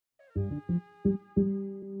Hello.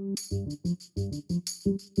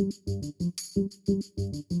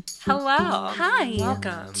 Hi.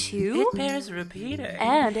 Welcome To It Bears Repeating.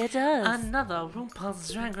 And it does. Another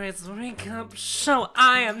RuPaul's Drag Race recap show.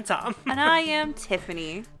 I am Tom. And I am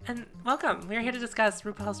Tiffany. And welcome. We're here to discuss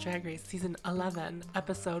RuPaul's Drag Race Season 11,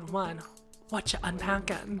 Episode 1. What you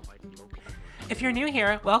unpacking? If you're new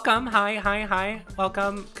here, welcome. Hi.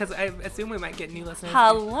 Welcome, because I assume we might get new listeners.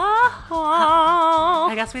 Hello.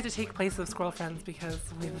 I guess we have to take place of Squirrel Friends because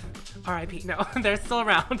we've RIP. No, they're still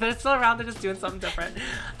around. They're just doing something different.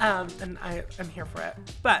 And I'm here for it.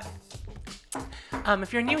 But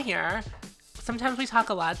if you're new here, sometimes we talk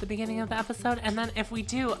a lot at the beginning of the episode, and then if we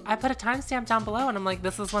do, I put a timestamp down below, and I'm like,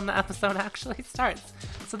 this is when the episode actually starts.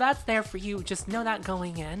 So that's there for you. Just know that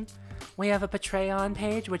going in. We have a Patreon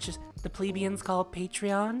page, which is the plebeians call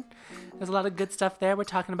Patreon. There's a lot of good stuff there. We're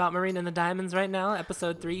talking about Marina and the Diamonds right now.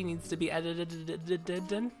 Episode 3 needs to be edited.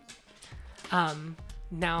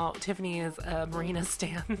 Now Tiffany is a Marina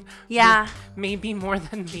stan. Yeah. Maybe more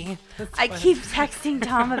than me. I keep texting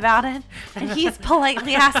Tom about it, and he's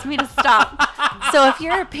politely asked me to stop. So if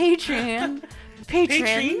you're a patron, a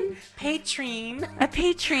patron, Hey,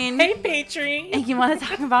 Patron. and you want to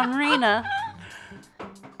talk about Marina,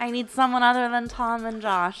 I need someone other than Tom and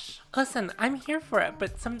Josh. Listen, I'm here for it,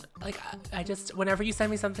 but I just, whenever you send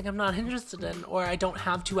me something I'm not interested in, or I don't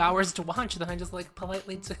have 2 hours to watch, then I just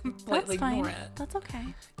politely ignore it. That's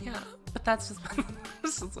okay. Yeah, but that's just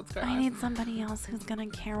what's going on. I need somebody else who's gonna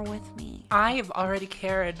care with me. I've already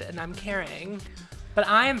cared, and I'm caring. But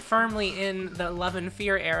I am firmly in the Love and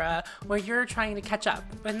Fear era where you're trying to catch up.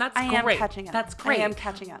 And that's great. I am catching up. That's great. I am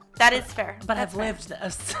catching up. That is fair. But I've lived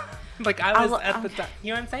this. I was at the time.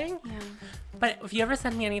 You know what I'm saying? Yeah. But if you ever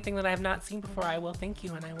send me anything that I have not seen before, I will thank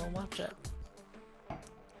you and I will watch it.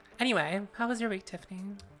 Anyway, how was your week, Tiffany?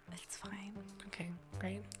 It's fine. Okay,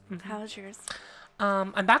 great. Mm-hmm. How was yours?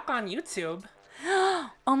 I'm back on YouTube.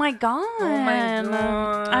 Oh my god. Oh my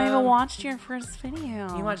god. I haven't watched your first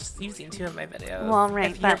video. You've seen 2 of my videos. Well, right,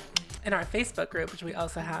 If but you're in our Facebook group, which we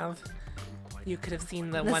also have, you could have seen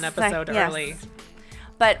the This one is episode early. Yes.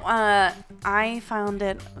 But I found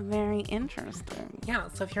it very interesting. Yeah,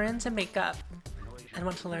 so if you're into makeup and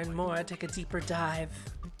want to learn more, take a deeper dive,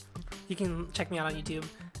 you can check me out on YouTube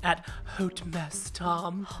at Haute Mess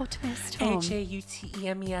Tom. Haute Mess Tom.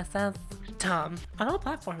 HAUTEMESS Tom. On all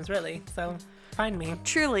platforms, really. So find me.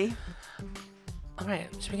 Truly. All right,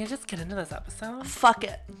 should we just get into this episode? Fuck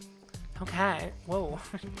it. Okay. Whoa.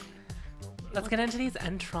 Let's get into these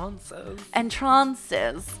entrances.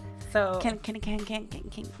 Entrances. So, So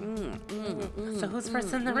who's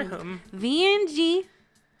first in the room? VNG.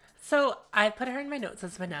 So I put her in my notes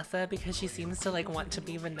as Vanessa because she seems to want to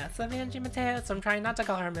be Vanessa Vanjie Mateo. So I'm trying not to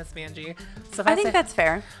call her Miss Vanjie. So if I think that's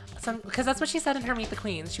fair. because that's what she said in her Meet the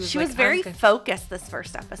Queens. She was very focused this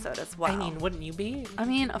first episode as well. I mean, wouldn't you be? I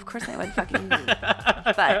mean, of course I would fucking be.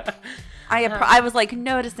 But I was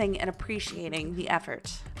noticing and appreciating the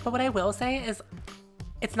effort. But what I will say is,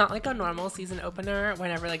 it's not like a normal season opener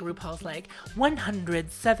whenever RuPaul's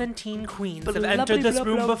 117 queens have entered this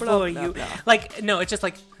room before you. No, it's just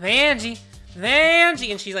Vanjie,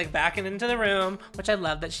 and she's backing into the room, which I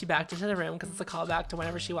love that she backed into the room because it's a callback to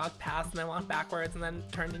whenever she walked past and then walked backwards and then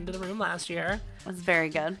turned into the room last year. It was very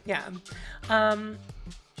good. Yeah.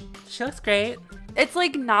 She looks great. It's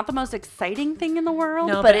not the most exciting thing in the world,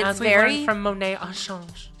 No, but as it's we very learned from Monet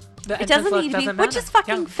Change. It doesn't need to be, which is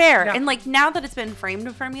fucking fair. Yeah. And now that it's been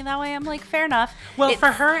framed for me that way, I'm fair enough. Well,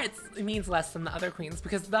 for her, it means less than the other queens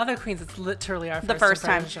because the other queens, it's literally our first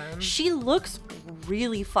time. impression. She looks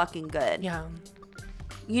really fucking good. Yeah.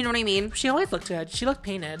 You know what I mean? She always looked good. She looked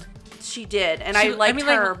painted. She did, and I liked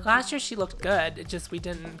her. Last year she looked good. It just we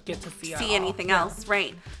didn't get to see anything else,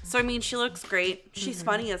 right? So I mean, she looks great. She's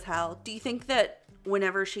funny as hell. Do you think that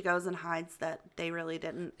whenever she goes and hides that they really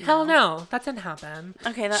didn't? Hell no, that didn't happen.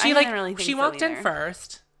 Okay, I didn't really think she so walked in either.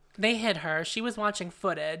 first. They hid her. She was watching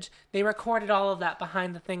footage. They recorded all of that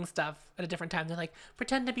behind the thing stuff at a different time. They're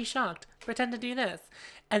pretend to be shocked. Pretend to do this.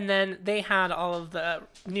 And then they had all of the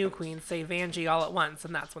new queens say Vanjie all at once,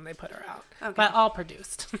 and that's when they put her out. Okay. But all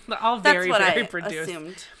produced. all very, that's what very I produced.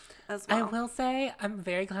 Assumed as well. I will say I'm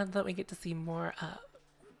very glad that we get to see more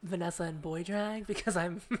Vanessa and boy drag because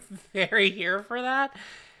I'm very here for that.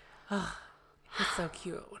 Oh, he's so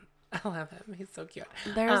cute. I love him. He's so cute.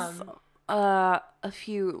 There's a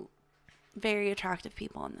few very attractive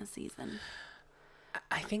people in this season.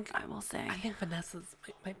 I will say. I think Vanessa's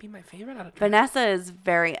might be my favorite out of Vanessa is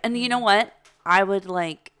very, and you know what? I would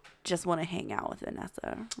just want to hang out with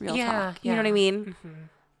Vanessa. Real talk. You know what I mean? Mm-hmm.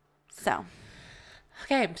 So.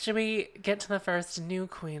 Okay, should we get to the first new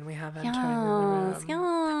queen we have entering in the room? Yes.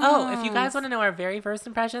 Oh, if you guys want to know our very first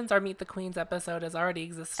impressions, our Meet the Queens episode is already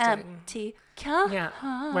existing. Empty cup. Yeah,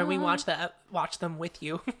 where we watch them with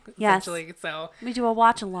you, Yes. essentially. So We do a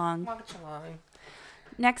watch along. watch along.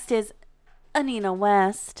 Next is Anina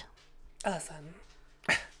West. Listen,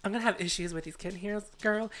 I'm gonna have issues with these kid heels,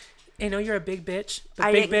 girl. I know you're a big bitch, but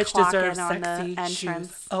I big didn't bitch clock deserves in on the sexy entrance.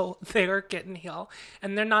 shoes. Oh, they're getting heel,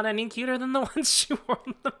 and they're not any cuter than the ones she wore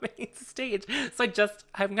on the main stage. So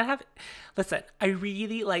I'm gonna have. Listen, I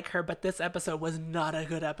really like her, but this episode was not a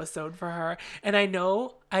good episode for her. And I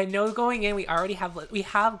know going in, we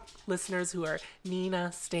have listeners who are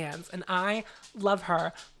Nina stans, and I love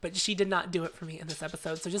her, but she did not do it for me in this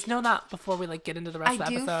episode. So just know that before we get into the rest of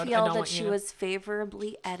the episode. I do feel that she was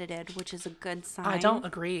favorably edited, which is a good sign. I don't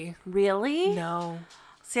agree. Really? No.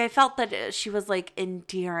 See, I felt that she was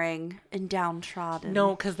endearing and downtrodden.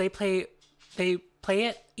 No, because they play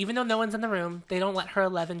it even though no one's in the room. They don't let her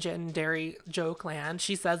legendary joke land.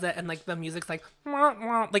 She says it, and the music's wah,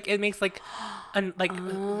 wah, it makes a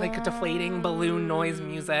deflating balloon noise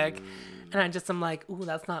music, and I'm like, ooh,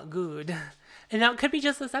 that's not good. And now it could be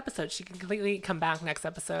just this episode. She can completely come back next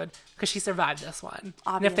episode because she survived this one.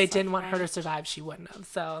 Obviously, and if they didn't want her to survive, she wouldn't have.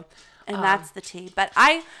 So. And that's the tea. But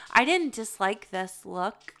I didn't dislike this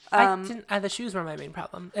look. The shoes were my main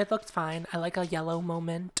problem. It looked fine. I like a yellow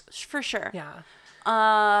moment. For sure. Yeah.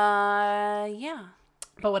 Yeah.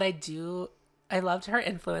 But what I loved her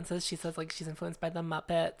influences. She says she's influenced by the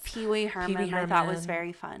Muppets. Pee Wee Herman. I thought was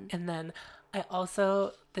very fun. And then I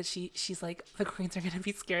also that she's like, the queens are gonna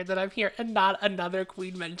be scared that I'm here, and not another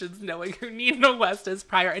queen mentions knowing who Nina West is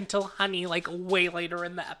prior until Honey way later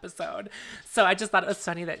in the episode. So I just thought it was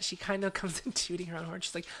funny that she kind of comes in tooting her own horn.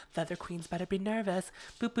 She's like, the other queens better be nervous.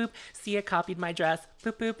 Boop boop. Sia copied my dress.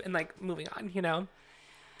 Boop boop. And moving on,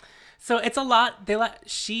 So it's a lot.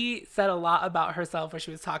 She said a lot about herself where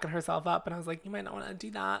she was talking herself up, and I was like, you might not want to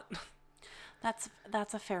do that.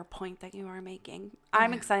 That's a fair point that you are making.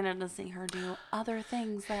 I'm excited to see her do other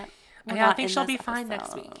things that. I think she'll be fine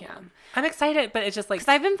next week. Yeah, I'm excited, but it's just because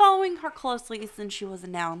I've been following her closely since she was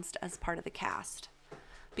announced as part of the cast.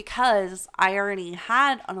 Because I already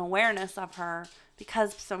had an awareness of her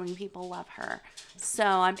because so many people love her. So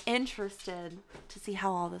I'm interested to see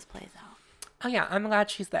how all this plays out. Oh yeah, I'm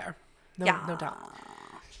glad she's there. No doubt.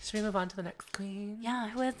 Should we move on to the next queen? Yeah,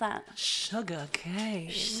 who is that? Sugar Cane.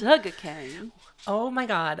 Sugar Cane. Oh my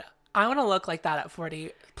God. I want to look like that at 40.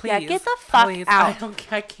 Please. Yeah, get the fuck out.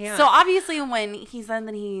 I can't. So obviously when he said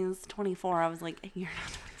that he's 24, I was like, you're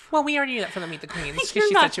not 24. Well, we already knew that from the Meet the Queens. Because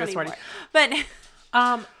she said she was 40. But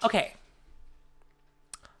okay.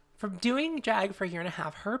 From doing drag for a year and a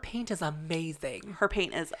half, her paint is amazing. Her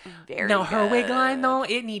paint is very No, her good. wig line, though,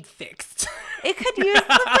 it needs fixed. It could use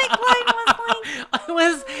the wig line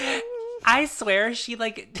I swear she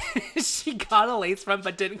she got a lace front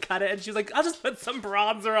but didn't cut it, and she was like, I'll just put some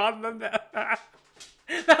bronzer on them.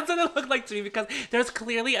 That's what it looked like to me, because there's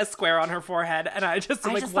clearly a square on her forehead, and I just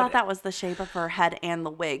thought that was the shape of her head and the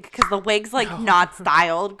wig, because the wig's not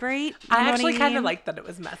styled great. I actually kind of liked that it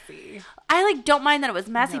was messy. I don't mind that it was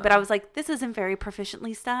messy, but I was like, this isn't very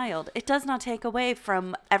proficiently styled. It does not take away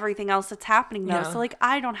from everything else that's happening though. So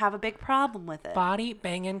I don't have a big problem with it. Body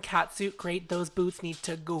banging, catsuit great. Those boots need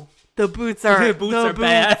to go. The boots are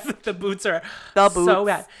bad. The boots are so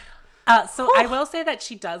bad. So I will say that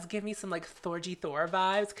she does give me some Thorgy Thor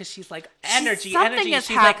vibes, because she's energy. She's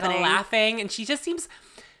happening. Laughing, and she just seems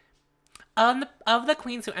of the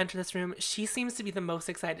queens who enter this room, she seems to be the most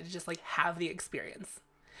excited to just have the experience.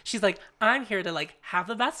 She's like, I'm here to have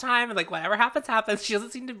the best time, and whatever happens happens. She doesn't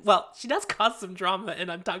seem to. Well, she does cause some drama in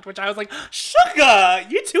Untucked, which I was like, Sugar,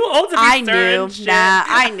 you too old to be stirring shit.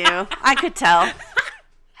 I knew. I could tell.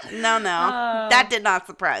 No, that did not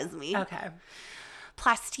surprise me. Okay.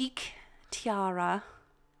 Plastique Tiara.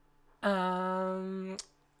 Trying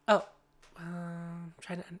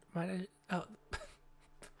to.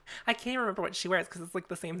 I can't remember what she wears, because it's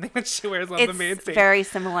the same thing that she wears on the main stage. It's very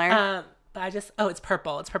similar. But it's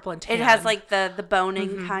purple. It's purple and tan. It has the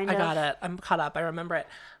boning kind of. I got it. I'm caught up. I remember it.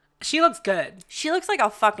 She looks good. She looks like a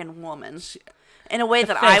fucking woman. In a way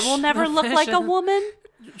that I will never look like a woman.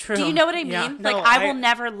 True. Do you know what I mean? Yeah. I will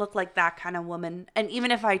never look like that kind of woman. And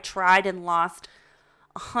even if I tried and lost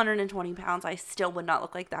 120 pounds, I still would not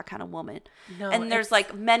look like that kind of woman. No, and there's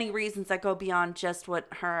many reasons that go beyond just what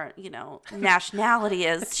her, nationality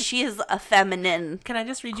is. She is a feminine. Can I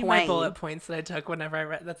just read you my bullet points that I took whenever I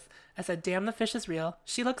read this? I said, damn, the fish is real.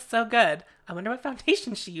 She looks so good. I wonder what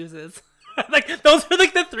foundation she uses. Those are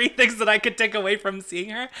the three things that I could take away from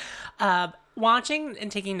seeing her. Watching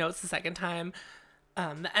and taking notes the second time,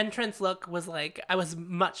 The entrance look was like, I was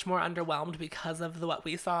much more underwhelmed because of what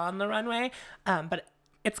we saw on the runway. But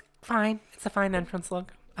it's fine. It's a fine entrance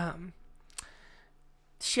look.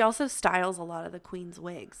 She also styles a lot of the queen's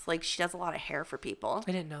wigs. Like, she does a lot of hair for people.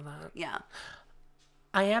 I didn't know that. Yeah.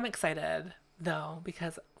 I am excited, though,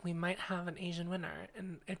 because we might have an Asian winner,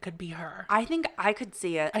 and it could be her. I think I could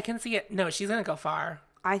see it. I can see it. No, she's going to go far.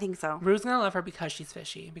 I think so. Rue's going to love her because she's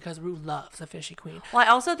fishy, because Rue loves a fishy queen. Well, I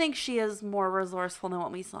also think she is more resourceful than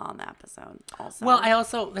what we saw in the episode also. Well,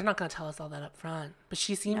 they're not going to tell us all that up front, but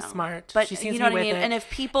she seems smart. But she seems you know to be what I mean? with it. And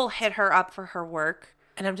if people hit her up for her work,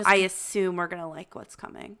 and I assume we're going to like what's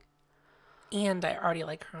coming. And I already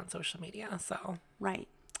like her on social media, so. Right.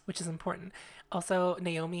 Which is important. Also,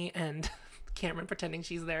 Naomi and Cameron pretending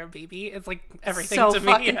she's their baby is like everything to me. So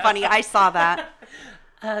fucking funny. I saw that.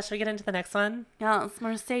 Should we get into the next one? Yeah, it's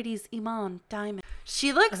Mercedes Iman Diamond.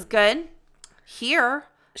 She looks good here.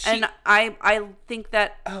 And I think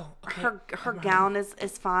that her gown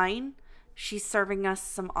is fine. She's serving us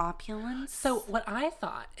some opulence. So what I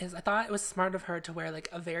thought it was smart of her to wear like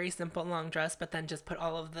a very simple long dress, but then just put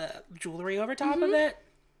all of the jewelry over top of it.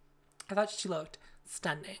 I thought she looked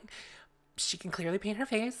stunning. She can clearly paint her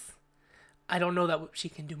face. I don't know that she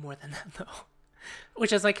can do more than that though,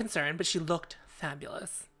 which is my concern, but she looked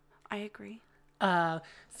fabulous. I agree.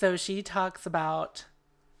 So she talks about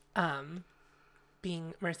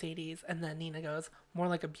being Mercedes, and then Nina goes, more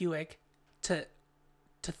like a Buick to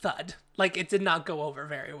thud. Like, it did not go over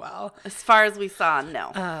very well. As far as we saw,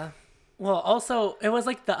 no. Well, also, it was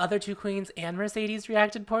like the other two queens and Mercedes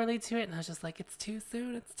reacted poorly to it, and I was just like, it's too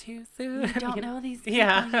soon. It's too soon. You don't know these people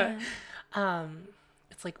yet. Yeah.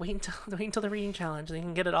 It's like, wait until the reading challenge. They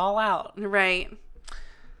can get it all out. Right.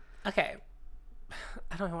 Okay.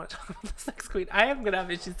 I don't even want to talk about this next queen. I am going to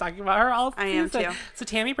have issues talking about her all season. I am too. So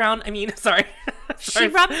Tammy Brown, sorry. She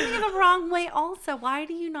rubs me the wrong way also. Why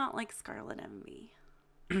do you not like Scarlet Envy?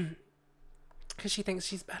 Because she thinks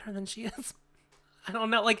she's better than she is. I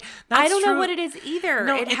don't know. Like, I don't know what it is either.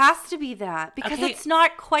 No, it has to be that. Because it's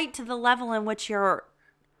not quite to the level in which you're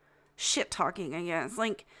shit talking, I guess.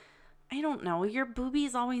 Like, I don't know. Your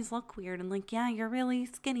boobies always look weird. And like, yeah, you're really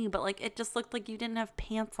skinny. But like, it just looked like you didn't have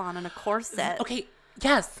pants on and a corset. Okay.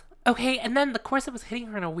 Yes. Okay. And then the corset was hitting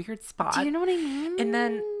her in a weird spot. Do you know what I mean? And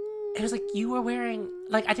then it was like you were wearing,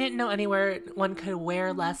 like, I didn't know anywhere one could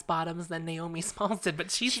wear less bottoms than Naomi Smalls did,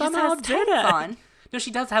 but she somehow did it. On. No,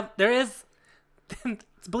 she does have, there is,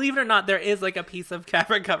 believe it or not, there is like a piece of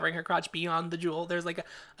fabric covering her crotch beyond the jewel. There's like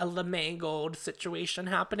a lame gold situation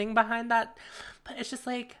happening behind that. But it's just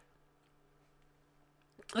like,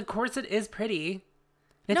 the corset is pretty.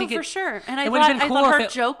 For sure. And I thought her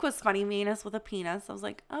joke was funny, Venus with a penis. I was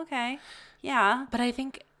like, okay, yeah. But I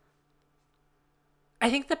think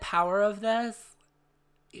the power of this,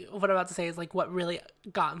 what I'm about to say is like what really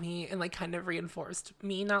got me and like kind of reinforced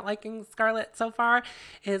me not liking Scarlett so far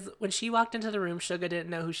is when she walked into the room, Suga didn't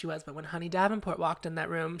know who she was. But when Honey Davenport walked in that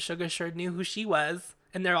room, Suga sure knew who she was.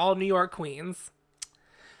 And they're all New York queens.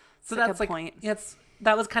 So that's like, point.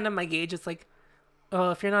 That was kind of my gauge. It's like,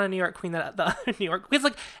 oh, if you're not a New York queen, that the other New York, because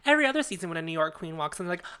like every other season when a New York queen walks in,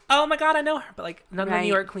 they're like, oh my God, I know her. But like none of the New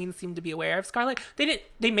York queens seem to be aware of Scarlett.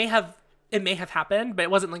 It may have happened, but it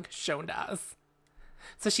wasn't like shown to us.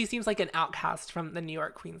 So she seems like an outcast from the New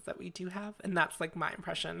York queens that we do have. And that's like my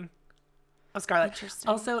impression of Scarlett.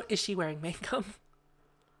 Also, is she wearing makeup?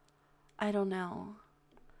 I don't know.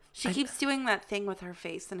 She keeps doing that thing with her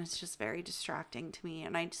face and it's just very distracting to me.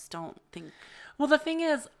 And I just don't think. Well, the thing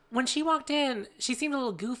is, when she walked in, she seemed a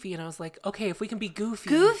little goofy. And I was like, okay, if we can be goofy.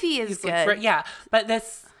 Goofy is good. Yeah. But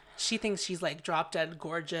she thinks she's like drop dead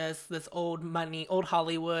gorgeous, this old money, old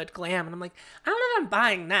Hollywood glam. And I'm like, I don't know if I'm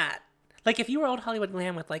buying that. Like, if you were old Hollywood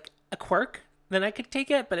glam with like a quirk, then I could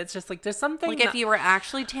take it. But it's just like, there's something. Like, if you were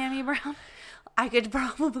actually Tammy Brown, I could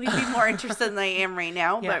probably be more interested than I am right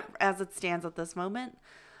now. Yeah. But as it stands at this moment,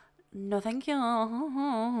 no, thank you.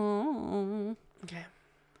 Okay.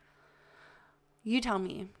 You tell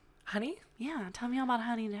me. Honey? Yeah, tell me all about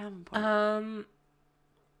Honey Davenport.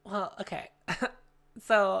 Well, okay.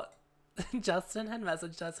 So Justin had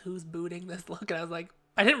messaged us, who's booting this look? And I was like,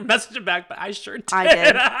 I didn't message him back, but I sure did.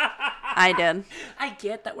 I did. I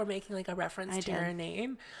get that we're making like a reference to her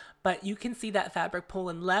name, but you can see that fabric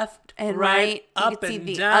pulling left and right, up and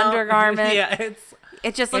down. The undergarment. Yeah,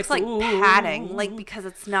 it just looks like padding, like because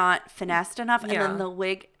it's not finessed enough. And then the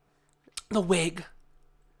wig. The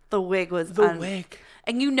wig was the wig.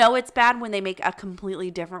 And you know it's bad when they make a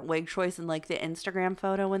completely different wig choice in like the Instagram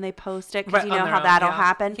photo when they post it, because you know how that'll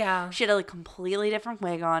happen. Yeah, she had a like, completely different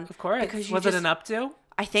wig on. Of course. Was it an updo?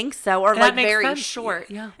 I think so. Or like very sense.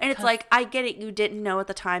 Short. Yeah. And it's like, I get it. You didn't know at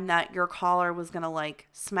the time that your collar was going to like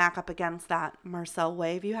smack up against that Marcel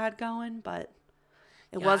wave you had going, but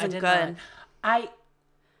it wasn't good.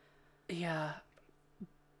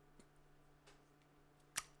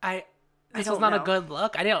 This was not a good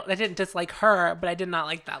look. I didn't dislike her, but I did not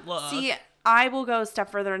like that look. See, I will go a step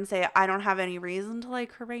further and say I don't have any reason to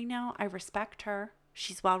like her right now. I respect her.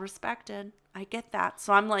 She's well respected. I get that.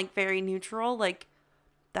 So I'm like very neutral. Like,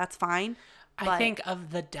 that's fine. I think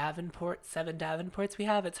of the 7 Davenports we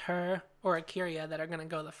have, it's her or Akira that are going to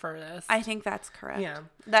go the furthest. I think that's correct. Yeah.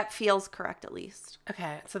 That feels correct at least.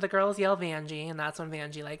 Okay. So the girls yell Vanjie, and that's when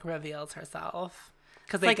Vanjie like reveals herself.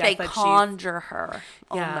 Because they conjure her.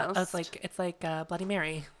 Yeah, almost. it's like Bloody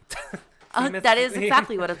Mary. That is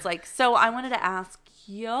exactly what it's like. So I wanted to ask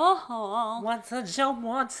y'all. What did you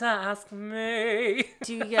want to ask me?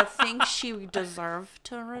 Do you think she deserved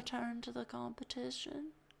to return to the competition?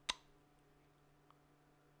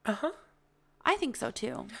 Uh-huh. I think so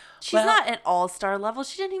too. She's not at all-star level.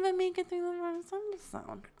 She didn't even make it through the first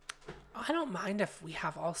episode. I don't mind if we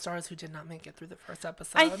have all-stars who did not make it through the first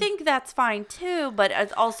episode. I think that's fine too, but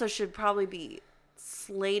it also should probably be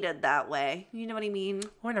slated that way. You know what I mean?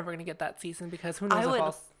 We're never going to get that season because who knows I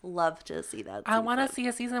would love to see that season. I want to see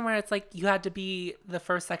a season where it's like you had to be the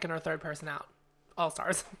first, second, or third person out.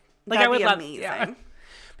 All-stars. Like That'd be amazing. Yeah.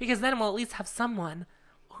 Because then we'll at least have someone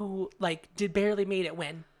who like barely made it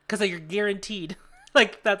win. Because you're guaranteed.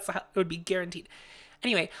 Like that's how it would be guaranteed.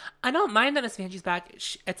 Anyway, I don't mind that Miss Vanjie's back.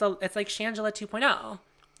 It's like Shangela 2.0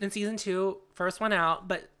 in season 2, first one out,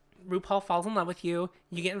 but RuPaul falls in love with you.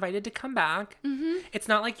 You get invited to come back. Mm-hmm. It's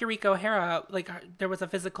not like Eureka O'Hara. Like there was a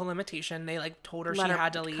physical limitation. They like told her she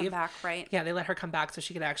had to leave. Come back, right? Yeah, they let her come back so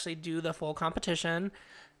she could actually do the full competition.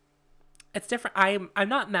 It's different. I'm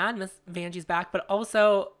not mad Miss Vanjie's back, but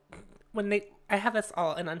also I have this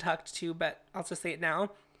all in Untucked too, but I'll just say it now.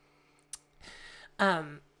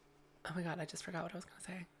 Oh my God, I just forgot what I was going to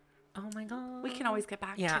say. Oh my God. We can always get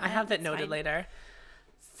back to it. Yeah, I have that noted later.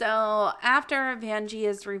 So after Vanjie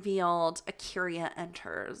is revealed, Akira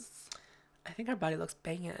enters. I think her body looks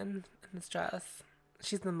banging in this dress.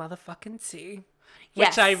 She's the motherfucking T.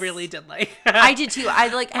 Yes. Which I really did like. I did too.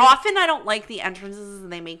 Often I don't like the entrances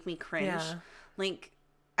and they make me cringe. Yeah. Like,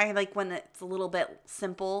 I like when it's a little bit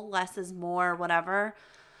simple, less is more, whatever.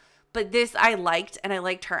 But this I liked, and I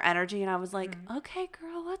liked her energy, and I was like, okay,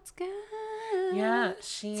 girl, what's good? Yeah,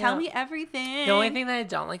 Tell me everything. The only thing that I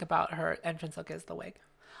don't like about her entrance look is the wig.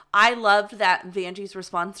 I loved that Vanjie's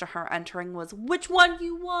response to her entering was, which one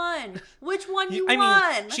you won? Which one you won?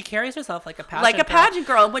 I mean, she carries herself like a pageant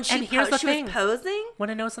girl. When she was posing. Want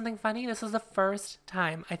to know something funny? This was the first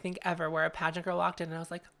time, I think, ever where a pageant girl walked in, and I was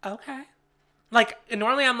like, okay. Like, and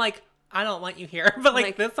normally I'm like, I don't want you here. But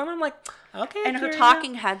like this one, I'm like, okay. And her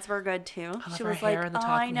talking heads were good too. She was like,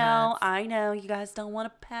 I know, you guys don't want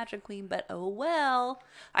a pageant queen, but oh well.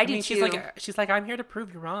 I did too. She's like, I'm here to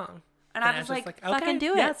prove you wrong. And I was like, fucking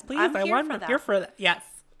do it. Yes, please. I'm here for that. Yes.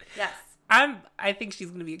 Yes. I think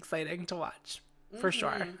she's gonna be exciting to watch. For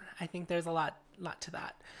sure. I think there's a lot to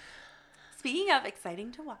that. Speaking of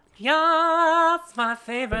exciting to watch. Yes, my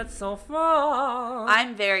favorite so far.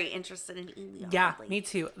 I'm very interested in Ely. Yeah, me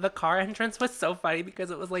too. The car entrance was so funny because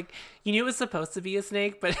it was like, you knew it was supposed to be a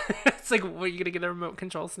snake, but it's like, were you going to get a remote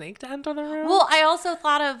control snake to enter the room? Well, I also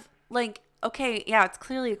thought of like, okay, yeah, it's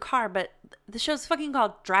clearly a car, but the show's fucking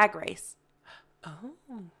called Drag Race. Oh.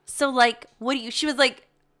 So like, she was like,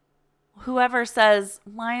 whoever says,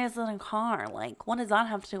 why is it a car? Like, what does that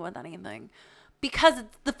have to do with anything? Because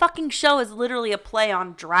the fucking show is literally a play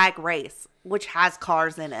on Drag Race, which has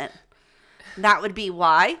cars in it. That would be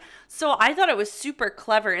why. So I thought it was super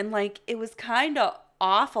clever and like it was kind of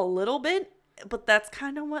off a little bit, but that's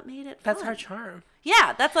kind of what made it fun. That's her charm.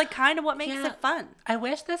 Yeah, that's like kind of what makes it fun. I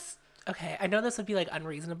wish okay, I know this would be like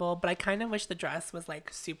unreasonable, but I kind of wish the dress was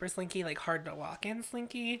like super slinky, like hard to walk in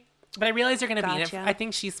slinky. But I realize you're going to be in it. I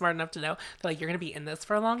think she's smart enough to know that like you're going to be in this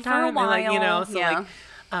for a long time. For a while, and,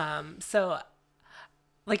 like, so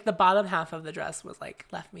like the bottom half of the dress was like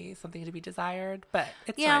left me something to be desired, but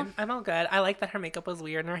it's fine. I'm all good. I like that her makeup was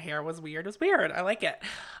weird and her hair was weird. It was weird. I like it.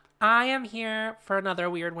 I am here for another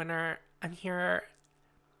weird winner. I'm just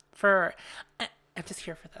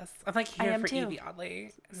here for this. I'm like here for Evie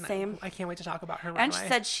Oddly. Same. I can't wait to talk about her runway. And she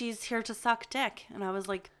said she's here to suck dick, and I was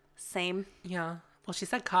like, same. Yeah. Well, she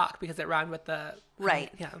said cock because it rhymed with the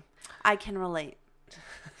right. Yeah. I can relate.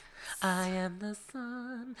 I am the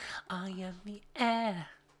sun. I am the air.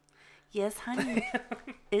 Yes, honey.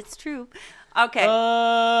 It's true. Okay.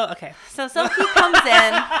 Okay. So Silky comes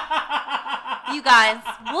in. You guys,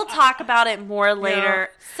 we'll talk about it more later.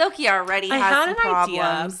 Yeah. Silky already has some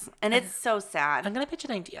problems. And it's so sad. I'm going to pitch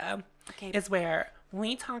an idea. Okay. Is where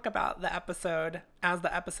we talk about the episode as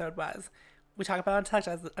the episode was. We talk about Untucked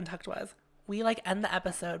as Untucked was. We end the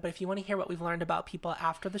episode, but if you want to hear what we've learned about people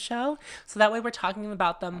after the show, so that way we're talking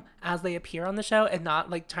about them as they appear on the show and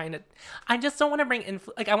not trying to, I just don't want to bring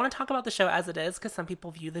I want to talk about the show as it is, because some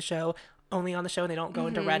people view the show only on the show and they don't go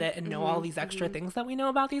into Reddit and know all these extra things that we know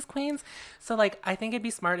about these queens. So I think it'd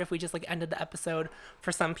be smart if we just ended the episode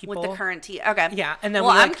for some people with the current tea. Okay. Yeah. And then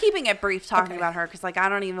I'm keeping it brief talking about her, because I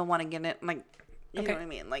don't even want to get it you know what I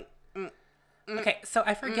mean? Okay, so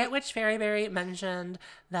I forget which Fairy Berry mentioned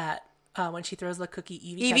that when she throws the cookie,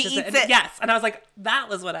 Evie catches eats it. Yes, and I was like, that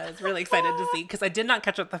was what I was really excited to see, because I did not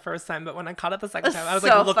catch it the first time, but when I caught it the second time, I was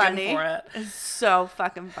looking for it. It's so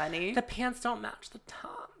fucking funny. The pants don't match the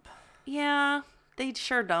top. Yeah, they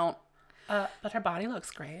sure don't. But her body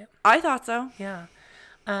looks great. I thought so. Yeah.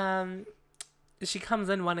 She comes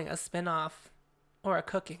in wanting a spin-off or a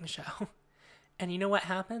cooking show. And you know what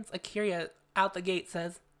happens? Akira out the gate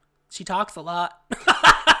says, she talks a lot.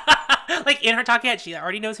 In her talking head, she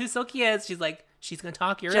already knows who Silky is. She's she's going to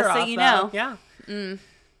talk your ear off. Just so you know. Yeah. And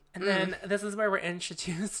then this is where we're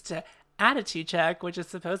introduced to Attitude Check, which is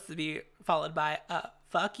supposed to be followed by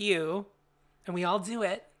fuck you. And we all do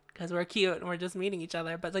it because we're cute and we're just meeting each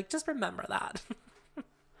other. But just remember that.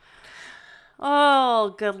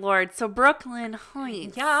 Oh, good Lord. So Brooklyn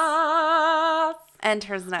Heights. Yes.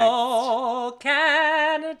 Enters next. Oh,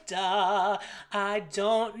 Canada, I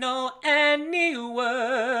don't know any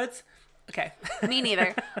words. Okay. Me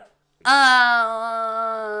neither.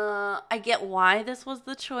 I get why this was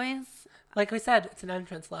the choice. Like we said, it's an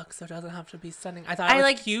entrance look, so it doesn't have to be stunning. I thought it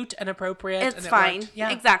was cute and appropriate. It's fine.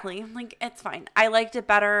 Yeah. Exactly. It's fine. I liked it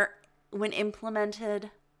better when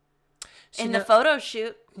implemented in the photo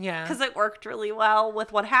shoot. Yeah. Because it worked really well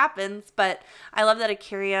with what happens. But I love that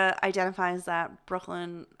Akira identifies that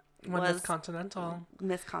Brooklyn was Miss Continental.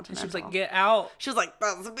 Miss Continental. And she was like, get out. She was like,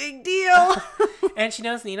 that's a big deal. And she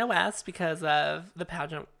knows Nina West because of the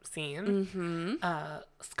pageant scene. Mm-hmm.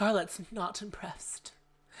 Scarlett's not impressed.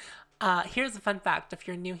 Here's a fun fact. If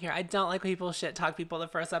you're new here, I don't like when people shit talk people the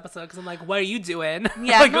first episode, because I'm like, what are you doing?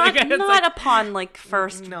 Yeah, not upon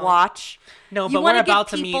first watch. No, but we're about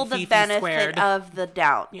to meet people the Fifi benefit squared. of the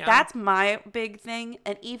doubt. Yeah. That's my big thing.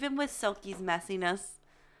 And even with Silky's messiness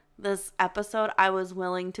this episode, I was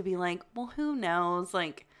willing to be like, well, who knows?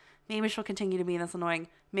 Maybe she'll continue to be this annoying.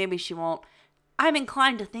 Maybe she won't. I'm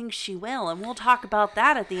inclined to think she will, and we'll talk about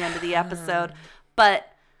that at the end of the episode. But,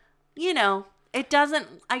 I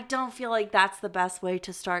don't feel like that's the best way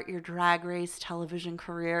to start your Drag Race television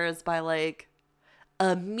career, is by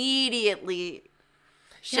immediately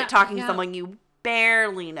shit-talking someone you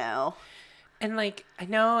barely know. And I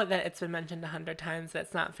know that it's been mentioned 100 times that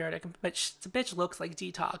it's not fair to, but the bitch looks like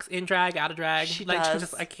Detox in drag, out of drag. She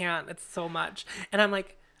does. I can't. It's so much. And I'm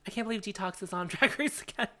like, I can't believe Detox is on Drag Race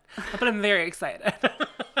again. But I'm very excited.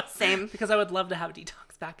 Same. Because I would love to have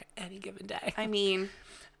Detox back any given day. I mean,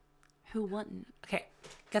 who wouldn't? Okay,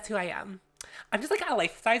 guess who I am? I'm just a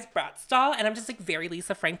life-size Bratz doll, and I'm just very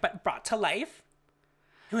Lisa Frank, but brought to life.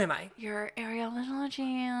 Who am I? You're Ariel Mitchell.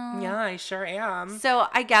 Yeah, I sure am. So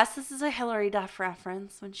I guess this is a Hilary Duff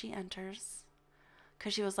reference when she enters.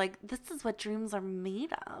 Because she was like, this is what dreams are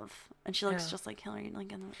made of. And she looks just like Hillary,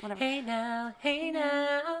 whatever. Hey now,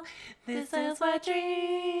 this is what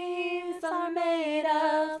dreams are made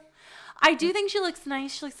of. I do think she looks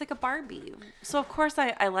nice. She looks like a Barbie. So, of course,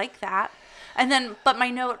 I like that. And then, but my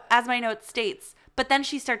note states, but then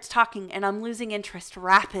she starts talking and I'm losing interest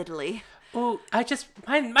rapidly. Oh,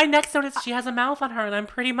 my next note is she has a mouth on her and I'm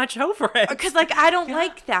pretty much over it. Because, I don't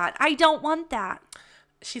like that. I don't want that.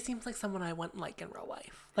 She seems like someone I wouldn't like in real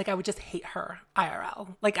life. I would just hate her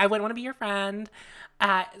IRL. I wouldn't want to be your friend.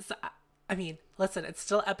 Listen, it's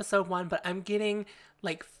still episode 1, but I'm getting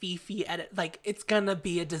Fifi edit. It's gonna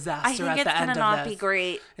be a disaster at the end of this. I think it's gonna not be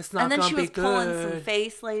great. It's not gonna be good. And then she was pulling some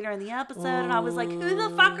face later in the episode, and I was like, who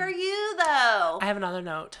the fuck are you, though? I have another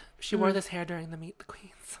note. She wore this hair during the Meet the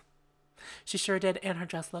Queens. She sure did, and her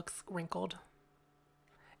dress looks wrinkled.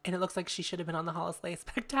 And it looks like she should have been on the Hollis Slay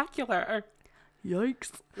Spectacular.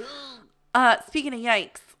 Yikes. Speaking of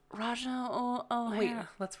yikes, Raja wait,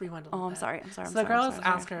 let's rewind a little bit. I'm sorry. So the girls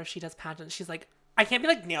ask her if she does pageants. She's like, I can't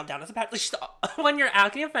be nailed down as a pageant. When you're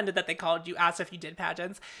getting offended that they called you, asked if you did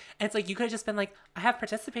pageants. And it's you could have just been like, I have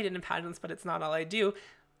participated in pageants, but it's not all I do.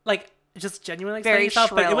 Just genuinely explain yourself.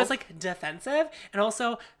 Shrill. But it was defensive. And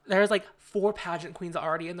also there's 4 pageant queens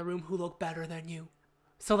already in the room who look better than you.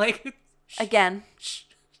 So Again,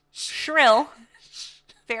 shrill.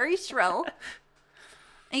 Very shrill.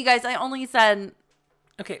 And you guys, I only said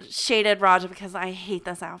shaded Raja because I hate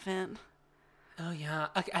this outfit. Oh, yeah.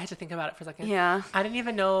 Okay, I had to think about it for a second. Yeah. I didn't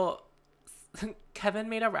even know Kevin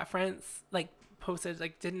made a reference, like, posted,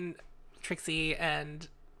 like, didn't Trixie and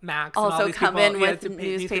Max also and all these come people, in with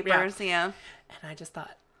newspapers, yeah. And I just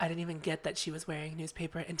thought, I didn't even get that she was wearing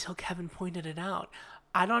newspaper until Kevin pointed it out.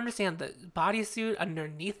 I don't understand the bodysuit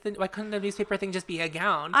underneath why couldn't the newspaper thing just be a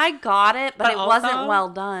gown? I got it, but it also, wasn't well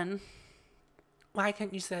done. Why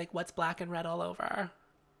couldn't you say, like, what's black and red all over?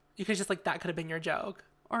 You could just, like, that could have been your joke.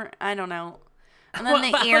 Or, I don't know. And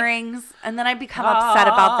then the earrings, like, and then I become upset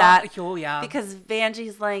about that. Oh, yeah. Because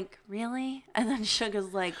Vanjie's like, really? And then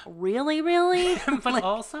Suga's like, really? But like,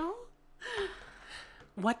 also,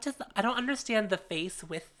 I don't understand the face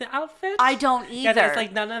with the outfit. I don't either. Yeah, there's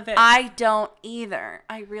like none of it. I don't either.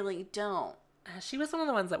 I really don't. She was one of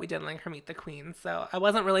the ones that we didn't like her meet the queen, so I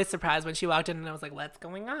wasn't really surprised when she walked in and I was like, what's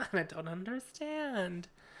going on? I don't understand.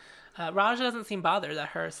 Raja doesn't seem bothered that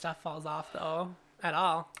her stuff falls off, though, at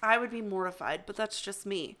all. I would be mortified, but that's just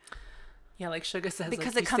me. Yeah, like Suga says,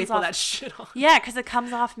 because like, it comes off that shit off. Yeah, because it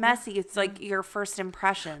comes off messy. It's like your first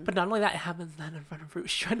impression. But not only that, it happens then in front of Rouge.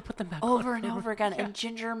 She's trying to put them back over and over again. Yeah. And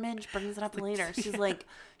Ginger Minj brings it up later. She's like,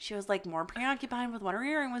 she was like more preoccupied with what her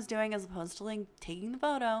earring was doing as opposed to like taking the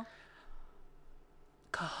photo.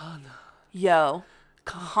 Kahana. Yo,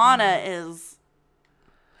 Kahana is.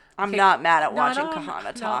 I'm not mad at watching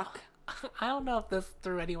Kahana talk. I don't know if this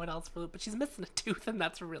threw anyone else for loop, but she's missing a tooth, and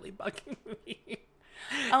that's really bugging me.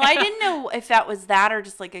 Oh, I didn't know if that was that or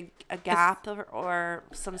just like a gap or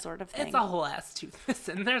some sort of thing. It's a whole ass tooth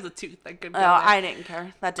missing. There's a tooth that could go. Oh, I didn't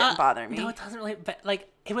care. That didn't bother me. No, it doesn't really. But like,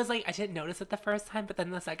 it was like I didn't notice it the first time, but then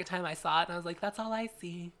the second time I saw it, and I was like, that's all I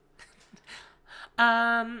see.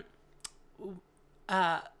 But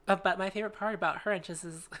my favorite part about her entrance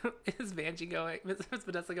is Vanjie going, Miss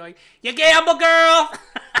Vanessa going, "You gamble, girl."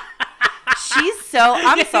 She's so.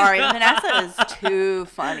 I'm sorry, Vanessa is too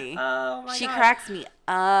funny. Oh my she God. cracks me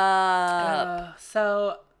up.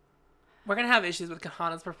 So we're gonna have issues with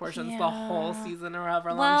Kahana's proportions the whole season, or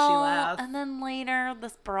however long she lasts. And then later,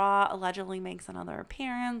 this bra allegedly makes another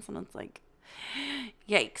appearance, and it's like,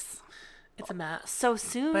 yikes! It's a mess. So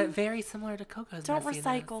soon, but very similar to Coco's. Don't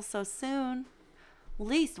recycle so soon. At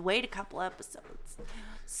least wait a couple episodes.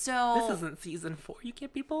 So this isn't season 4. You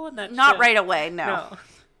can't be pulling that. Not shit. right away. No.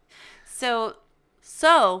 So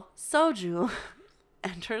Soju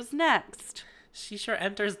enters next. She sure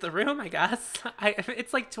enters the room, I guess.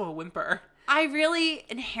 It's like to a whimper. I really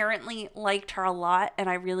inherently liked her a lot, and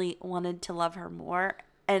I really wanted to love her more.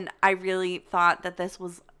 And I really thought that this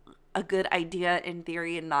was a good idea in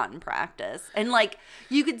theory and not in practice. And like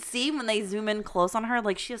you could see when they zoom in close on her,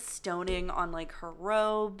 like she has stoning on like her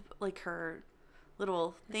robe, like her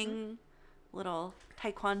little thing, little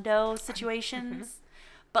taekwondo situations.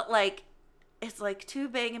 But like it's like too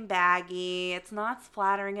big and baggy. It's not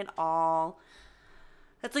flattering at all.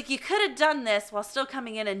 It's like you could have done this while still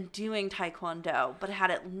coming in and doing taekwondo, but had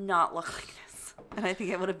it not look like this. And I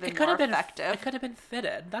think it would have been more effective. It could have been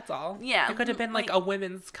fitted. That's all. Yeah. It could have been like a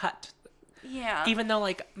women's cut. Yeah. Even though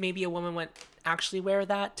like maybe a woman would actually wear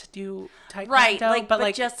that to do taekwondo. Right. Like, but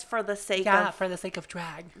like just for the sake of. for the sake of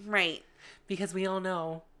drag. Right. Because we all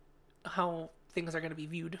know how things are going to be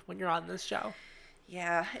viewed when you're on this show.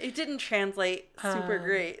 Yeah. It didn't translate super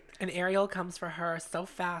great. And Ariel comes for her so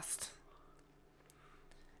fast.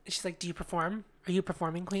 And she's like, do you perform? Are you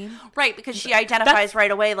performing, queen? Right, because she identifies right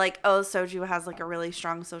away, like, oh, Soju has, like, a really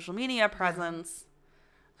strong social media presence.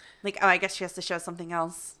 Like, oh, I guess she has to show something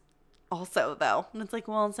else also, though. And it's like,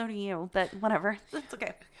 well, so do you, but whatever. It's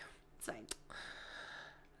okay. It's fine.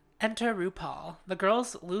 Enter RuPaul. The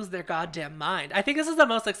girls lose their goddamn mind. I think this is the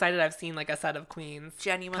most excited I've seen, like, a set of queens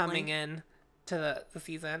genuinely coming in to the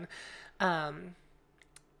season.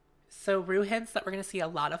 So Ru hints that we're going to see a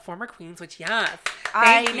lot of former queens, which, yes.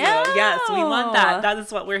 Thank you. Yes, we want that. That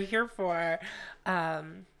is what we're here for.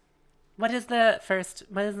 What is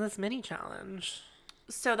this mini challenge?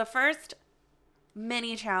 So the first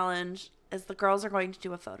mini challenge is the girls are going to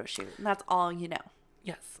do a photo shoot. And that's all you know.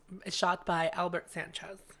 Yes. It's shot by Albert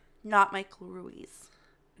Sanchez. Not Mike Ruiz.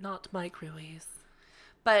 Not Mike Ruiz.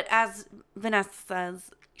 But as Vanessa says,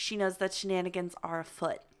 she knows that shenanigans are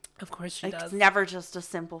afoot. Of course she does. It's never just a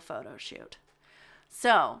simple photo shoot.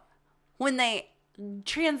 So, when they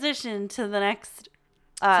transition to the next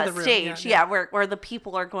stage, where the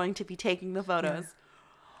people are going to be taking the photos,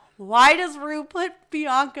 why does Ru put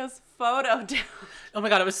Bianca's photo down? Oh my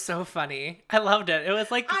God, it was so funny. I loved it. It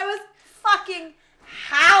was like... I was fucking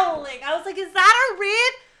howling. I was like, is that a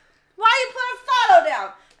read? Why you put a photo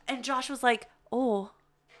down? And Josh was like, oh,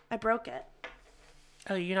 I broke it.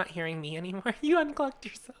 Oh, you're not hearing me anymore. You unclogged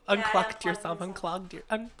yourself. Unclogged yourself. Unclogged your...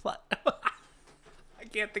 Unplugged. I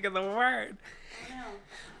can't think of the word. I know.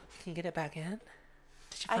 Can you get it back in?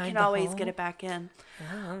 I can always get it back in.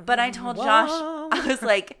 But I told Josh, I was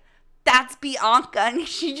like, that's Bianca. And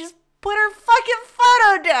she just put her fucking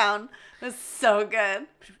photo down. It was so good.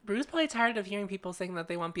 Rue's probably tired of hearing people saying that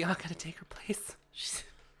they want Bianca to take her place.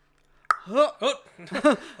 Well, if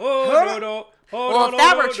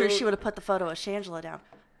that were true, she would have put the photo of Shangela down.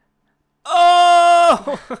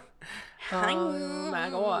 Oh! Oh my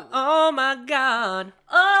god. Oh my god.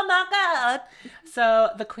 Oh my god.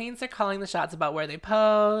 So the queens are calling the shots about where they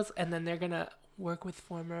pose, and then they're gonna work with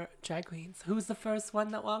former drag queens. Who's the first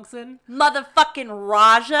one that walks in? Motherfucking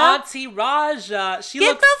Raja. Auntie Raja. She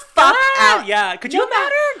Get looks the fuck out. Yeah. Could you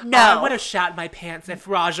imagine? No. I would have shat my pants if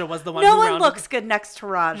Raja was the one. No one looks good next to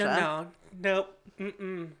Raja. No. Nope.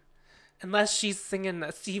 Mm-mm. Unless she's singing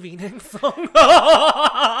the Stevie Nicks song.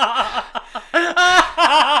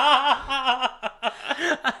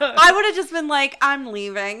 I would have just been like, I'm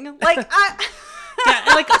leaving. Like, yeah,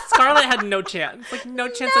 like Scarlett had no chance. Like, no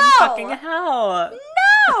chance in fucking hell.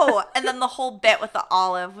 No! And then the whole bit with the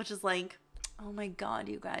olive, which is like, oh my god,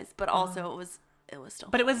 you guys. But also, it was still.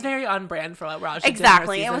 But funny. It was very on brand for what Raja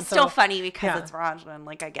exactly. did in her season, it was still funny because it's Raja, and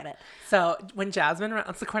like I get it. So when Jasmine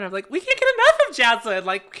rounds the corner, I'm like, we can't get enough of Jasmine.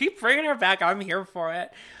 Like, keep bringing her back. I'm here for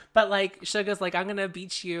it. But like, Suga's like, I'm gonna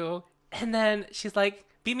beat you, and then she's like,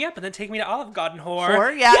 beat me up, and then take me to Olive Garden,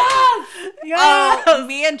 whore. Yeah. Yes.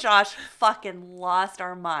 Me and Josh fucking lost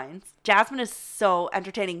our minds. Jasmine is so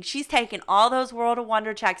entertaining. She's taking all those World of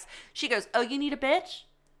Wonder checks. She goes, "Oh, you need a bitch?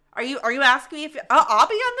 Are you asking me if I'll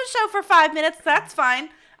be on the show for 5 minutes? That's fine.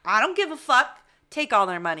 I don't give a fuck. Take all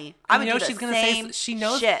their money. I would do the same she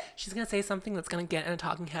knows shit. She's gonna say something that's gonna get in a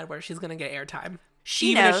talking head where she's gonna get airtime. She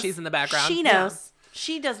even knows. if she's in the background. She knows. Yeah.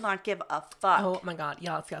 She does not give a fuck. Oh my god,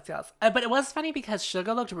 yes. But it was funny because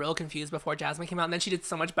Suga looked real confused before Jasmine came out, and then she did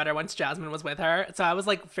so much better once Jasmine was with her. So I was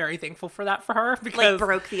like very thankful for that for her because like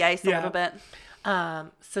broke the ice a little bit.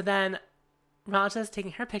 So then Raja's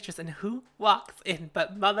taking her pictures, and who walks in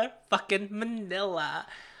but motherfucking Manila,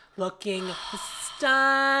 looking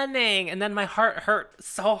stunning. And then my heart hurt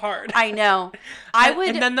so hard. I know.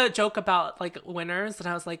 And then the joke about like winners, and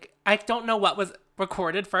I was like, I don't know what was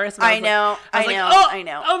recorded first. I know. I know.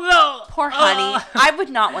 Oh no. Poor Honey. I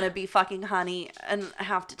would not want to be fucking Honey and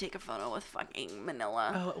have to take a photo with fucking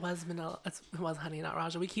Manila. Oh, it was Manila. It was Honey, not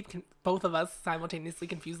Raja. We keep both of us simultaneously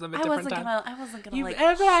confuse them at different times. I wasn't gonna like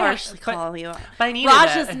harshly call you. But I needed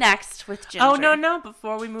Raja's it. Next with Ginger. Oh no!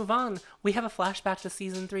 Before we move on, we have a flashback to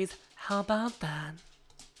season 3's How About That?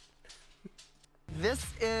 This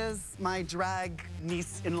is my drag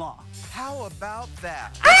niece-in-law. How about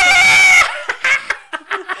that?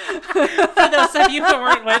 For those of you who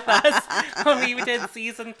weren't with us, we did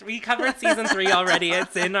season 3. We covered season 3 already.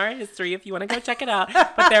 It's in our history if you want to go check it out.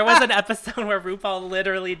 But there was an episode where RuPaul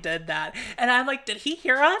literally did that. And I'm like, did he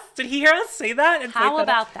hear us? Did he hear us say that? And How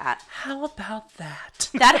about that? How about that?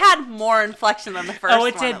 That had more inflection than the first one. Oh,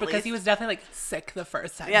 it did, because he was definitely like sick the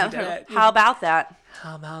first time he did it. How about that?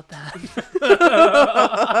 How about that?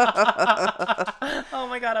 Oh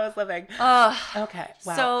my god, I was living. Okay.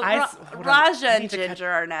 Wow. So Raja and Ginger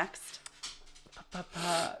are next.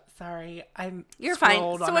 Sorry, You're fine.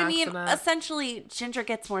 So I mean, essentially, Ginger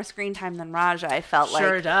gets more screen time than Raja. I felt like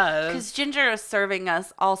sure does, because Ginger is serving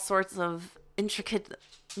us all sorts of intricate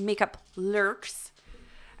makeup looks.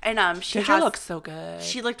 And Ginger looks so good.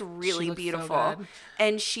 She looked really beautiful. So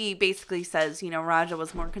and she basically says, Raja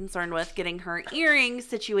was more concerned with getting her earrings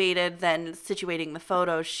situated than situating the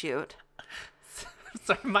photo shoot.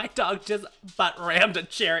 Sorry, my dog just butt rammed a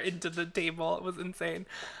chair into the table. It was insane.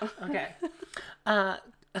 Okay.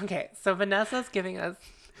 Okay, so Vanessa's giving us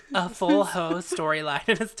a full hoe storyline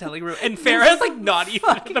and is telling Rue. And Farrah's like not even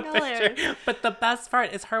in the picture. Hilarious. But the best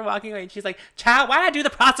part is her walking away and she's like, child, why'd I do the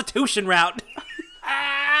prostitution route?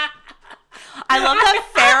 I love that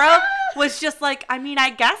Farrah was just like, I mean,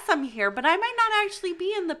 I guess I'm here, but I might not actually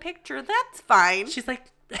be in the picture. That's fine. She's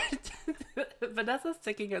like, Vanessa's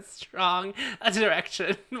taking a strong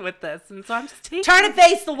direction with this. And so I'm just taking Turn to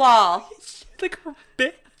face the wall. She's like a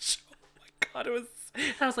bitch. Oh my God.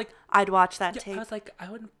 I was like, I'd watch that tape. I was like, I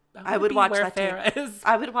would watch that Farrah tape. Is.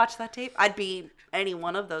 I would watch that tape. I'd be any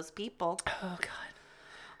one of those people. Oh God.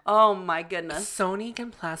 Oh my goodness. Sonique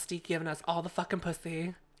and Plastique giving us all the fucking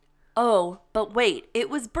pussy. Oh, but wait. It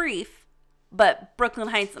was brief, but Brooklyn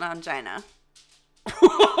Heights and Angina.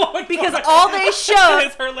 Because all they showed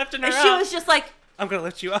is her lifting her she up. was just like, I'm going to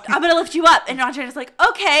lift you up. I'm going to lift you up. And Angina's like,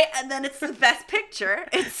 okay. And then it's the best picture.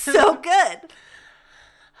 It's so good.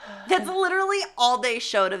 That's literally all they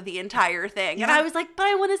showed of the entire thing. Yeah. And I was like, but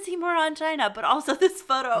I want to see more on China. But also this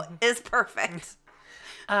photo is perfect.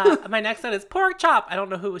 My next one is pork chop. I don't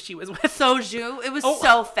know who she was with. Soju. It was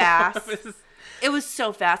so fast. It was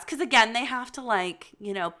so fast. Because, again, they have to, like,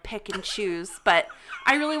 you know, pick and choose. But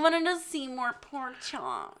I really wanted to see more pork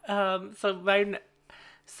chop.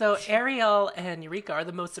 So Ariel and Eureka are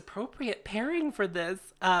the most appropriate pairing for this.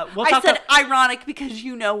 I said ironic because,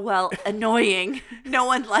 you know, well, annoying. No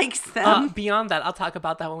one likes them. Beyond that, I'll talk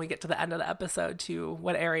about that when we get to the end of the episode, too.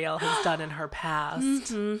 What Ariel has done in her past.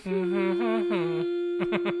 Tune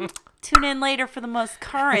in later for the most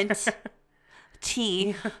current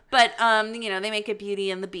tea. But, you know, they make it Beauty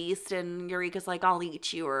and the Beast, and Eureka's like, I'll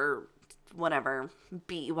eat you or whatever,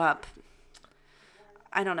 beat you up.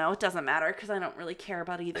 I don't know. It doesn't matter because I don't really care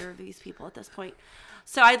about either of these people at this point.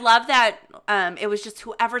 So I love that it was just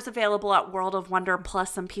whoever's available at World of Wonder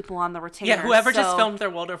plus some people on the retainer. Yeah, whoever just filmed their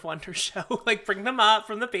World of Wonder show. Like, bring them up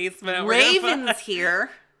from the basement. Raven's here.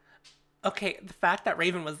 Okay, the fact that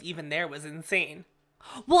Raven was even there was insane.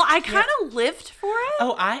 Well, I kind of lived for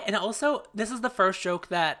it. And also, this is the first joke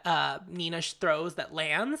that Nina throws that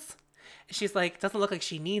lands. She's like, doesn't look like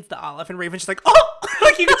she needs the olive. And Raven's just like, oh!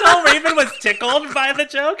 Like, you can tell Raven was tickled by the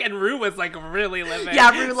joke. And Rue was, like, really living.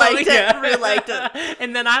 Yeah, Rue liked it. Rue liked it.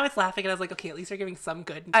 And then I was laughing, and I was like, okay, at least you're giving some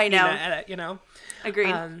good Nina edit, you know?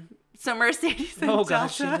 Agreed. So Mercedes and Delta.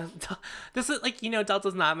 Gosh. This is, like, you know,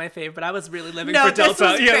 Delta's not my fave, but I was really living for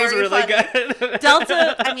Delta. It was really good.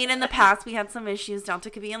 Delta, I mean, in the past, we had some issues. Delta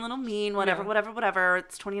could be a little mean, whatever.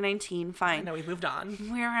 It's 2019, fine. No, we moved on.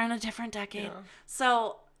 We're in a different decade. Yeah.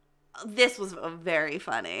 So... this was very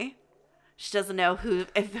funny. She doesn't know who,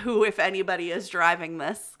 if anybody, is driving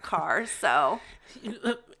this car. So,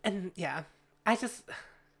 and yeah, I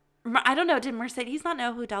don't know. Did Mercedes not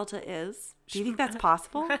know who Delta is? Do you think that's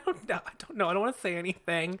possible? I don't know. I don't want to say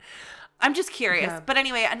anything. I'm just curious. Yeah. But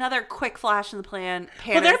anyway, another quick flash in the plan.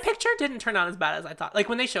 Well, their picture didn't turn out as bad as I thought. Like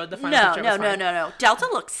when they showed the front picture. No. Delta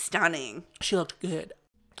looked stunning. She looked good.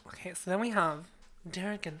 Okay, so then we have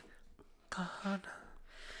Derek and Kahanna.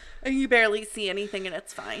 And you barely see anything, and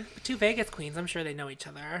it's fine. Two Vegas queens. I'm sure they know each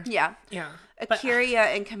other. Yeah. Akira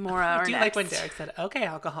and Kimura are next. I do like when Derek said, okay,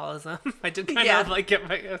 alcoholism. I did kind of like it.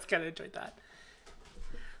 I kind of enjoyed that.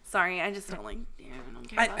 Sorry, I just don't like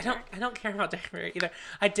Derek. I don't care about Derek either.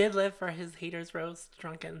 I did live for his haters roast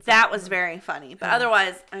drunken. That was very funny. But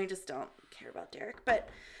otherwise, I just don't care about Derek. But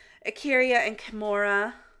Akira and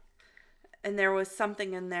Kimura, and there was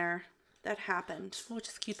something in there that happened. Well, it's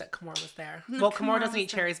just cute that Kimura was there. Well, Kimura doesn't eat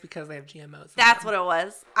cherries because they have GMOs. That's what it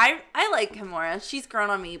was. I like Kimura. She's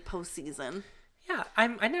grown on me postseason. Yeah,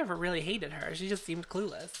 I never really hated her. She just seemed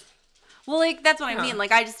clueless. Well, like, that's what I mean.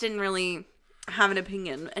 Like, I just didn't really have an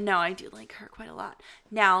opinion. And now I do like her quite a lot.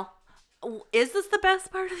 Now, is this the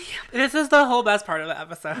best part of the episode? This is the whole best part of the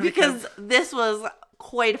episode. Because this was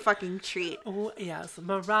quite a fucking treat. Oh, yes.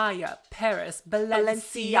 Mariah Paris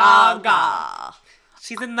Balenciaga.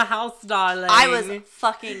 She's in the house, darling. I was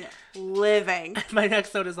fucking living. My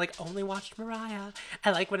next note is like, only watched Mariah. I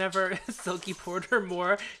like whenever Silky poured her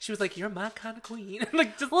more, she was like, you're my kind of queen.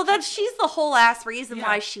 Like, just... well, she's the whole ass reason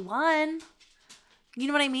why she won. You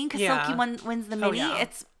know what I mean? Because Silky wins the mini.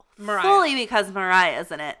 It's Mariah. Fully because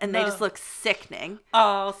Mariah's in it. And they just look sickening.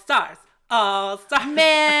 All stars. All stars.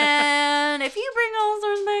 Man, if you bring All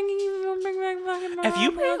Stars back, you don't bring back fucking Mariah. If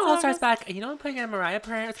you bring All Stars back and you don't bring in Mariah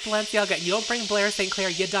Paris Balenciaga, you don't bring Blair St. Clair,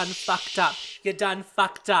 you done fucked up. You done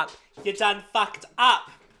fucked up. You done fucked up.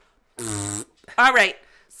 All right.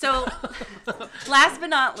 So, last but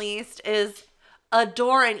not least is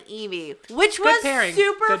Adore and Evie, which was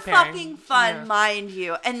super fucking fun, mind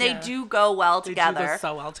you. And they do go well together. They do go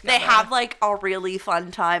so well together. They have like a really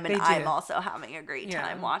fun time, and I'm also having a great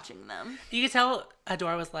time watching them. You could tell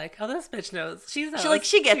Adore was like, "Oh, this bitch knows. She knows.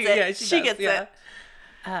 She gets it. Yeah, she gets it."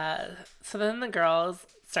 So then the girls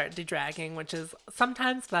start de-dragging, which is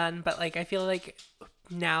sometimes fun, but like I feel like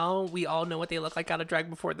now we all know what they look like out of drag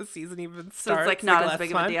before the season even starts. So it's like not as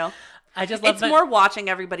big of a deal. I just love it's more watching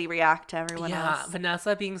everybody react to everyone else. Yeah,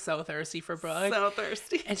 Vanessa being so thirsty for Brooke. So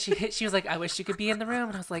thirsty. And she was like, I wish you could be in the room.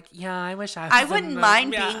 And I was like, yeah, I wish I was I wouldn't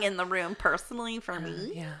mind being in the room personally for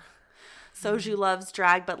me. Yeah. Soju loves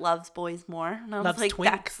drag but loves boys more. And I was like,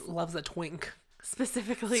 twinks. Loves a twink.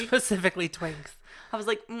 Specifically twinks. I was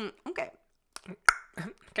like, okay.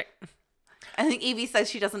 Okay. I think Evie says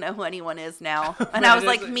she doesn't know who anyone is now. And I was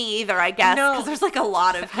like, me either, I guess. Because there's like a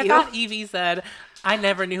lot of you. I thought Evie said, I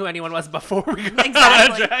never knew who anyone was before we got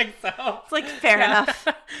out of drag. So. It's like, fair enough.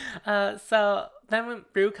 So then when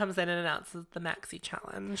Rue comes in and announces the Maxi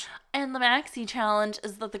Challenge. And the Maxi Challenge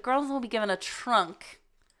is that the girls will be given a trunk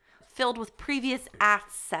filled with previous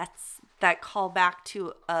assets that call back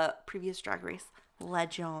to a previous Drag Race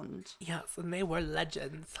legend. Yes, and they were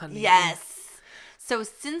legends, honey. Yes. So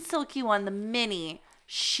since Silky won the mini,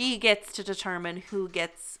 she gets to determine who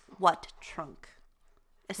gets what trunk.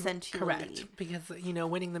 Essentially. Correct. Because,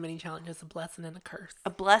 winning the mini challenge is a blessing and a curse. A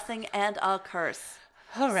blessing and a curse.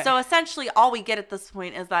 All right. So essentially all we get at this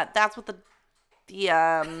point is that's what the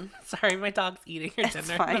Sorry, my dog's eating her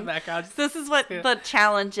dinner in the background. This is what the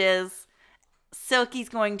challenge is. Silky's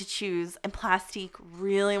going to choose, and Plastique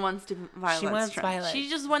really wants to Violet's trunk. Violet. She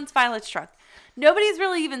just wants Violet's trunk. Nobody's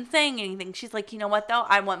really even saying anything. She's like, you know what though?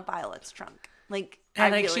 I want Violet's trunk. Like,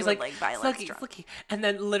 and I really she's would like Violet's trunk. Silky. And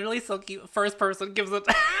then literally Silky, first person gives it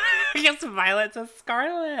gives Violet to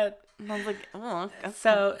Scarlet. And I was like, oh.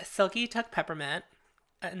 So Silky took Peppermint,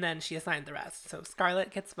 and then she assigned the rest. So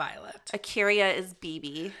Scarlet gets Violet. Akira is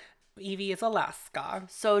BB. Evie is Alaska.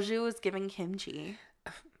 Soju is giving Kimchi.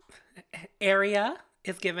 Aria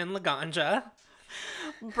is given Laganja.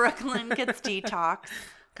 Brooklyn gets Detox.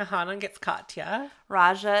 Kahana gets Katya.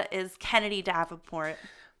 Raja is Kennedy Davenport.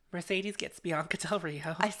 Mercedes gets Bianca Del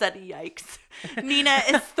Rio. I said yikes. Nina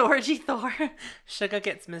is Thorgy Thor. Sugar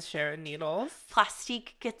gets Miss Sharon Needles.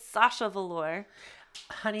 Plastique gets Sasha Velour.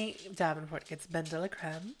 Honey Davenport gets Ben de la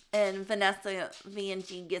Creme. And Vanessa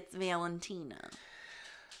VNG gets Valentina.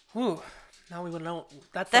 Ooh. Now we would know.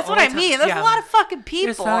 That's what I mean. There's a lot of fucking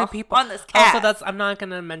people on this cast. Also, I'm not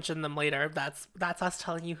gonna mention them later. That's us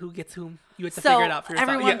telling you who gets whom. You have to figure it out for yourself.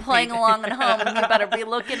 So everyone playing along at home, you better be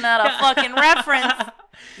looking at a fucking reference,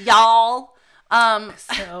 y'all.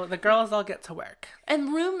 So the girls all get to work.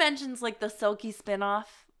 And Rue mentions like the Silky spinoff.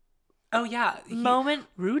 Oh yeah, moment.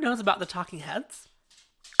 Rue knows about the talking heads.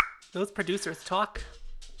 Those producers talk.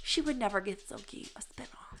 She would never give Silky a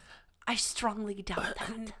spinoff. I strongly doubt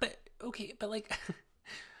that. But okay, but like,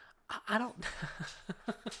 I don't.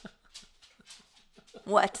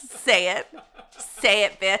 What? Say it. Say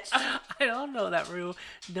it, bitch. I don't know that Rue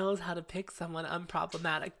knows how to pick someone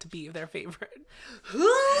unproblematic to be their favorite.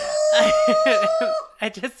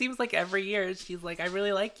 It just seems like every year she's like, I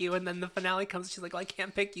really like you. And then the finale comes, she's like, well, I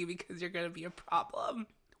can't pick you because you're going to be a problem.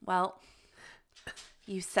 Well,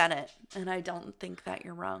 you said it. And I don't think that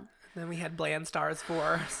you're wrong. Then we had Bland Stars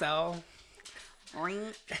 4, so...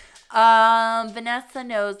 Vanessa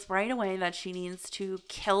knows right away that she needs to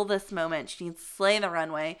kill this moment. She needs to slay the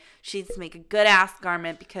runway. She needs to make a good ass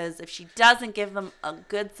garment because if she doesn't give them a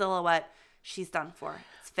good silhouette, she's done for.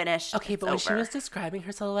 It's finished. Okay, but when she over. was describing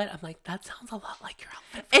her silhouette, I'm like, that sounds a lot like your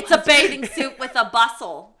outfit. It's a bathing suit with a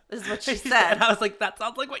bustle, is what she said. And I was like, that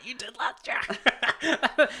sounds like what you did last year.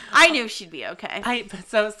 I knew she'd be okay.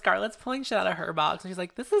 So Scarlett's pulling shit out of her box, and she's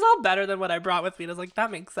like, this is all better than what I brought with me. And I was like,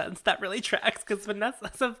 that makes sense. That really tracks, because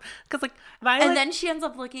Vanessa, because like, Violet... And then she ends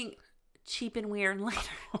up looking cheap and weird later.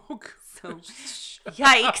 Oh, so,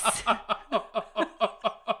 yikes.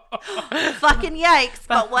 Fucking yikes,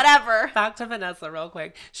 but whatever. Back to Vanessa real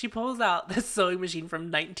quick. She pulls out this sewing machine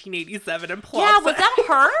from 1987 and plops Yeah, was that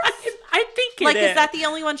hers? I think it like, is. Is that the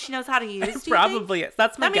only one she knows how to use? Probably is.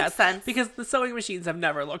 That's my guess. Makes sense. Because the sewing machines have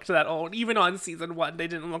never looked that old. Even on season 1, they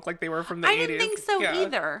didn't look like they were from the 80s. I didn't think so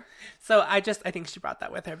either. So I think she brought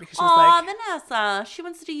that with her because she was like... Vanessa. She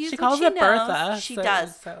wants to use she what calls she it knows. Bertha. She so,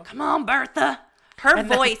 does. So. Come on, Bertha. Her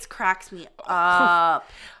voice cracks me up.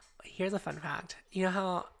 Here's a fun fact. You know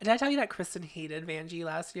how... Did I tell you that Kristen hated Vanjie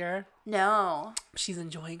last year? No. She's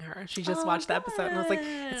enjoying her. She just watched the episode and I was like,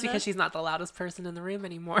 it's because she's not the loudest person in the room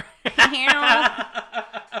anymore.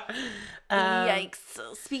 Yikes.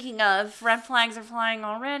 Speaking of, red flags are flying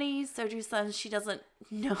already. Soju says she doesn't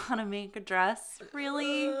know how to make a dress.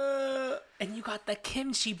 Really? And you got the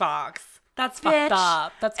kimchi box. That's fucked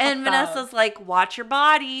up. That's fucked And Vanessa's up. Like, watch your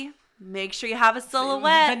body. Make sure you have a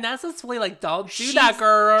silhouette. Vanessa's fully like, don't do that,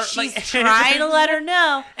 girl. She's like, trying to let her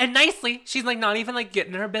know. And nicely, she's like not even like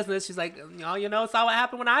getting her business. She's like, saw what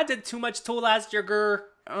happened when I did too much tool last year, girl.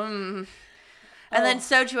 And then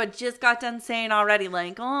Soju had just got done saying already,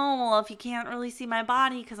 like, oh, well, if you can't really see my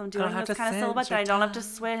body because I'm doing this kind of silhouette, then I don't have to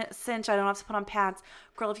cinch, I don't have to put on pads.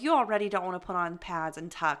 Girl, if you already don't want to put on pads and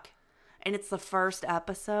tuck, and it's the first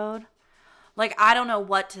episode, like, I don't know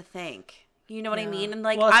what to think. You know what I mean? And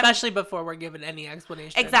like, well, especially before we're given any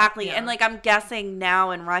explanation. Exactly. Yeah. And like, I'm guessing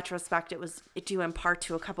now in retrospect, it was due in part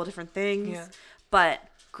to a couple different things. Yeah. But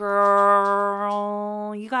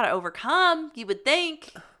girl, you got to overcome, you would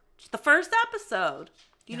think. The first episode.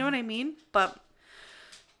 You know what I mean? But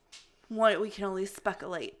we can only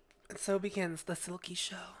speculate. So begins the Silky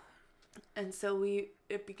show. And so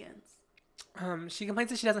it begins. She complains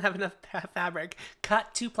that she doesn't have enough fabric.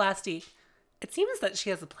 Cut to Plastique. it seems that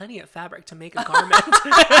she has plenty of fabric to make a garment. And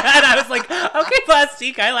I was like, okay,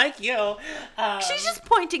 Plastique, I like you. She's just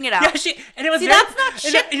pointing it out. Yeah, and it was that's not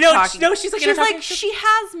shit. No, she's like, she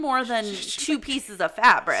has more than two pieces of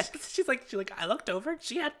fabric. She's like, I looked over,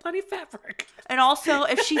 she had plenty of fabric. And also,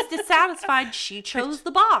 if she's dissatisfied, she chose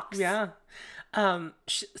the box. Yeah.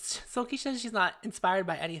 Silky says she's not inspired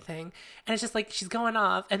by anything, and it's just like she's going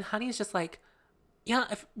off, and Honey's just like, yeah,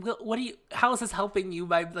 how is this helping you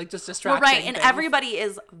by like just distracting? Well, right, and things? everybody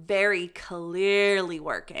is very clearly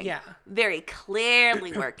working. Yeah, very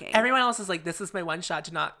clearly working. Everyone else is like, this is my one shot.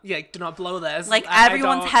 Do not blow this. Like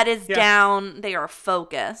everyone's head is down. They are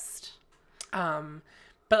focused. But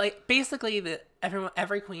like basically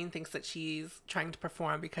every queen thinks that she's trying to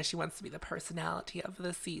perform because she wants to be the personality of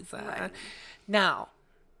the season. Right. Now,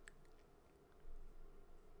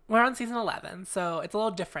 we're on season 11, so it's a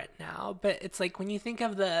little different now, but it's like when you think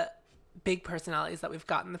of the big personalities that we've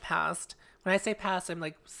got in the past, when I say past, I'm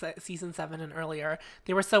like season 7 and earlier,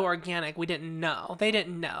 they were so organic, we didn't know. They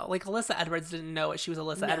didn't know. Like Alyssa Edwards didn't know she was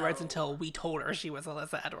Alyssa Edwards until we told her she was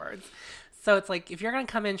Alyssa Edwards. So it's like, if you're going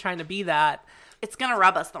to come in trying to be that, it's going to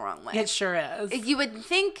rub us the wrong way. It sure is. You would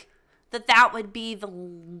think that would be the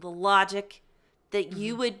logic that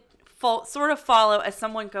you would sort of follow as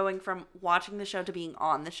someone going from watching the show to being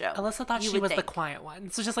on the show. Alyssa thought she was the quiet one.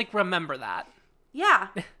 So just like remember that. Yeah.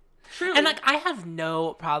 Truly. And like I have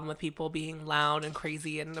no problem with people being loud and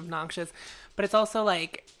crazy and obnoxious, but it's also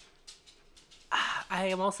like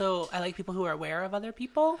I like people who are aware of other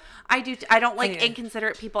people. I do. I don't like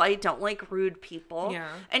inconsiderate people. I don't like rude people. Yeah.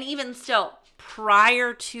 And even still,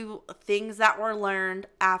 prior to things that were learned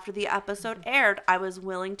after the episode aired, I was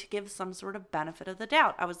willing to give some sort of benefit of the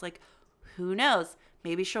doubt. I was like, who knows?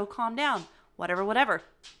 Maybe she'll calm down. Whatever.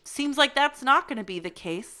 Seems like that's not going to be the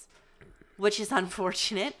case, which is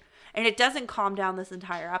unfortunate. And it doesn't calm down this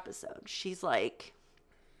entire episode. She's like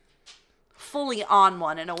fully on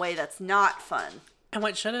one in a way that's not fun. And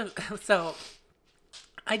what should have... So,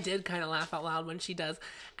 I did kind of laugh out loud when she does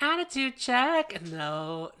attitude check. And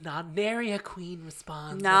no, not nary a queen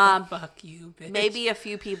responds. Nah. Like, fuck you, bitch. Maybe a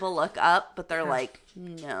few people look up, but they're like,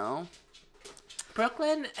 no.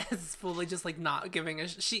 Brooklyn is fully just like not giving a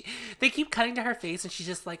they keep cutting to her face and she's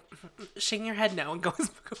just like shaking her head no and going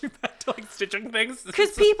back to like stitching things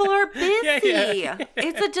because people are busy. Yeah.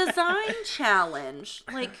 It's a design challenge.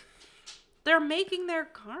 Like they're making their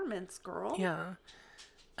garments, girl. Yeah.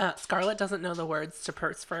 Scarlett doesn't know the words to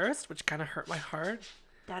Purse First, which kind of hurt my heart.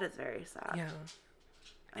 That is very sad. Yeah.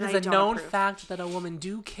 It's a known fact that a woman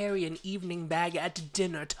do carry an evening bag at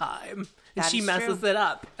dinner time. And she messes it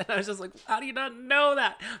up. And I was just like, how do you not know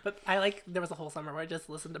that? But there was a whole summer where I just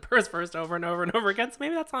listened to Purse First over and over and over again. So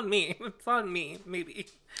maybe that's on me. It's on me. Maybe.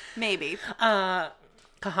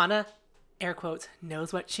 Kahanna, air quotes,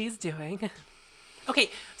 knows what she's doing.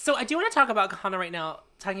 Okay, so I do want to talk about Kahanna right now,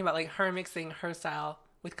 talking about like her mixing her style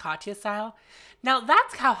with Katya's style. Now,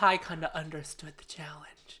 that's how I kind of understood the challenge.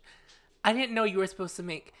 I didn't know you were supposed to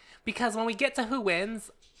make... Because when we get to who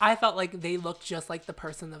wins, I felt like they looked just like the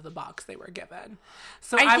person of the box they were given.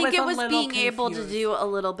 So I think it was being able to do a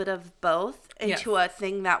little bit of both into a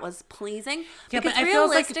thing that was pleasing. Yeah, because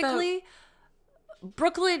realistically,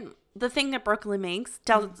 Brooklyn... The thing that Brooklyn makes,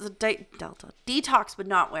 Delta, Detox would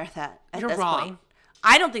not wear that at this point.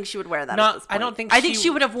 I don't think she would wear that at this point. I think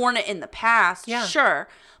she would have worn it in the past, sure.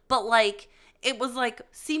 But like... It was like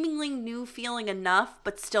seemingly new feeling enough,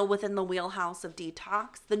 but still within the wheelhouse of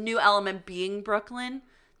Detox. The new element being Brooklyn,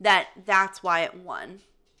 that's why it won.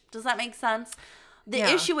 Does that make sense? The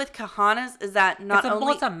issue with Kahanna's is that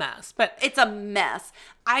it's a mess, but it's a mess.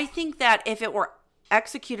 I think that if it were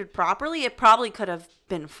executed properly, it probably could have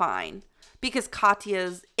been fine because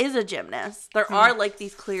Katya's is a gymnast. There are like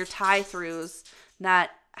these clear tie-throughs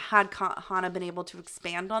that had Kahanna been able to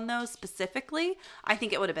expand on those specifically, I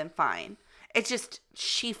think it would have been fine. It's just,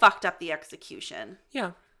 she fucked up the execution.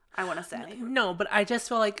 Yeah. I want to say. No, but I just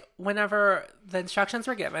feel like whenever the instructions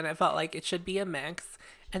were given, it felt like it should be a mix.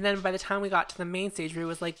 And then by the time we got to the main stage, it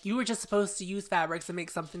was like, you were just supposed to use fabrics and make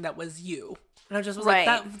something that was you. And I just was like,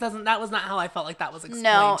 that was not how I felt like that was explained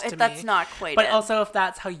to me. No, that's not quite But also, if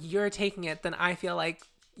that's how you're taking it, then I feel like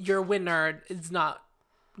your winner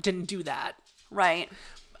didn't do that. Right.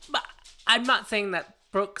 But I'm not saying that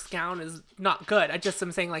Brooke's gown is not good. I just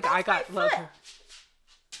am saying, like,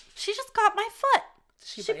 She just got my foot.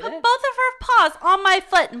 She put both of her paws on my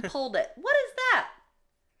foot and pulled it. What is that?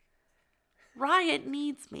 Riot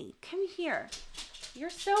needs me. Come here. You're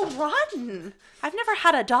so rotten. I've never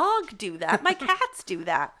had a dog do that. My cats do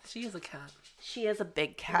that. She is a cat. She is a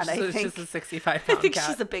big cat, I think. She's a 65-pound cat. I think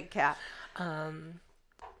she's a big cat.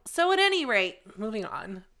 So at any rate. Moving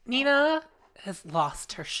on. Nina has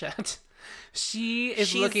lost her shit.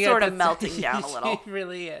 She's looking sort at of melting down a little. She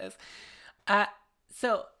really is.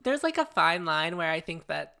 So there's like a fine line where I think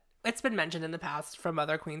that it's been mentioned in the past from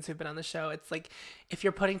other queens who've been on the show. It's like, if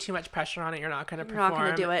you're putting too much pressure on it, you're not going to perform. You're not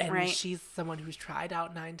going to do it, and right? She's someone who's tried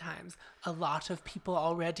out 9 times. A lot of people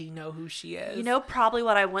already know who she is. You know, probably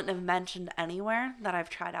what I wouldn't have mentioned anywhere, that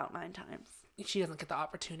I've tried out 9 times. She doesn't get the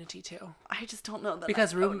opportunity to. I just don't know that.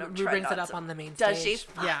 Because Rue brings it up on the main stage. Does she?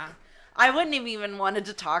 Yeah. I wouldn't have even wanted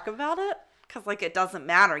to talk about it. Because, like, it doesn't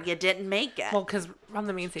matter. You didn't make it. Well, because on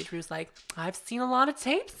the main stage, Rue's like, I've seen a lot of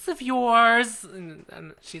tapes of yours.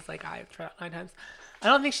 And she's like, I've tried out 9 times. I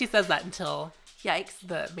don't think she says that until Yikes.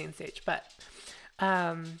 the main stage. But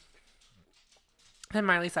then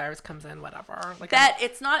Miley Cyrus comes in, whatever. Like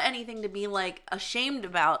it's not anything to be, like, ashamed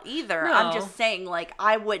about either. No. I'm just saying, like,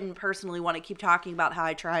 I wouldn't personally want to keep talking about how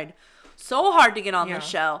I tried so hard to get on the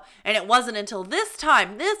show, and it wasn't until this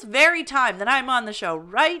very time that I'm on the show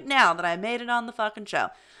right now that I made it on the fucking show.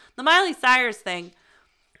 The Miley Cyrus thing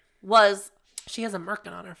was, she has a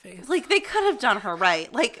merkin on her face. like, they could have done her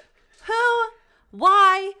right. Like, who,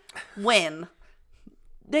 why, when?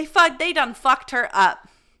 They done fucked her up.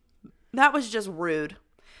 That was just rude.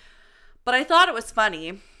 But I thought it was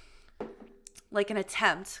funny, like an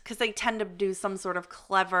attempt, because they tend to do some sort of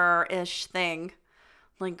clever-ish thing,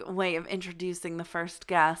 like way of introducing the first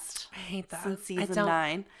guest. I hate that. Since season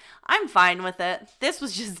 9. I'm fine with it. This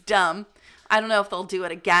was just dumb. I don't know if they'll do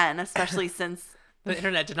it again, especially since the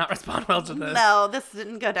internet did not respond well to this. No, this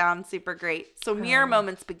didn't go down super great. So Mirror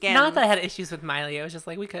Moments began. Not that I had issues with Miley. It was just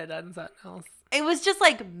like, we could have done something else. It was just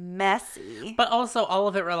like messy. But also all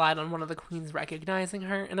of it relied on one of the queens recognizing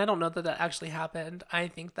her. And I don't know that actually happened. I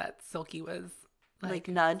think that Silky was like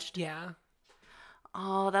nudged. Yeah.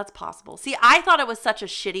 Oh, that's possible. See, I thought it was such a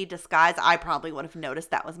shitty disguise. I probably would have noticed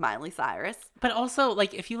that was Miley Cyrus. But also,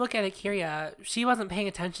 like, if you look at Akira, she wasn't paying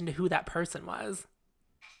attention to who that person was.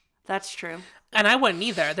 That's true. And I wouldn't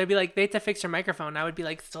either. They'd be like, they had to fix your microphone. I would be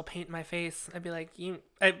like, still paint my face. I'd be like,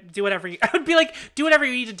 I would be like, do whatever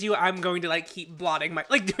you need to do. I'm going to like keep blotting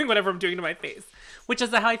doing whatever I'm doing to my face. Which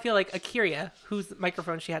is how I feel like Akira, whose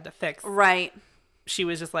microphone she had to fix. Right. She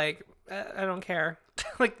was just like, I don't care.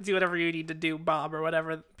 Like, do whatever you need to do, Bob, or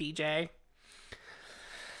whatever, BJ.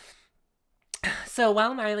 So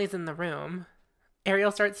while Miley's in the room,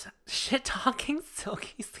 Ariel starts shit-talking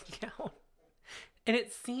Silky's account. And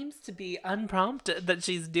it seems to be unprompted that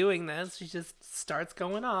she's doing this. She just starts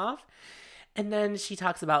going off. And then she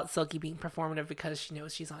talks about Silky being performative because she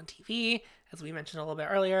knows she's on TV, as we mentioned a little bit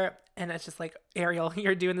earlier. And it's just like, Ariel,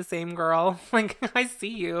 you're doing the same, girl. Like, I see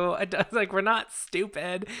you. Like, we're not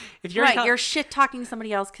stupid. If you're right, you're shit-talking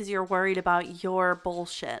somebody else because you're worried about your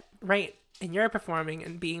bullshit. Right. And you're performing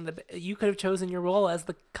and being you could have chosen your role as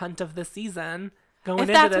the cunt of the season. If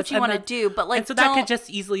that's what you want to do, but like, and so that could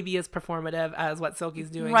just easily be as performative as what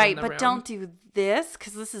Silky's doing, right? In the but room. Don't do this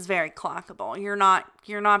because this is very clockable. You're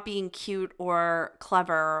not being cute or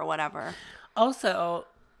clever or whatever. Also,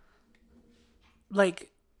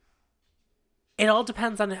 like, it all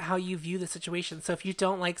depends on how you view the situation. So if you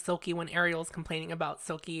don't like Silky when Ariel's complaining about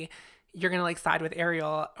Silky, you're gonna like side with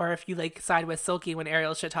Ariel, or if you like side with Silky when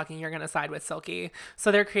Ariel's shit talking, you're gonna side with Silky.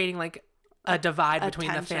 So they're creating like a divide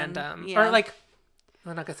between the fandom, yeah. or like.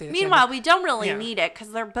 I'm not gonna say Meanwhile, we don't really need it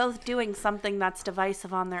because they're both doing something that's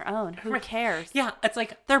divisive on their own. Who cares? Yeah, it's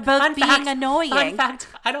like they're both being annoying. Fun fact,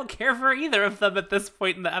 I don't care for either of them at this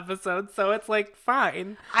point in the episode, so it's like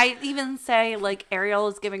fine. I even say like Ariel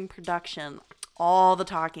is giving production all the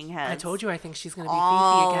talking heads. I told you I think she's gonna be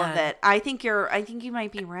all Fifi again. Of it. I think you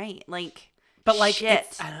might be right. Like. But like,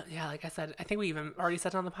 shit. Like I said, I think we even already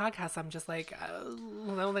said it on the podcast. I'm just like, I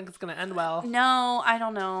don't think it's gonna end well. No, I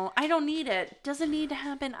don't know. I don't need it. Does it need to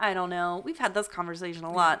happen? I don't know. We've had this conversation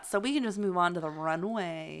a lot, so we can just move on to the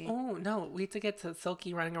runway. Oh no, we have to get to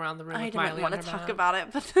Silky running around the room. I with didn't Miley want to talk about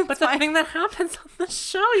it, but the thing that happens on the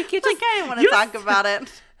show, you can't just. Like, I didn't want to talk about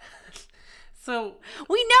it. So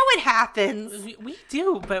we know it happens. We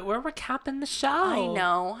do, but we're recapping the show. I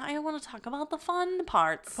know. I want to talk about the fun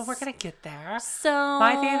parts, but we're gonna get there. So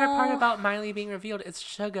my favorite part about Miley being revealed is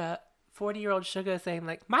Suga, 40-year-old Suga, saying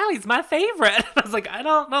like, "Miley's my favorite." I was like, I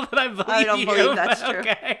don't know that I believe that's true.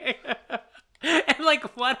 Okay. And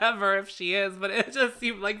like, whatever if she is, but it just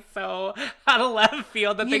seemed like so out of left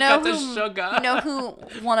field that they cut to Suga. You know who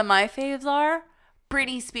one of my faves are?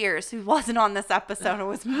 Britney Spears, who wasn't on this episode. It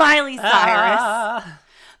was Miley Cyrus.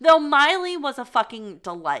 Though Miley was a fucking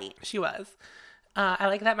delight. She was. I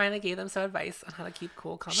like that Miley gave them some advice on how to keep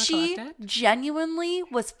cool, calm, and She collected. genuinely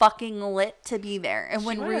was fucking lit to be there. And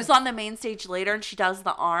when Rue's on the main stage later and she does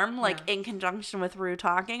the arm, like in conjunction with Rue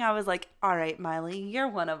talking, I was like, all right, Miley, you're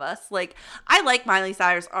one of us. Like, I like Miley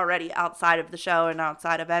Cyrus already outside of the show and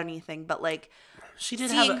outside of anything, but like, She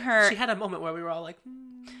did she had a moment where we were all like,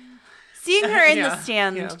 seeing her in the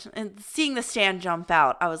stand and seeing the stand jump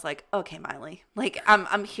out, I was like, okay, Miley, like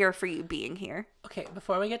I'm here for you being here. Okay,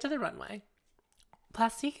 before we get to the runway,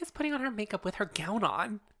 Plastique is putting on her makeup with her gown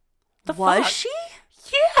on. Was she?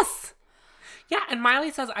 Yes. Yeah, and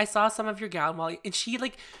Miley says, I saw some of your gown while... And she,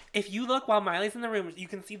 like, if you look while Miley's in the room, you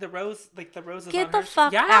can see the roses on her... Get the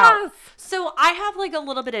fuck out. So I have, like, a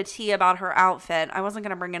little bit of tea about her outfit. I wasn't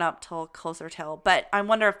going to bring it up till closer till, but I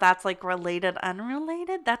wonder if that's, like, related,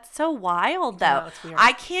 unrelated? That's so wild, though. No, it's weird.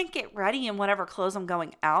 I can't get ready in whatever clothes I'm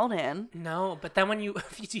going out in. No, but then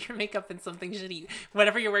if you do your makeup in something shitty,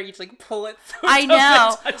 whatever you're wearing, you just, like, pull it so I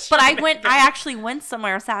know, but I makeup. actually went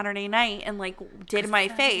somewhere Saturday night and, like, did my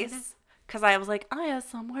face. Because I was like, I have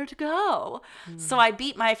somewhere to go. So I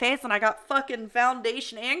beat my face and I got fucking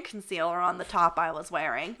foundation and concealer on the top I was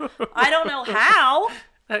wearing. I don't know how.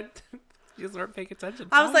 You just weren't paying attention.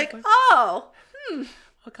 I was like, oh.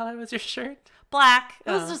 What color was your shirt? Black.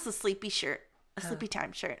 It was just a sleepy shirt. A sleepy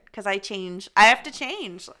time shirt. Because I have to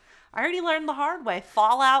change. I already learned the hard way.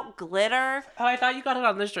 Fallout, glitter. Oh, I thought you got it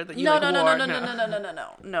on this shirt that you No. wore.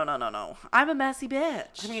 No. I'm a messy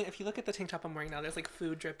bitch. I mean, if you look at the tank top I'm wearing now, there's like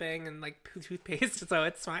food dripping and like toothpaste, so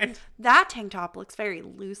it's fine. That tank top looks very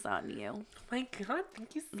loose on you. Oh my God,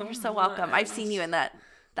 thank you so much. You're so welcome. I've seen you in that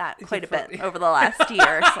quite a bit over the last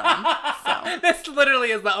year or so. This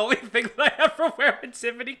literally is the only thing that I ever wear when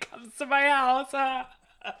Tiffany comes to my house.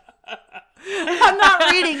 I'm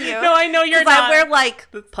not reading you. No, I know you're not. I wear like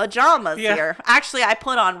pajamas here. Actually, I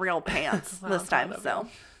put on real pants this time. So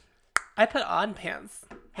I put on pants.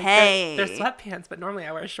 Like hey, they're sweatpants, but normally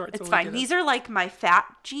I wear shorts. It's fine. These are like my fat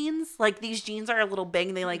jeans. Like these jeans are a little big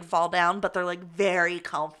and they like fall down, but they're like very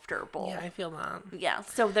comfortable. Yeah, I feel that. Yeah,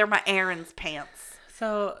 so they're my Aaron's pants.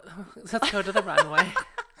 So let's go to the runway.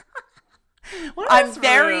 I'm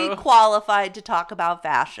very qualified to talk about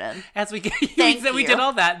fashion. As we did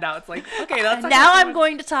all that. Now it's like, okay, that's now I'm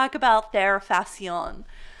going to talk about their fashion.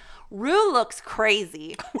 Rue looks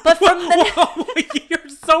crazy, but from the you're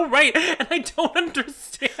so right, and I don't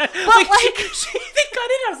understand. But they got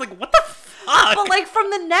in. I was like, what the fuck? But like from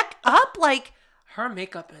the neck up, like her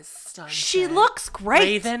makeup is stunning. She looks great.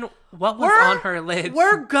 Raven, what was on her lids?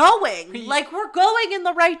 We're going in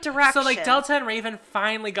the right direction. So like Delta and Raven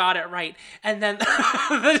finally got it right, and then but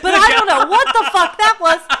I don't know what the fuck that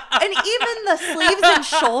was. And even the sleeves and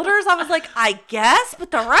shoulders, I was like, I guess,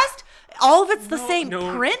 but the rest, all of it's the same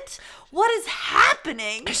print. What is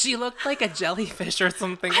happening? She looked like a jellyfish or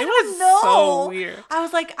something. It was so weird. I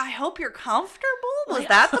was like, I hope you're comfortable. Was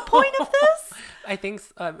that the point of this? I think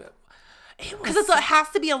so. Because it has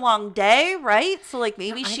to be a long day, right? So, like,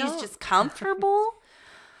 maybe she's just comfortable.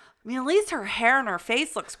 I mean, at least her hair and her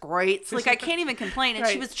face looks great. So, like, I can't even complain. And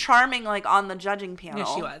she was charming, like, on the judging panel. Yeah,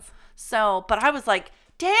 she was. So, but I was like,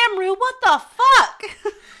 damn, Rue, what the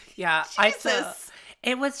fuck? Yeah. Jesus.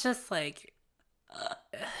 It was just like...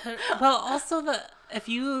 well, also,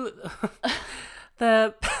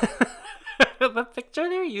 the picture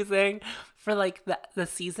they're using for, like, the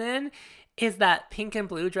season... is that pink and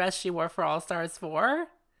blue dress she wore for All Stars 4.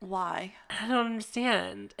 Why? I don't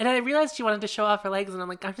understand. And I realized she wanted to show off her legs, and I'm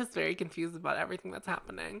like, I'm just very confused about everything that's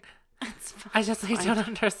happening. I don't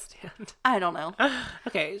understand. I don't know.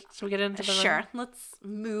 Okay, should we get into the Sure. Let's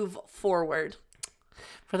move forward.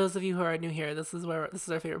 For those of you who are new here, this is our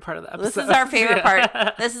favorite part of the episode. This is our favorite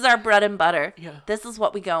part. This is our bread and butter. Yeah. This is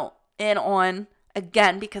what we go in on,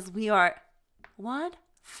 again, because we are, what?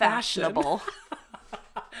 Fashionable.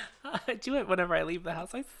 I do it whenever I leave the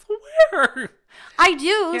house. I swear. I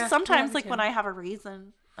do. Yeah, sometimes, like, when I have a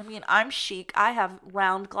reason. I mean, I'm chic. I have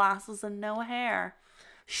round glasses and no hair.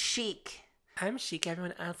 Chic. I'm chic.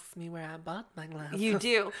 Everyone asks me where I bought my glasses. You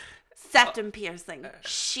do. Septum piercing.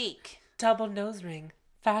 Chic. Double nose ring.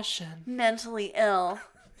 Fashion. Mentally ill.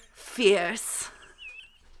 Fierce.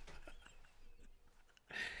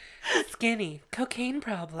 Skinny. Cocaine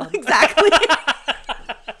problem. Exactly.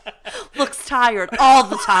 Looks tired all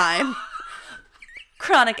the time.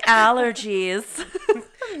 Chronic allergies.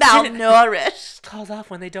 Malnourished. Calls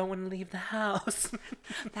off when they don't want to leave the house.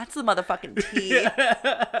 That's the motherfucking tea.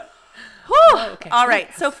 Okay. All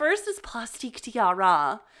right. So first is Plastique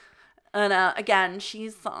Tiara. And again,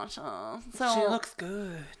 she's Sasha. So she looks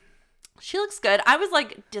good. She looks good. I was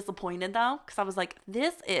like disappointed though, because I was like,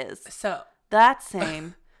 this is so that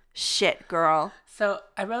same Shit, girl. So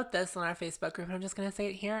I wrote this on our Facebook group, and I'm just going to say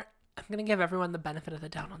it here. I'm going to give everyone the benefit of the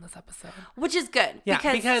doubt on this episode. Which is good. Yeah,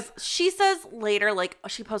 because she says later, like,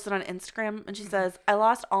 she posted on Instagram, and she says, I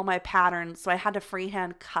lost all my patterns, so I had to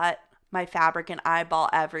freehand cut my fabric and eyeball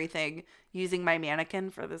everything using my mannequin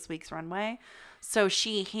for this week's runway. So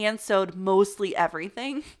she hand sewed mostly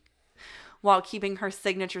everything while keeping her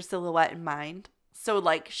signature silhouette in mind. So,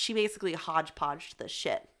 like, she basically hodgepodged the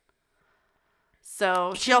shit.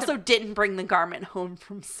 So she also didn't bring the garment home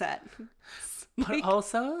from set. But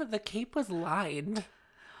also, the cape was lined.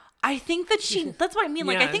 I think that that's what I mean.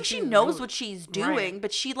 Like, Yeah, I think she knows what she's doing, right.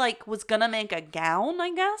 but she, like, was gonna make a gown,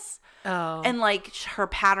 I guess. Oh. And, like, her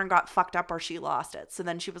pattern got fucked up or she lost it. So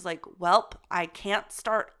then she was like, welp, I can't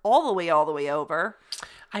start all the way over.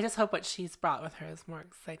 I just hope what she's brought with her is more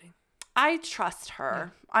exciting. I trust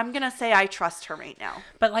her. Yeah. I'm gonna say I trust her right now.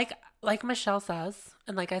 But like Michelle says,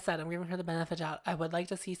 and like I said, I'm giving her the benefit of the doubt. I would like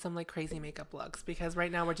to see some like crazy makeup looks because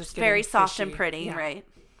right now we're just getting very soft fishy. and pretty, yeah. right?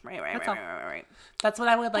 Right. That's what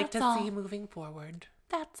I would like That's to see moving forward.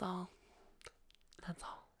 That's all. That's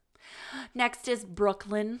all. Next is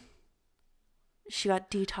Brooklyn. She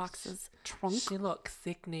got Detox's trunk. She looks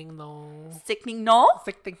sickening though. Sickening, no?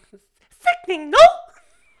 Sickening, no?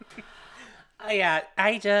 Yeah,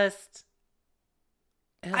 I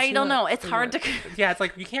don't know. It's hard to... Yeah, it's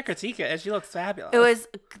like, you can't critique it. She looks fabulous. It was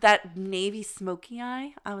that navy smoky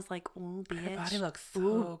eye. I was like, ooh, bitch. Her body looks so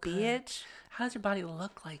ooh, good. Bitch. How does your body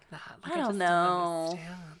look like that? Like, I don't know.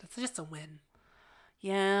 Understand. It's just a win.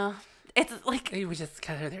 Yeah. It's like... We just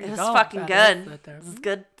kind of... It was fucking good. It was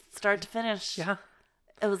good start to finish. Yeah.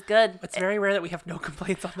 It was good. It's very rare that we have no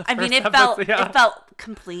complaints on the first episode. It felt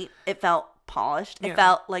complete. It felt polished. It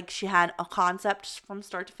felt like she had a concept from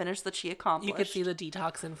start to finish that she accomplished. You could see the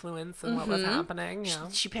detox influence and what was happening. Yeah.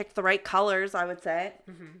 She picked the right colors, I would say,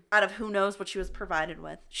 out of who knows what she was provided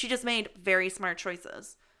with. She just made very smart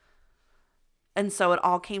choices. And so it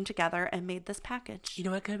all came together and made this package. You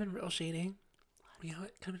know what could have been real shady?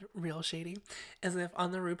 Is if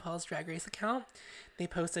on the RuPaul's Drag Race account, they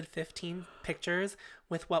posted 15 pictures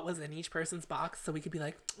with what was in each person's box. So we could be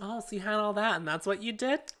like, oh, so you had all that and that's what you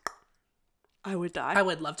did? I would die. I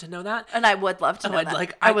would love to know that. And I would love to know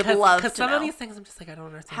that. I would love to know. Because some of these things, I'm just like, I don't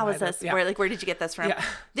understand. How is this? Yeah. Where did you get this from? Yeah.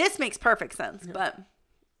 This makes perfect sense. Yeah. But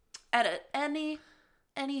edit any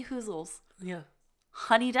hoozles. Yeah.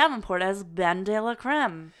 Honey Davenport as Ben de la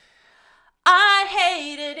Creme. I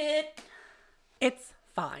hated it. It's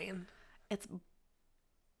fine. It's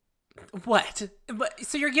what? But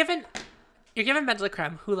so you're given Ben de la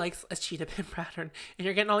Creme, who likes a cheetah pin pattern, and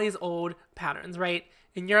you're getting all these old patterns, right?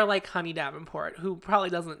 And you're like Honey Davenport, who probably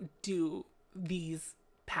doesn't do these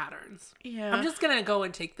patterns. Yeah. I'm just gonna go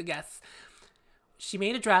and take the guess. She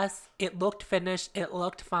made a dress. It looked finished. It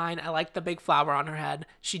looked fine. I like the big flower on her head.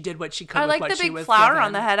 She did what she could. I like the big flower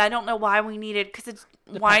on the head. I don't know why we needed, because it's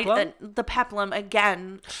the peplum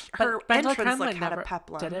again. Her entrance look had a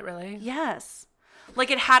peplum. Did it really? Yes.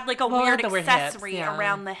 Like it had like a weird accessory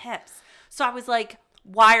around the hips. So I was like,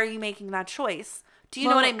 why are you making that choice? Do you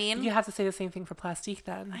know what I mean? You have to say the same thing for Plastique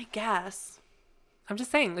then. I guess. I'm just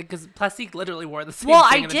saying, like, because Plastique literally wore the same thing. Well,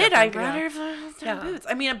 I did. I read her boots.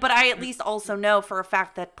 I mean, but I at least also know for a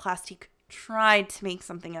fact that Plastique tried to make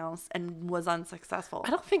something else and was unsuccessful.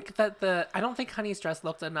 I don't think Honey's dress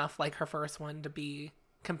looked enough like her first one to be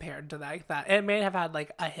compared to that. It may have had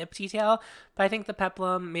like a hip detail, but I think the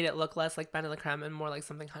peplum made it look less like Ben de la Creme and more like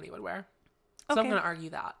something Honey would wear. So I'm going to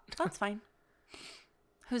argue that. That's fine.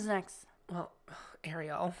 Who's next? Well,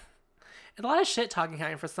 Ariel. And a lot of shit talking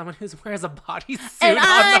happening for someone who wears a bodysuit. And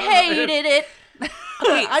I hated it.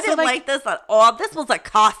 Okay, I didn't like this at all. This was a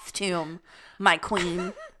costume, my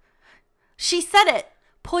queen. She said it.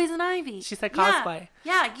 Poison Ivy. She said cosplay.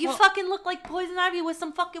 Yeah, you fucking look like Poison Ivy with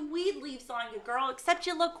some fucking weed leaves on you, girl. Except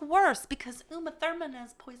you look worse because Uma Thurman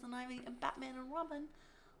as Poison Ivy and Batman and Robin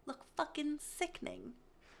look fucking sickening.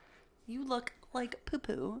 You look like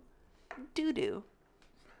poo-poo. Doo-doo.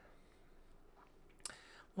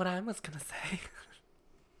 What I was going to say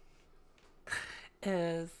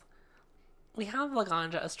is we have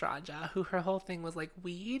Laganja Estrada, who her whole thing was like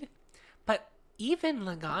weed, but even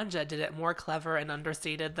Laganja did it more clever and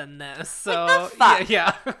understated than this. So, what the fuck?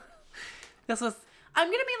 Yeah. This was... I'm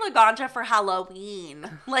going to be Laganja for Halloween.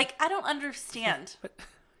 Like, I don't understand. But,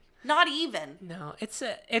 not even. No, it's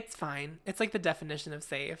fine. It's like the definition of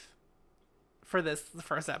safe. For the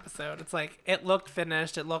first episode, it's like it looked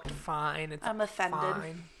finished, it looked fine. I'm offended.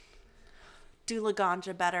 Fine. Do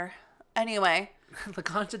Laganja better. Anyway,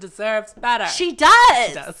 Laganja deserves better. She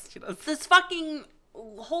does. She does. This fucking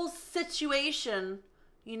whole situation,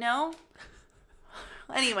 you know.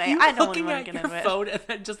 Anyway, I don't looking want to at get your into it. phone and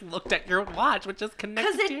then just looked at your watch, which is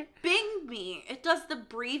connected Because to your... it binged me. It does the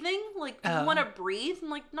breathing. Like, do you want to breathe? I'm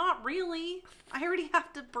like, not really. I already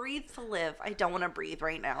have to breathe to live. I don't want to breathe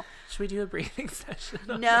right now. Should we do a breathing session?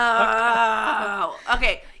 No.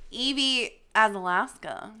 Okay, Evie as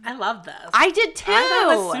Alaska. I love this. I did too. I thought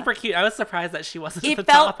it was super cute. I was surprised that she wasn't at the It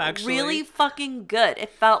felt top, actually. really fucking good. It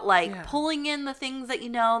felt like pulling in the things that you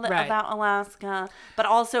know about Alaska, but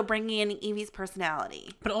also bringing in Evie's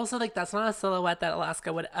personality. But also, like, that's not a silhouette that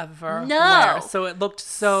Alaska would ever wear. So it looked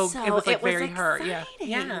so it was, like, very her.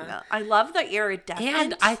 Yeah. I love the iridescent.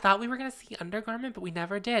 And I thought we were going to see undergarment, but we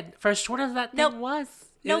never did. For as short as that thing was.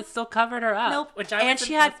 It still covered her up. Which and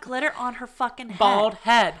she had glitter on her fucking head. Bald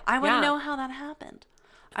head. I want to know how that happened.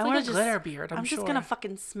 I want a glitter beard, I'm sure. just going to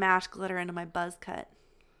fucking smash glitter into my buzz cut.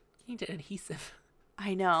 You need adhesive.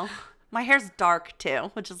 I know. My hair's dark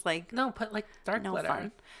too, which is like... No, put like dark glitter.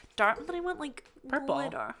 Fun. Dark, but I want like purple.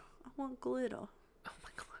 Glitter. I want glitter. Oh my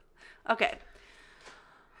God. Okay.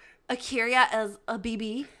 Akira as a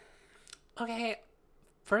BB. Okay.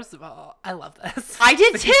 First of all, I love this. I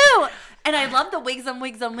did too. And I love the wigs on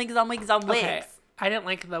wigs on wigs on wigs on wigs. Okay. I didn't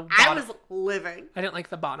like the bottom. I was living. I didn't like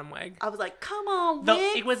the bottom wig. I was like, come on,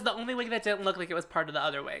 wigs. It was the only wig that didn't look like it was part of the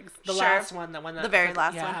other wigs. The last one, the very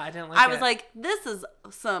last one. Yeah, I didn't like it. I was like, this is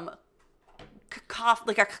some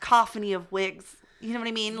like a cacophony of wigs. You know what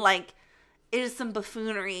I mean? Like, it is some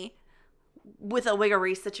buffoonery with a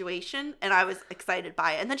wiggery situation, and I was excited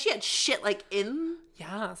by it. And then she had shit like in.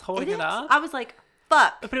 Yeah, it's holding it up. I was like,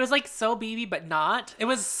 fuck. But it was like so BB, but not. It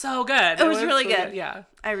was so good. It was really good. Yeah.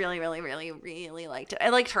 I really, really, really, really liked it. I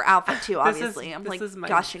liked her outfit too, obviously. I'm like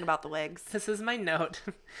gushing about the wigs. This is my note.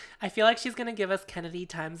 I feel like she's going to give us Kennedy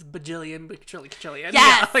times bajillion. Yes!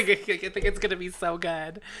 Yeah, like, I think it's going to be so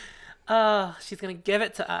good. Oh, she's going to give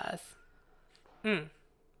it to us.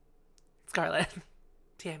 Scarlett.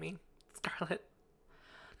 Tammy. Scarlett.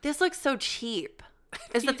 This looks so cheap.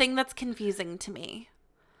 Is the thing that's confusing to me.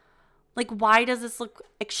 Like, why does this look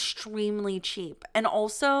extremely cheap? And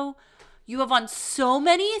also, you have on so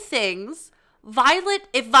many things.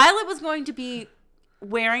 If Violet was going to be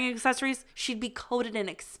wearing accessories, she'd be coated in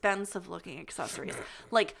expensive looking accessories.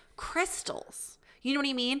 Like crystals. You know what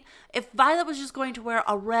I mean? If Violet was just going to wear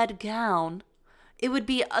a red gown, it would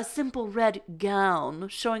be a simple red gown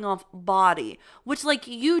showing off body. Which, like,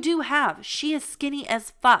 you do have. She is skinny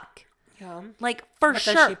as fuck. Yeah. Like, for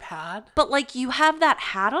sure. Does she pad? But, like, you have that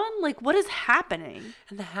hat on? Like, what is happening?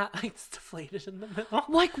 And the hat, like, it's deflated in the middle.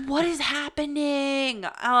 Like, what is happening?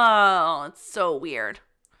 Oh, it's so weird.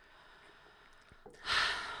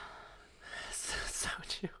 So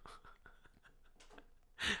true.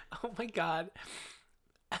 Oh, my God.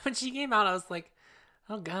 When she came out, I was like,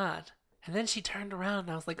 oh, God. And then she turned around,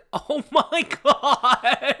 and I was like, oh, my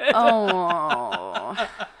God. Oh.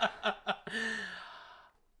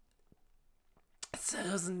 So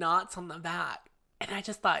those knots on the back. And I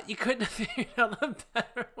just thought you couldn't have figured out a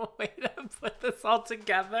better way to put this all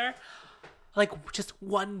together. Like just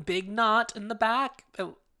one big knot in the back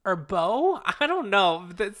or bow. I don't know.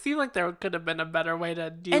 It seemed like there could have been a better way to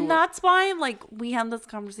do it. And that's why, like, we had this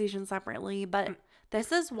conversation separately. But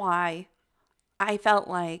this is why I felt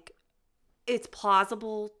like it's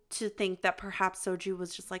plausible to think that perhaps Soju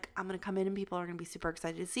was just like, I'm going to come in and people are going to be super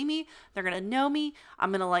excited to see me. They're going to know me.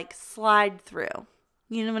 I'm going to, like, slide through.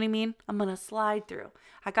 You know what I mean? I'm going to slide through.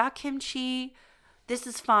 I got kimchi. This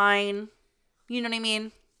is fine. You know what I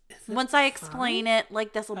mean? Once I explain it,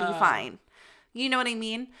 like, this will be fine. You know what I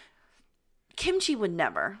mean? Kimchi would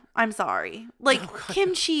never. I'm sorry. Like,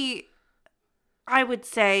 kimchi, I would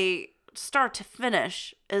say, start to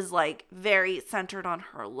finish, is, like, very centered on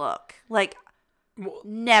her look. Like,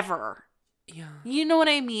 never. Yeah. You know what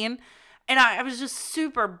I mean? And I was just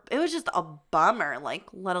it was just a bummer, like,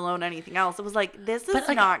 let alone anything else. It was like, this is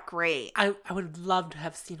not great. I would love to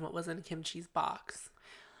have seen what was in Kimchi's box.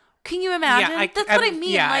 Can you imagine? That's what I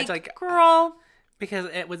mean. Yeah, like, girl. Because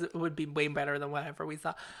it would be way better than whatever we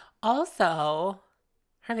saw. Also,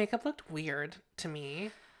 her makeup looked weird to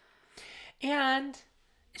me. And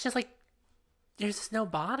it's just like, there's just no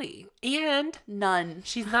body. And none.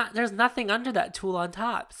 There's nothing under that tulle on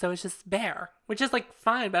top. So it's just bare. Which is like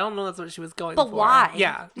fine, but I don't know that's what she was going for. But why?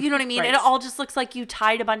 Yeah. You know what I mean? Right. It all just looks like you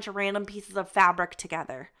tied a bunch of random pieces of fabric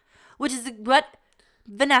together. Which is what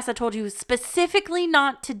Vanessa told you specifically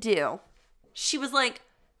not to do. She was like,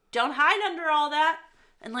 don't hide under all that.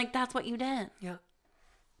 And like, that's what you did. Yeah.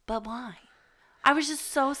 But why? I was just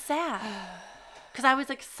so sad. Because I was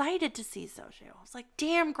excited to see Soju. I was like,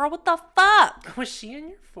 damn, girl, what the fuck? Was she in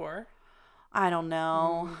your 4? I don't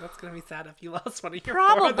know. Ooh, that's going to be sad if you lost one of your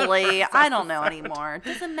Probably. 4. I don't know anymore.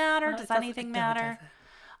 Does it matter? Does anything matter?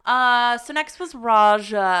 So next was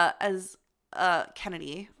Raja as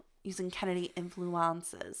Kennedy, using Kennedy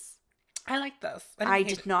influences. I like this. I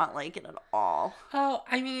did not like it at all. Oh,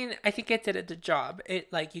 I mean, I think it did the job.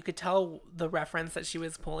 It, like, you could tell the reference that she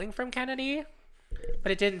was pulling from Kennedy,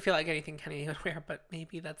 but it didn't feel like anything Kennedy would wear, but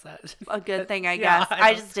maybe that's a good thing, I guess.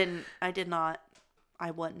 I just didn't. I did not.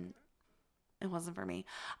 I wouldn't. It wasn't for me.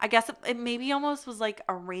 I guess it maybe almost was like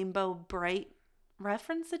a Rainbow Bright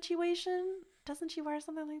reference situation. Doesn't she wear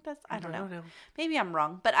something like this? I don't know. Maybe I'm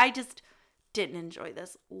wrong, but I just didn't enjoy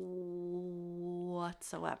this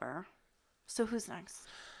whatsoever. So who's next?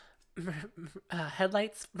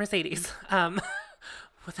 Headlights, Mercedes.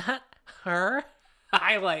 Was that her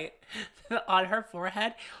highlight on her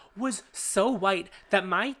forehead was so white that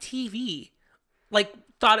my TV, like,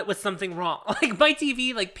 thought it was something wrong. Like, my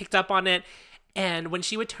TV, like, picked up on it. And when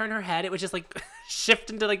she would turn her head, it would just, like, shift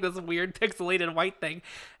into, like, this weird pixelated white thing.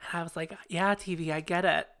 And I was like, yeah, TV, I get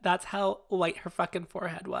it. That's how white her fucking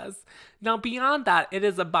forehead was. Now, beyond that, it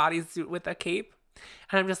is a bodysuit with a cape.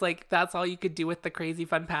 And I'm just like, that's all you could do with the crazy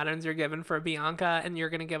fun patterns you're given for Bianca. And you're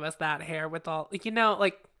going to give us that hair with all, like, you know,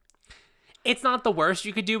 like, it's not the worst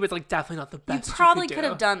you could do, but it's, like, definitely not the best you probably could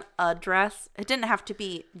have done a dress. It didn't have to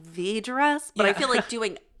be the dress, but I feel like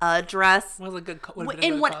doing a dress was a good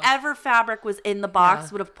in whatever fabric was in the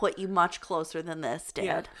box would have put you much closer than this did.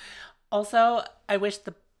 Yeah. Also, I wish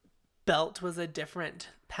the belt was a different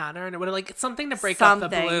pattern. It would have, like, something to break up the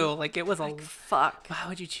blue. Like, it was like, fuck. Why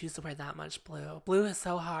would you choose to wear that much blue? Blue is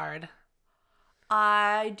so hard.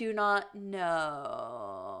 I do not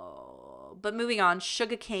know. But moving on,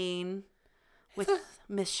 Sugarcane with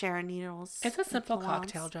Miss Sharon Needles. It's a simple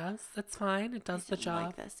cocktail dress. It's fine. It does the job. I don't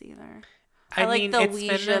like this either. I like the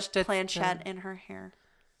Ouija planchette in her hair.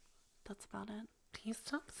 That's about it. Can you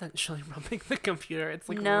stop essentially rubbing the computer? It's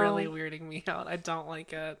like really weirding me out. I don't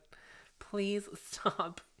like it. Please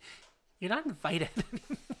stop. You're not invited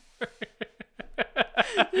anymore.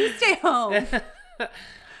 You stay home.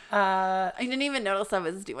 I didn't even notice I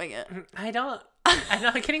was doing it. I'm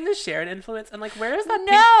not getting the Sharon influence. I'm like, where is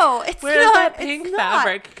that pink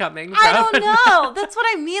fabric coming from? I don't know. That's what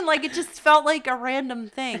I mean. Like, it just felt like a random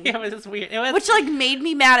thing. Yeah, it was just weird. Which, like, made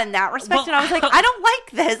me mad in that respect. And I was like, I don't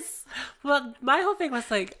like this. Well, my whole thing was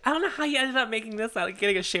like, I don't know how you ended up making this out, like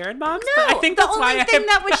getting a Sharon box. No, but I think that's why the only thing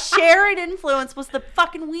that was Sharon influence was the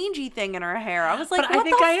fucking Ouija thing in her hair. I was like, what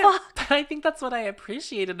the fuck? But I think that's what I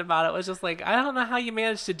appreciated about it, was just like, I don't know how you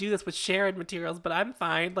managed to do this with Sharon materials, but I'm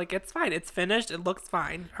fine. Like, it's fine. It's finished. It looks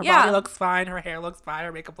fine. Her body looks fine. Her hair looks fine.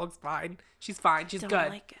 Her makeup looks fine. She's fine. She's good.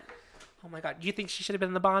 Like it. Oh my God. Do you think she should have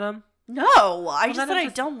been in the bottom? No. I just said I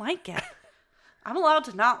don't like it. I'm allowed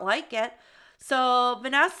to not like it. So,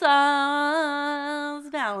 Vanessa's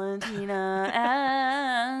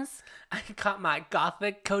Valentina-esque. I got my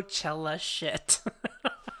gothic Coachella shit.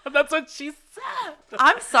 That's what she said.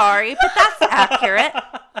 I'm sorry, but that's accurate.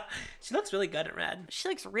 She looks really good in red. She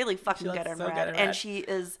looks really fucking good in red. And she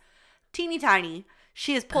is teeny tiny.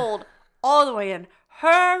 She is pulled all the way in.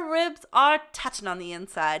 Her ribs are touching on the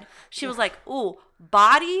inside. She was like, ooh,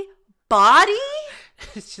 body?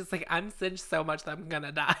 She's like, I'm singed so much that I'm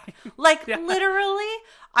gonna die. Like, literally,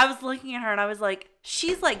 I was looking at her and I was like,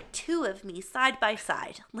 she's like two of me side by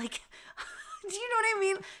side. Like, do you know what I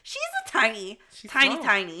mean? She's tiny.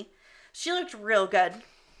 She looked real good.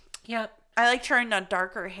 Yep. I liked her in a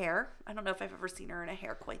darker hair. I don't know if I've ever seen her in a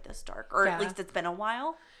hair quite this dark, or at least it's been a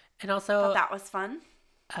while. And also, thought that was fun.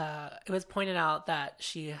 It was pointed out that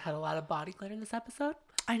she had a lot of body glitter in this episode.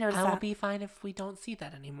 I noticed that. I'll be fine if we don't see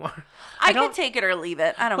that anymore. I could take it or leave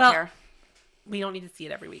it. I don't care. We don't need to see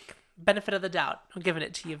it every week. Benefit of the doubt. I'm giving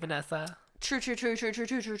it to you, Vanessa. True.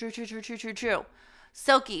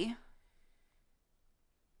 Silky.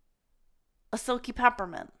 A silky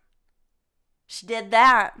peppermint. She did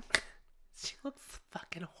that. She looks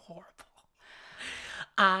fucking horrible.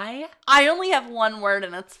 I only have one word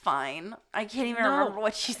and it's fine. I can't even remember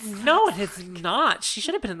what she said. No, it is not. She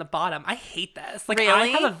should have been in the bottom. I hate this. Like,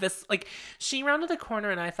 really? I have she rounded the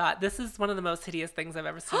corner and I thought, this is one of the most hideous things I've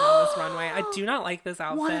ever seen on this runway. I do not like this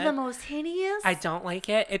outfit. One of the most hideous? I don't like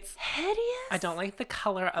it. It's hideous? I don't like the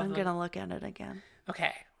color of I'm going to look at it again.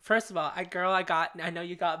 Okay. First of all, I know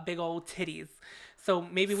you got big old titties. So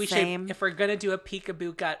maybe we should, if we're going to do a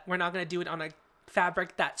peekaboo gut, we're not going to do it on a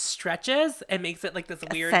fabric that stretches and makes it like this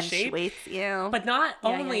weird shape. You. But not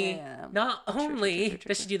only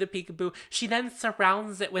does she do the peekaboo, she then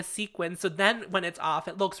surrounds it with sequins. So then when it's off,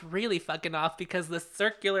 it looks really fucking off because the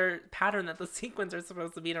circular pattern that the sequins are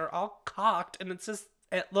supposed to be are all cocked, and it's just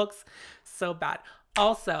It looks so bad.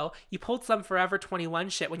 Also, you pulled some Forever 21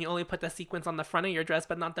 shit when you only put the sequins on the front of your dress,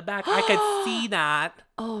 but not the back. I could see that.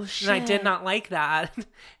 Oh, shit. And I did not like that.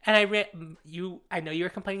 And I know you were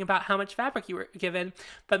complaining about how much fabric you were given,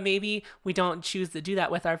 but maybe we don't choose to do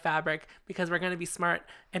that with our fabric because we're going to be smart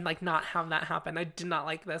and like not have that happen. I did not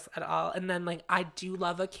like this at all. And then like, I do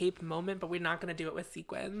love a cape moment, but we're not going to do it with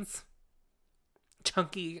sequins.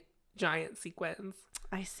 Chunky, giant sequins.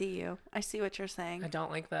 I see you. I see what you're saying. I don't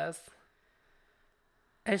like this.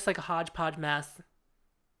 It's like a hodgepodge mess.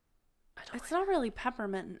 It's not really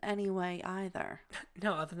peppermint in any way either.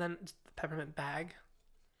 No, other than just the peppermint bag.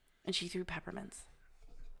 And she threw peppermints.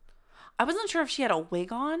 I wasn't sure if she had a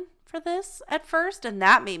wig on for this at first, and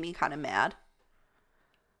that made me kind of mad.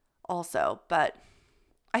 Also, but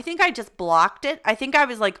I think I just blocked it. I think I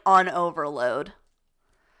was like on overload.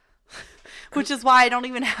 Which is why I don't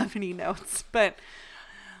even have any notes. But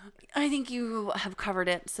I think you have covered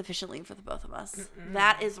it sufficiently for the both of us. Mm-mm.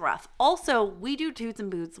 That is rough. Also, we do Toots and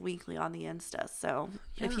Boots weekly on the Insta. So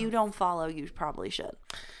if you don't follow, you probably should.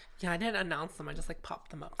 Yeah, I didn't announce them. I just like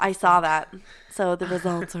popped them up. I saw that. So the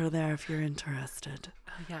results are there if you're interested.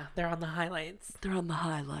 Oh, yeah, they're on the highlights. They're on the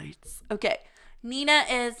highlights. Okay. Nina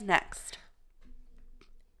is next.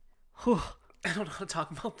 Whew. I don't know how to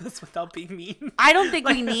talk about this without being mean. I don't think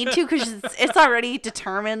we need to because it's already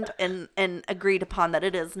determined and agreed upon that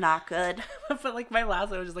it is not good. But like my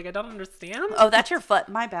last, I was just like, I don't understand. Oh, that's your foot.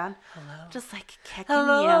 My bad. Hello. Just like kicking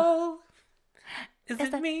Hello. you. Is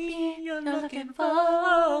it me you're looking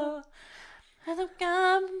for?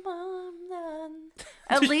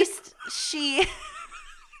 At least she...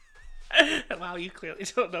 Wow, you clearly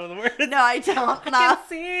don't know the words. No, I don't. I can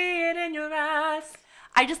see it in your eyes.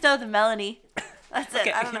 I just know the melody. That's it.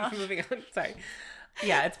 Okay, I don't know. Moving on. Sorry.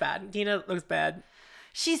 Yeah, it's bad. Nina looks bad.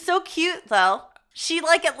 She's so cute, though. She,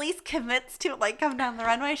 like, at least commits to, like, come down the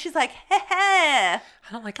runway. She's like, heh heh. I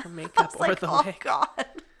don't like her makeup or the wig. God. I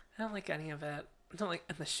don't like any of it. I don't like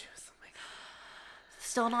the shoes. Oh my God.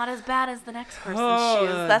 Still not as bad as the next person's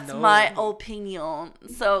shoes. That's my opinion.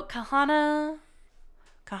 So, Kahana.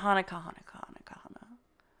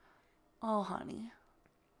 Oh, honey.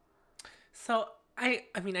 So, I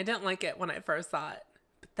mean, I didn't like it when I first saw it.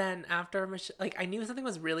 But then after Michelle, like, I knew something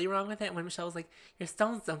was really wrong with it when Michelle was like, your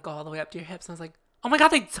stones don't go all the way up to your hips. And I was like, oh my God,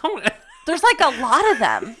 they don't. There's like a lot of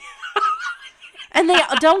them. And they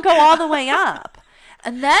don't go all the way up.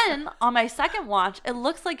 And then on my second watch, it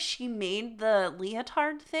looks like she made the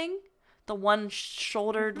leotard thing, the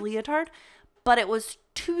one-shouldered leotard, but it was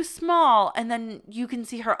too small. And then you can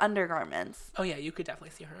see her undergarments. Oh, yeah, you could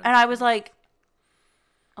definitely see her And I was like,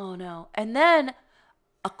 oh, no. And then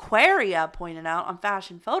Aquaria pointed out on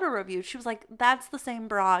Fashion Photo Review, she was like, that's the same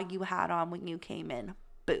bra you had on when you came in.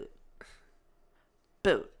 Boot.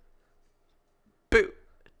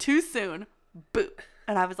 Too soon. Boot.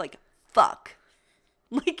 And I was like, fuck.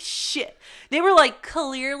 Like, shit. They were, like,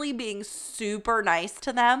 clearly being super nice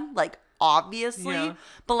to them. Like, obviously. Yeah.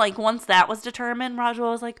 But, like, once that was determined,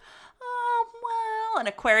 Rajwa was like, oh, well. And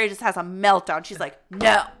Aquaria just has a meltdown. She's like,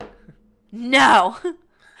 no.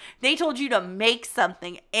 They told you to make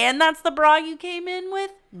something, and that's the bra you came in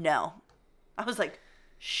with? No. I was like,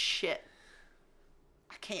 shit.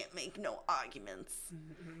 I can't make no arguments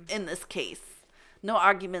in this case. No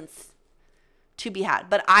arguments to be had.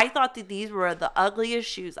 But I thought that these were the ugliest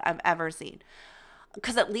shoes I've ever seen.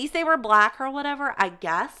 Because at least they were black or whatever, I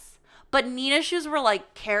guess. But Nina's shoes were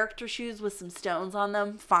like character shoes with some stones on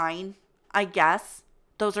them. Fine, I guess.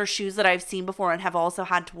 Those are shoes that I've seen before and have also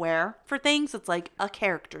had to wear for things. It's like a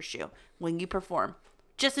character shoe when you perform.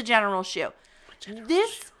 Just a general shoe.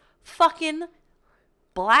 This fucking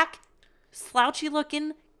black, slouchy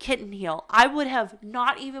looking kitten heel, I would have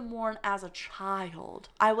not even worn as a child.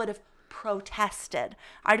 I would have protested.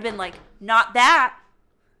 I'd have been like, not that.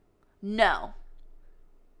 No.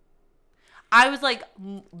 I was like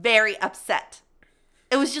very upset.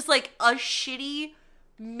 It was just like a shitty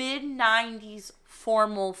mid-90s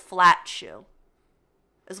formal flat shoe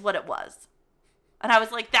is what it was. And I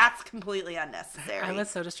was like, that's completely unnecessary. I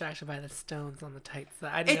was so distracted by the stones on the tights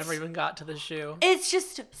that I never even got to the shoe. It's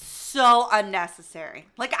just so unnecessary.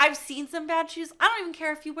 Like, I've seen some bad shoes. I don't even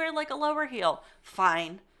care if you wear like a lower heel.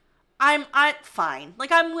 Fine. I'm fine.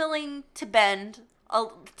 Like, I'm willing to bend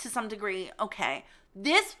to some degree. Okay.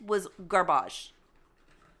 This was garbage.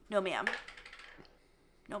 No, ma'am.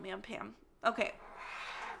 No, ma'am, Pam. Okay.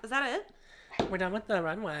 Is that it? We're done with the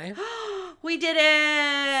runway. We did it!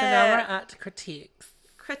 So now we're at critiques.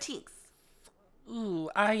 Ooh,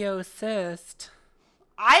 Iocyst.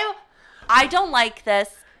 I don't like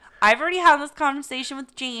this. I've already had this conversation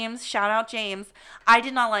with James. Shout out James. I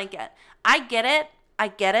did not like it. I get it. I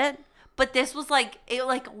get it. But this was like, it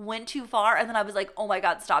like went too far. And then I was like, oh my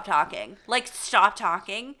God, stop talking. Like, stop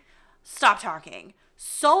talking. Stop talking.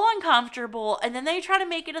 So uncomfortable. And then they try to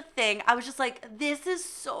make it a thing. I was just like, this is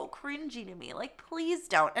so cringy to me. Like, please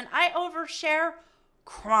don't. And I overshare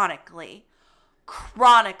chronically.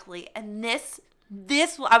 And this,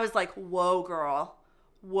 I was like, whoa, girl.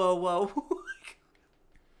 Whoa.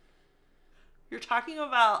 You're talking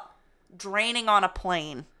about draining on a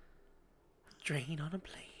plane. Drain on a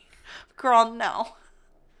plane. Girl, no.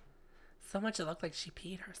 So much it looked like she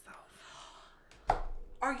peed herself.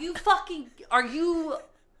 You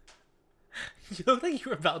look like you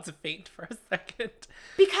were about to faint for a second.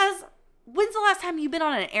 Because when's the last time you've been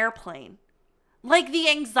on an airplane? Like, the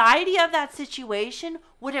anxiety of that situation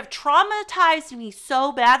would have traumatized me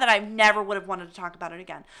so bad that I never would have wanted to talk about it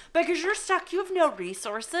again. Because you're stuck. You have no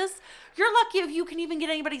resources. You're lucky if you can even get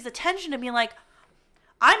anybody's attention to be like,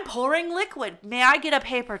 I'm pouring liquid. May I get a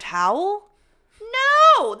paper towel?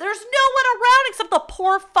 No, there's no one around except the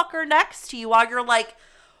poor fucker next to you while you're like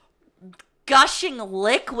gushing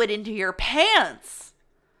liquid into your pants.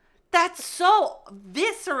 That's so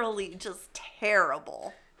viscerally just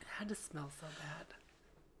terrible. It had to smell so bad.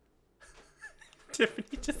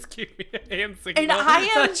 Tiffany just gave me a hand signal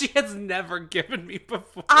that she has never given me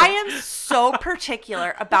before. I am so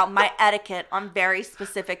particular about my etiquette on very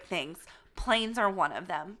specific things. Planes are one of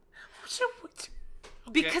them.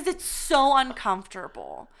 Because it's so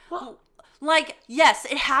uncomfortable. Well, like, yes,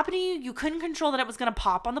 it happened to you. You couldn't control that it was going to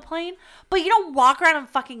pop on the plane. But you don't walk around and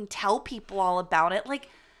fucking tell people all about it. Like,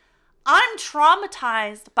 I'm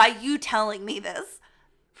traumatized by you telling me this.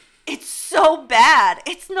 It's so bad.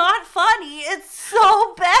 It's not funny. It's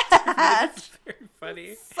so bad. It's very funny.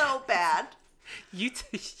 It's so bad.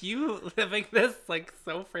 You living this like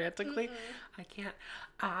so frantically. I can't.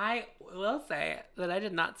 I will say that I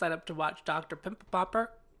did not sign up to watch Dr. Pimple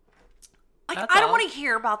Popper. I don't want to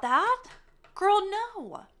hear about that. Girl,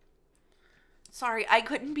 no. Sorry, I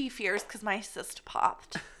couldn't be fierce because my cyst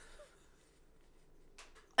popped.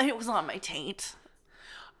 And it was on my taint.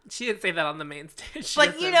 She didn't say that on the main stage.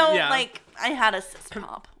 But, like, I had a cyst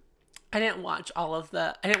pop. I didn't watch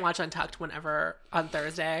Untucked whenever on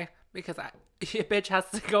Thursday because bitch has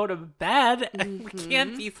to go to bed and we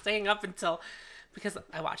can't be staying up until, because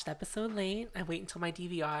I watched the episode late. I wait until my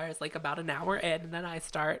DVR is like about an hour in and then I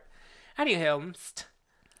start. Anywho,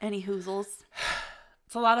 Any hoozles?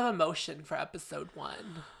 It's a lot of emotion for episode 1.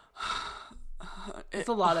 It's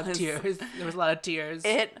a lot of tears. There was a lot of tears.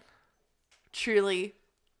 It truly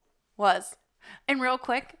was. And real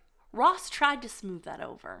quick, Ross tried to smooth that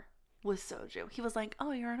over with Soju. He was like,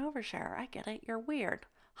 oh, you're an oversharer. I get it. You're weird.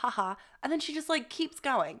 Haha. And then she just like keeps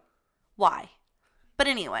going. Why? But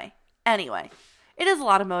anyway. It is a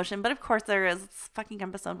lot of emotion, but of course there is. It's fucking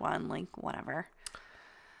episode 1. Like, whatever.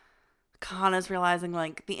 Kahana's realizing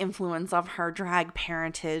like the influence of her drag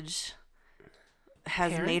parentage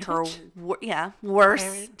has made her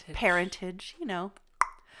worse parentage,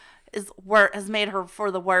 has made her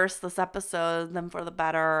for the worse this episode than for the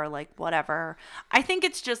better, or like whatever. I think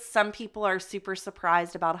it's just some people are super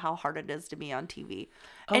surprised about how hard it is to be on TV.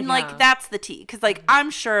 Like that's the tea, because like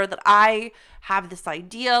I'm sure that I have this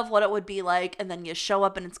idea of what it would be like, and then you show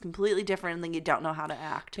up and it's completely different, and then you don't know how to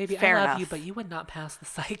act. Baby, I love you, but you would not pass the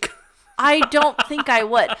psych. I don't think I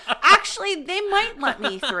would. Actually, they might let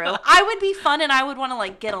me through. I would be fun and I would want to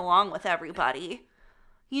like get along with everybody.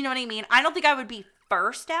 You know what I mean? I don't think I would be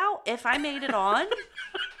first out if I made it on.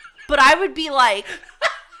 But I would be like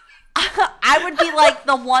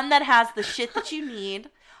the one that has the shit that you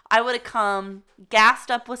need. I would have come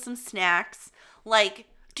gassed up with some snacks. Like,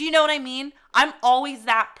 do you know what I mean? I'm always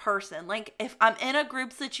that person. Like, if I'm in a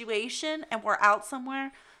group situation and we're out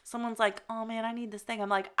somewhere, someone's like, oh man, I need this thing. I'm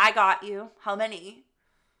like, I got you. How many?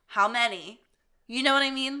 You know what I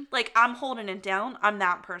mean? Like, I'm holding it down. I'm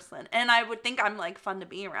that person. And I would think I'm like fun to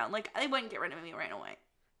be around. Like, they wouldn't get rid of me right away.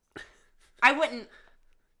 I wouldn't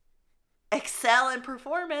excel in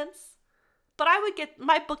performance, but I would get,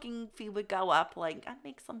 my booking fee would go up. Like, I'd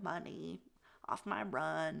make some money off my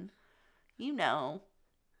run. I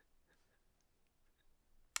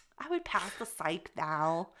would pass the psych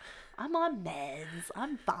val. I'm on meds.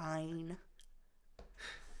 I'm fine.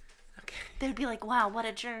 Okay. They'd be like, wow, what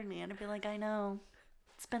a journey. And I'd be like, I know.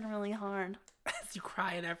 It's been really hard. As you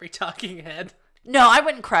cry in every talking head. No, I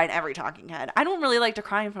wouldn't cry in every talking head. I don't really like to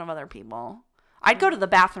cry in front of other people. I'd go to the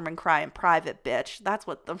bathroom and cry in private, bitch. That's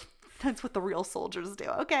what the real soldiers do,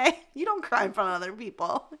 okay? You don't cry in front of other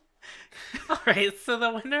people. All right, so the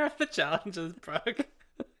winner of the challenge is Brooke.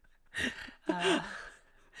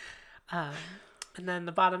 And then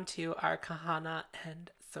the bottom 2 are Kahana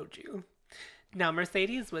and Soju. Now,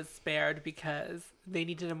 Mercedes was spared because they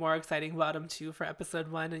needed a more exciting bottom two for episode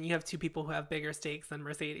 1, and you have 2 people who have bigger stakes than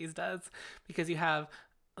Mercedes does, because you have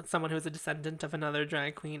someone who is a descendant of another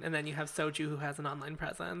drag queen, and then you have Soju, who has an online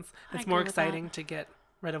presence. It's more exciting to get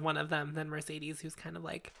rid of one of them than Mercedes, who's kind of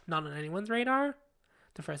like not on anyone's radar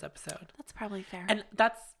the first episode. That's probably fair. And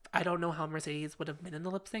I don't know how Mercedes would have been in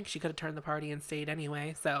the lip sync. She could have turned the party and stayed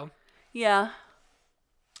anyway, so. Yeah.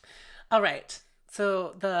 All right.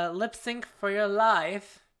 So the lip sync for your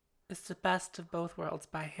life is The Best of Both Worlds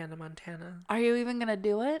by Hannah Montana. Are you even going to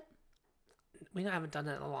do it? We haven't done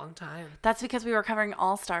it in a long time. That's because we were covering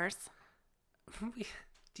All Stars.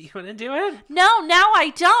 Do you want to do it? No, now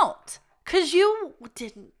I don't. Because you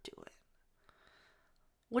didn't do it.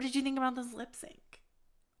 What did you think about this lip sync?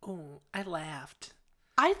 Oh, I laughed.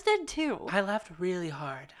 I did too. I laughed really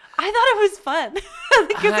hard. I thought it was fun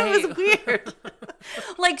because it was weird.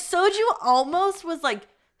 Like Soju almost was like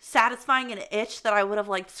satisfying an itch that I would have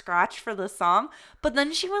like scratched for the song, but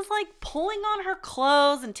then she was like pulling on her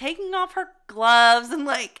clothes and taking off her gloves and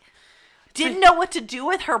like didn't know what to do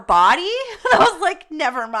with her body. And I was like,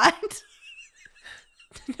 never mind.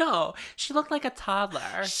 No, she looked like a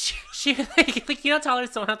toddler. She like you know,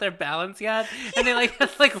 toddlers don't have their balance yet, and they like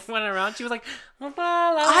just like went around. She was like, la,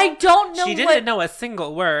 la, la. I don't know. She didn't know a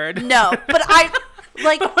single word. No, but I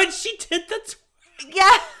like. But when she did the,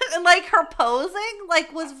 yeah, and like her posing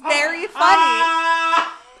like was very funny.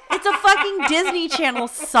 It's a fucking Disney Channel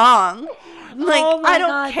song. Like I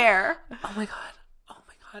don't care. Oh my god. Oh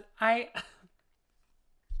my god.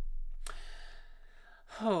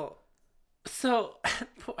 So,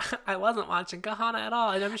 I wasn't watching Kahana at all,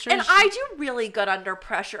 and I'm sure. And I do really good under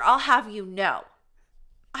pressure. I'll have you know.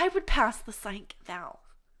 I would pass the psych now.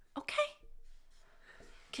 Okay.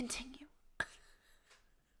 Continue.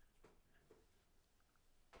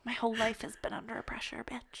 My whole life has been under pressure,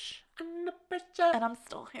 bitch. Under pressure. And I'm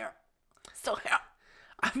still here. Still here.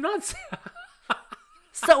 I'm not.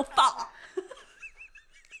 So far. Did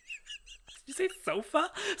you say sofa?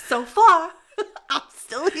 So far. I'm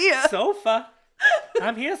still here. Sofa.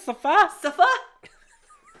 I'm here, sofa. Sofa.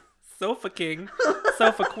 Sofa king.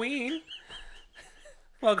 Sofa queen.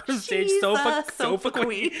 Welcome to stage, sofa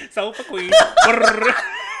queen. Sofa queen.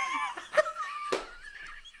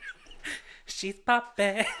 She's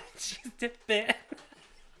popping. She's dipping.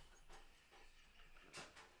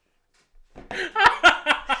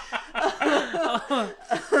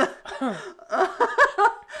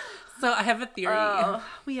 So I have a theory.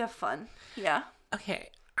 We have fun. Yeah. Okay,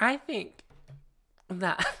 I think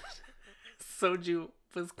that Soju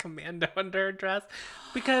was commando under her dress,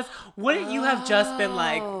 because wouldn't you have just been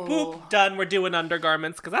like, boop, done, we're doing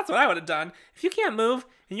undergarments? Because that's what I would have done. If you can't move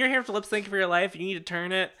and you're here to lip sync for your life, you need to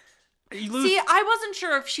turn it. You lose. See, I wasn't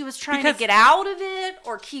sure if she was trying to get out of it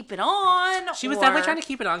or keep it on. She was definitely trying to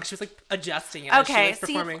keep it on because she was like adjusting it. Okay, as she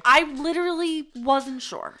was performing. I literally wasn't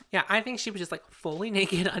sure. Yeah, I think she was just like fully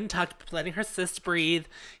naked, untucked, letting her sis breathe.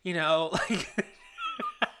 You know, like.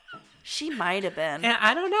 She might have been. And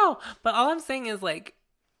I don't know, but all I'm saying is like,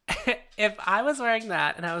 if I was wearing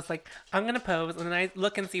that and I was like, I'm gonna pose, and then I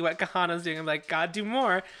look and see what Kahana's doing, I'm like, God, do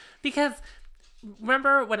more, because.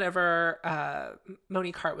 Remember whenever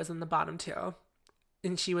Monique Hart was in the bottom two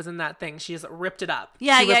and she was in that thing, she just ripped it up.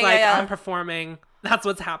 Yeah, she was yeah, yeah. I'm performing. That's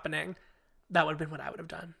what's happening. That would have been what I would have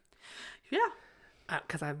done. Yeah.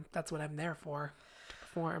 Because that's what I'm there for, to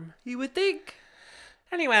perform. You would think.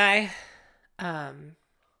 Anyway.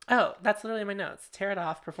 Oh, that's literally my notes. Tear it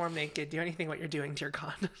off, perform naked, do anything what you're doing to your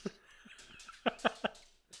con.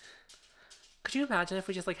 Could you imagine if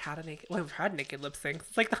we just like had a naked? Well, we've had naked lip syncs.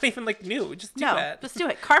 It's like not even like new. Just do it. Just do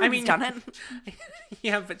it. Carmen's done it.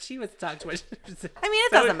 Yeah, but she was tucked. I mean,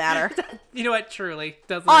 it doesn't matter. You know what? Truly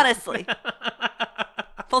doesn't. Honestly,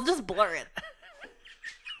 they'll just blur it.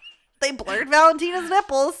 They blurred Valentina's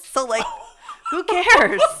nipples, so like, who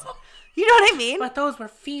cares? You know what I mean? But those were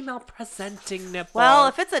female presenting nipples. Well,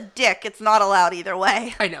 if it's a dick, it's not allowed either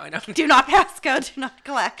way. I know. Do not pass go. Do not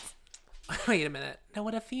collect. Wait a minute. Now,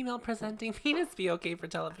 would a female presenting penis be okay for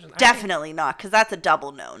television? Definitely not, because that's a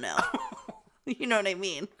double no. You know what I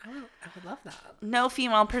mean? I would love that. No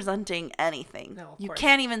female presenting anything. No, you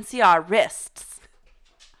can't even see our wrists.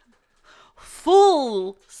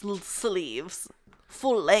 Full sleeves.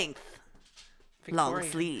 Full length. Victorian. Long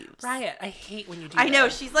sleeves. Riot, I hate when you do I know.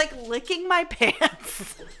 that. She's like licking my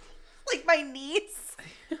pants. Like my knees.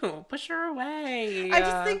 Ew, push her away. I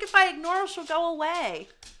just think if I ignore her, she'll go away.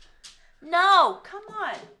 No, come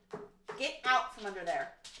on. Get out from under there.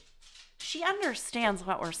 She understands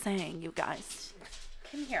what we're saying, you guys.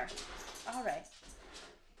 Come here. All right.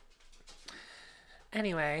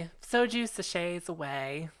 Anyway, Soju sachets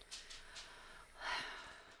away.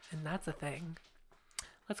 And that's a thing.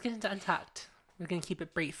 Let's get into Untucked. We're going to keep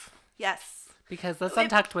it brief. Yes. Because this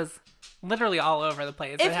Untucked was literally all over the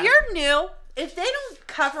place. If you're new, if they don't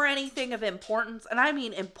cover anything of importance, and I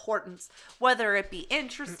mean importance, whether it be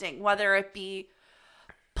interesting, whether it be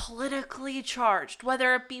politically charged,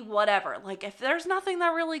 whether it be whatever, like if there's nothing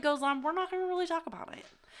that really goes on, we're not going to really talk about it.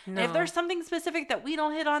 No. If there's something specific that we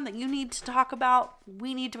don't hit on that you need to talk about,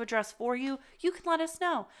 we need to address for you, you can let us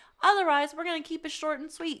know. Otherwise, we're going to keep it short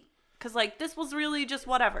and sweet. Because, like, this was really just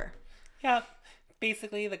whatever. Yeah.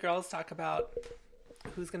 Basically, the girls talk about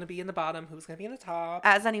who's going to be in the bottom, who's going to be in the top.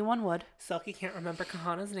 As anyone would. Silky can't remember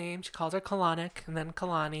Kahana's name. She calls her Kalanick and then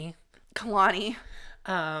Kalani. Kalani.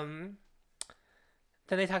 Then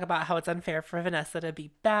they talk about how it's unfair for Vanessa to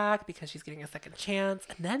be back because she's getting a second chance.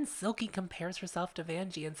 And then Silky compares herself to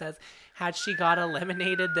Vanjie and says, had she got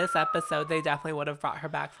eliminated this episode, they definitely would have brought her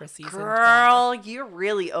back for season 12. Girl, you're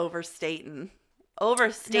really overstating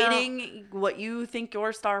what you think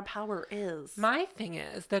your star power is. My thing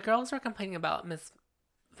is, the girls were complaining about Miss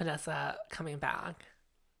Vanessa coming back.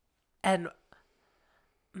 And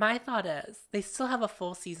my thought is, they still have a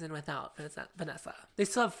full season without Vanessa. They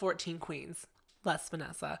still have 14 queens. Less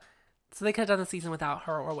Vanessa. So they could have done the season without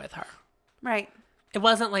her or with her. Right. It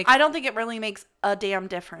wasn't like... I don't think it really makes a damn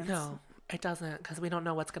difference. No, it doesn't, because we don't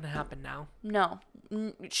know what's going to happen now. No.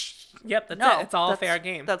 Yep, that's it. It's all fair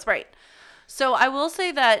game. That's right. So I will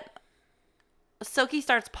say that Silky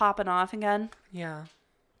starts popping off again. Yeah.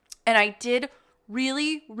 And I did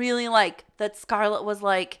really, really like that Scarlett was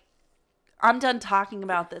like, I'm done talking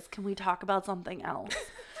about this. Can we talk about something else?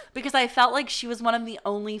 Because I felt like she was one of the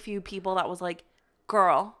only few people that was like,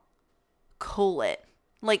 girl, cool it.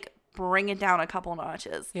 Like, bring it down a couple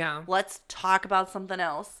notches. Yeah. Let's talk about something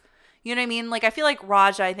else. You know what I mean? Like, I feel like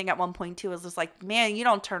Raja, I think at one point too, was just like, man, you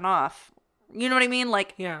don't turn off. You know what I mean?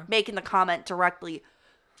 Like, yeah. Making the comment directly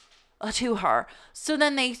to her. So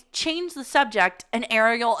then they change the subject and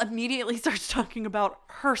Ariel immediately starts talking about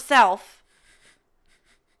herself.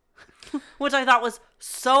 Which I thought was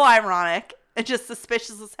so ironic and just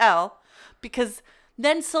suspicious as hell. Because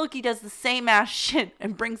then Silky does the same ass shit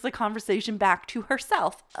and brings the conversation back to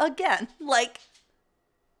herself again. Like,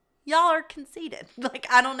 y'all are conceited. Like,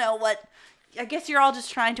 I don't know what... I guess you're all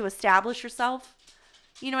just trying to establish yourself.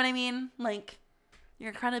 You know what I mean? Like,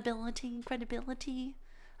 your credibility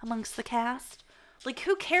amongst the cast. Like,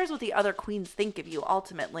 who cares what the other queens think of you,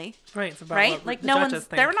 ultimately? Right. It's about right? Like, no one's...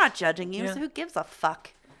 They're not judging you, so who gives a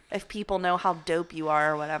fuck if people know how dope you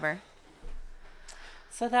are or whatever?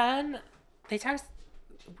 So then they text...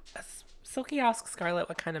 Silky asks Scarlett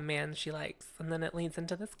what kind of man she likes, and then it leads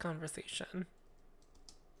into this conversation.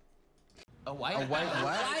 A white what?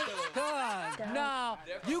 Thug. No,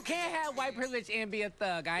 you can't have white privilege and be a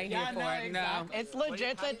thug. I ain't here for it. Exactly. No, it's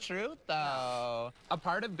legit the truth, though. A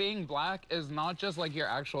part of being black is not just like your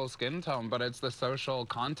actual skin tone, but it's the social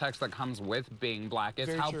context that comes with being black.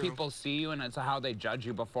 It's how people see you, and it's how they judge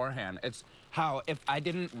you beforehand. It's how if I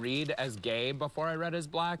didn't read as gay before I read as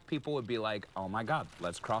black, people would be like, oh my God,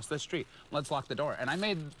 let's cross the street. Let's lock the door. And I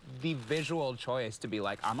made the visual choice to be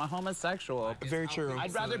like, I'm a homosexual. Very true.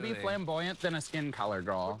 I'd rather be flamboyant than a skin color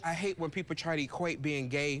girl. I hate when people try to equate being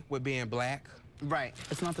gay with being black. Right.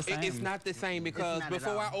 It's not the same. It's not the same because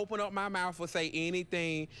before I open up my mouth or say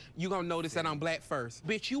anything, you're going to notice that I'm black first.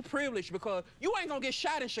 Bitch, you privileged because you ain't going to get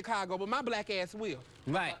shot in Chicago, but my black ass will.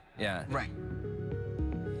 Right. Yeah. Right.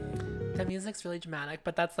 The music's really dramatic,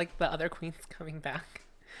 but that's like the other queens coming back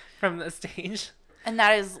from the stage. And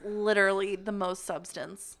that is literally the most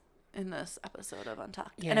substance in this episode of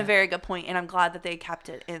Untucked. Yeah. And a very good point, and I'm glad that they kept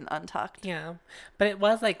it in Untucked. Yeah. But it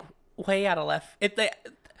was like way out of left.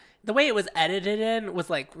 The way it was edited in was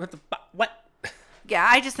like, what? Yeah,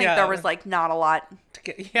 I just think there was like not a lot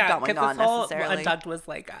going on necessarily. Untucked was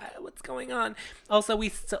like, what's going on? Also,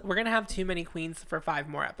 we're gonna have too many queens for 5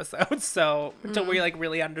 more episodes, so until we like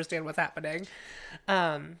really understand what's happening.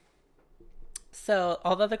 So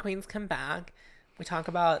although the queens come back, we talk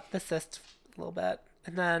about the cyst a little bit,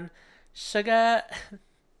 and then Suga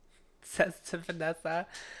says to Vanessa,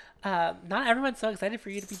 "Not everyone's so excited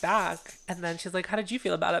for you to be back." And then she's like, "How did you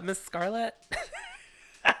feel about it, Miss Scarlett?"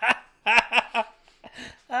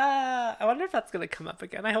 I wonder if that's going to come up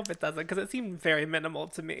again. I hope it doesn't, because it seemed very minimal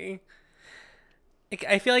to me.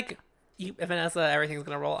 I feel like Vanessa, everything's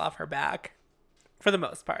going to roll off her back for the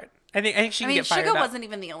most part. I think she can get fired Suga up. wasn't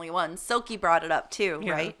even the only one. Silky brought it up too,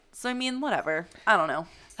 right? So, I mean, whatever. I don't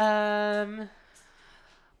know.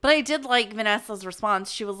 But I did like Vanessa's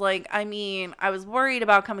response. She was like, I mean, I was worried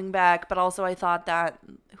about coming back, but also I thought that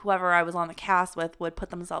whoever I was on the cast with would put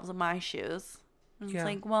themselves in my shoes. And it's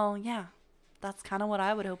like, well, yeah. That's kind of what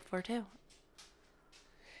I would hope for, too.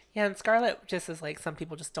 Yeah, and Scarlett just is like, some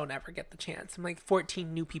people just don't ever get the chance. And like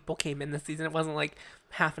 14 new people came in this season. It wasn't like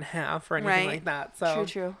half and half or anything like that. So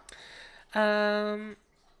True. I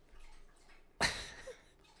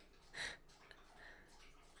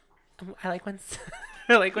like when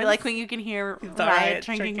I like when you can hear Riot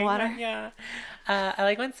drinking water. Yeah. I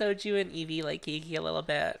like when Soju and Evie like geeky a little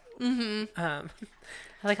bit. I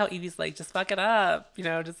like how Evie's like, just fuck it up,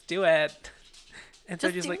 just do it. And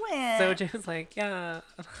Just Soju's do like, it. Soju's like, yeah.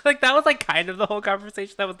 Like that was like kind of the whole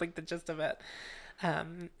conversation. That was like the gist of it.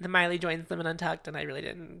 The Miley joins them in Untucked, and I really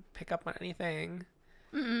didn't pick up on anything.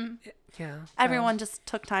 Yeah. Everyone just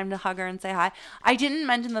took time to hug her and say hi. I didn't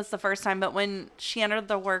mention this the first time, but when she entered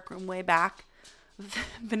the workroom way back,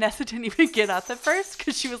 Vanessa didn't even get up at first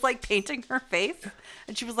because she was like painting her face,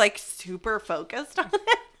 and she was like super focused on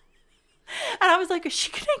it. And I was like, is she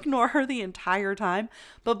gonna ignore her the entire time?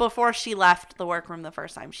 But before she left the workroom the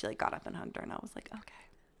first time, she like got up and hugged her, and I was like, okay.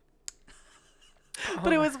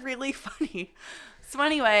 But it was really funny. So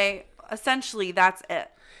anyway, essentially that's it.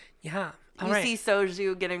 Yeah. You see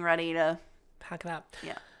Soju getting ready to pack it up.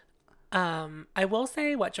 Yeah. I will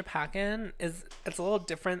say What You're Packin' it's a little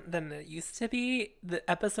different than it used to be. The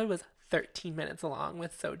episode was 13 minutes long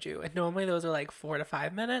with Soju, and normally those are like 4 to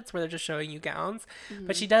 5 minutes where they're just showing you gowns.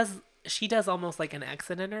 But she does almost like an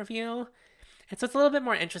exit interview. And so it's a little bit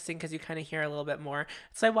more interesting because you kind of hear a little bit more.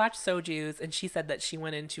 So I watched Soju's, and she said that she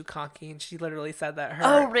went in too cocky, and she literally said that her...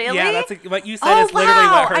 Oh, really? Yeah, that's what you said is literally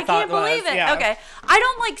what her thought was. I can't believe it. Yeah. Okay. I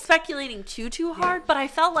don't like speculating too hard, but I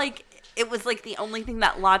felt like it was like the only thing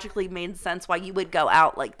that logically made sense why you would go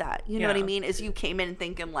out like that. You know what I mean? Is you came in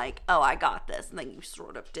thinking like, oh, I got this, and then you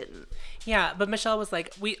sort of didn't. Yeah, but Michelle was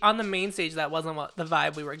like, on the main stage, that wasn't what the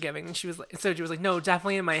vibe we were giving. And she was like, Soju was like, no,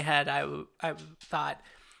 definitely in my head, I thought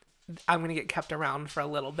I'm going to get kept around for a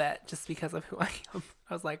little bit just because of who I am.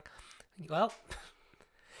 I was like, well,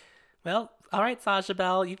 all right, Sasha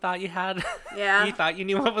Belle, you thought you had, you thought you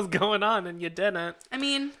knew what was going on, and you didn't. I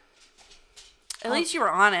mean, at least you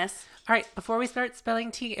were honest. All right, before we start spilling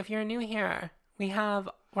tea, if you're new here, we're on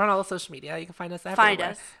all the social media. You can find us everywhere. Find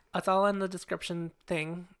us. It's all in the description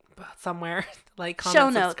thing somewhere. Like,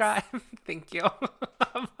 comment, subscribe. Thank you.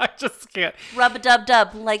 I just can't.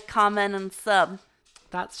 Rub-a-dub-dub. Like, comment, and sub.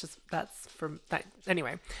 That's for that.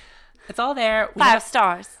 Anyway, it's all there. 5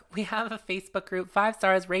 stars. We have a Facebook group. 5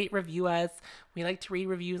 stars. Rate, review us. We like to read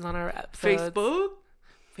reviews on our episodes.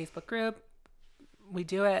 Facebook group. We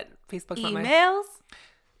do it. Facebook's emails.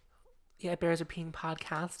 Yeah, It Bears Repeating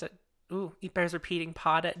Podcast It Bears Repeating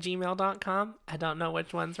Pod at gmail.com. I don't know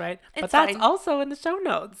which one's right. But that's also in the show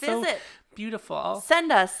notes. Visit. So beautiful.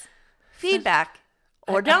 Send us feedback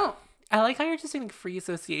or don't. I like how you're just doing free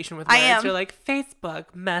association with words. I am. You're like,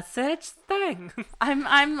 Facebook message thing. I'm.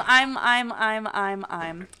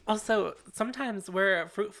 Also, sometimes we're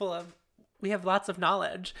fruitful of, we have lots of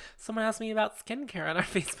knowledge. Someone asked me about skincare on our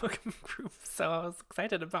Facebook group, so I was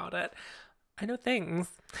excited about it. I know things.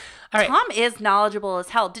 All right. Tom is knowledgeable as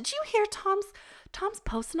hell. Did you hear Tom's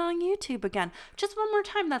posting on YouTube again? Just one more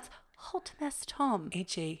time. That's Hot Mess Tom.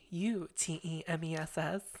 HAUTEMESS.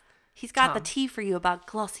 He's got the tea for you about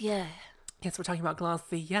Glossier. Yes, we're talking about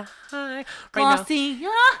Glossier. Glossier.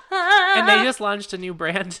 And they just launched a new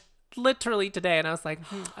brand literally today. And I was like,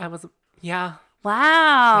 yeah. Wow.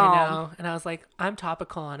 I know. And I was like, I'm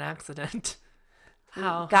topical on accident.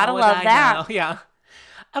 Gotta love that. Know? Yeah.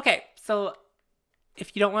 Okay. So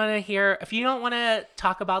if you don't want to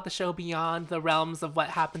talk about the show beyond the realms of what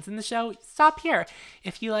happens in the show, stop here.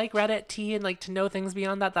 If you like Reddit tea and like to know things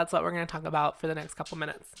beyond that, that's what we're going to talk about for the next couple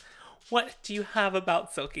minutes. What do you have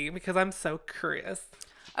about Silky? Because I'm so curious.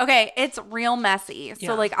 Okay, it's real messy.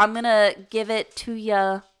 So like I'm going to give it to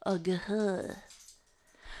you.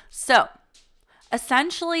 So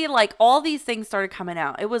essentially, like, all these things started coming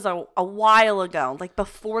out. It was a while ago, like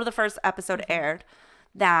before the first episode aired,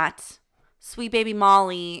 that Sweet Baby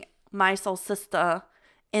Molly, my soul sister,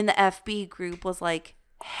 in the FB group was like,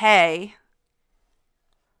 hey,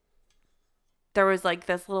 there was like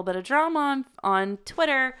this little bit of drama on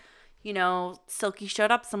Twitter. You know, Silky showed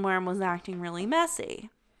up somewhere and was acting really messy.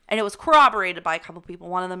 And it was corroborated by a couple people,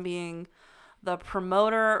 one of them being the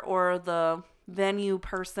promoter or the venue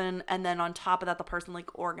person, and then on top of that, the person like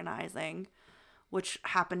organizing, which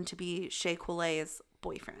happened to be Shea Coulee's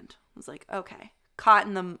boyfriend. I was like, okay, caught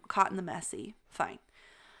in the messy, fine.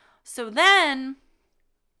 So then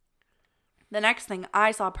the next thing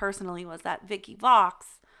I saw personally was that Vicky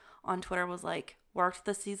Vox on Twitter was like, worked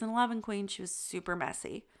the season 11 queen. She was super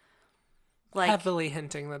messy, like heavily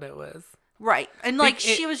hinting that it was right, and like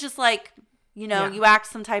she was just like, you know, you act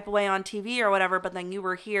some type of way on TV or whatever, but then you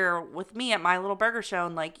were here with me at my little burger show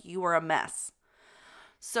and like you were a mess.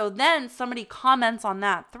 So then somebody comments on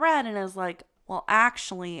that thread and is like, well,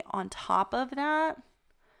 actually, on top of that,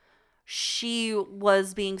 she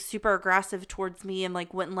was being super aggressive towards me and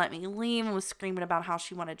like wouldn't let me leave and was screaming about how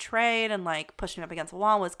she wanted trade and like pushed me up against the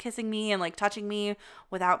wall, was kissing me and like touching me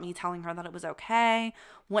without me telling her that it was okay,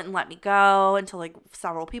 wouldn't let me go until like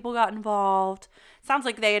several people got involved. Sounds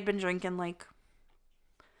like they had been drinking. Like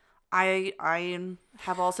I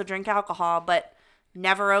have also drank alcohol, but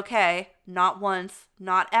never okay, not once,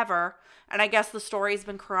 not ever. And I guess the story's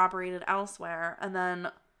been corroborated elsewhere. And then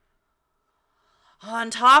on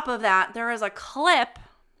top of that, there is a clip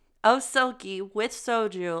of Silky with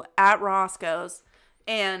Soju at Roscoe's,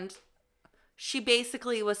 and she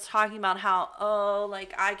basically was talking about how, oh,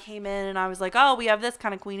 like, I came in and I was like, oh, we have this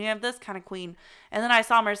kind of queen, we have this kind of queen. And then I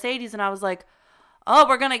saw Mercedes and I was like, oh,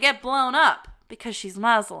 we're going to get blown up because she's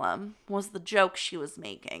Muslim, was the joke she was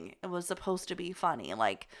making. It was supposed to be funny,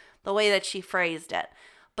 like, the way that she phrased it.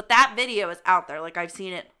 But that video is out there. Like, I've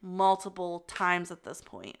seen it multiple times at this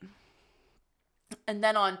point. And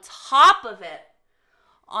then on top of it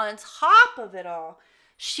all,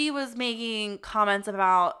 she was making comments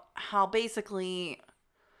about how basically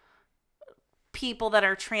people that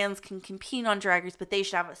are trans can compete on Drag Race, but they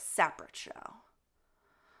should have a separate show.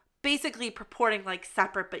 Basically purporting like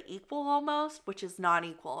separate but equal almost, which is not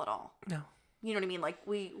equal at all. No. You know what I mean? Like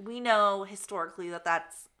we know historically that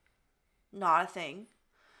that's not a thing.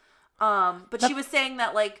 But she was saying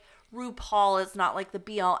that like RuPaul is not like the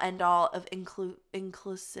be all end all of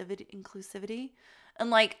inclusivity. And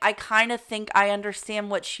like I kind of think I understand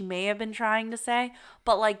what she may have been trying to say,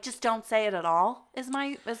 but like just don't say it at all is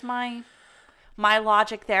my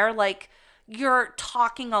logic there. Like you're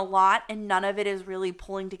talking a lot and none of it is really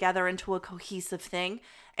pulling together into a cohesive thing,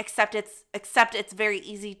 except it's very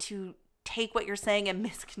easy to take what you're saying and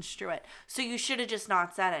misconstrue it. So you should have just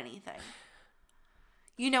not said anything.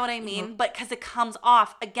 You know what I mean? Mm-hmm. But because it comes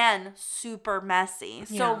off, again, super messy.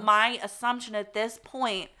 Yeah. So my assumption at this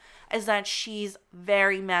point is that she's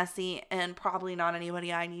very messy and probably not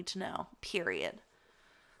anybody I need to know, period.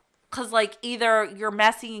 Because, like, either you're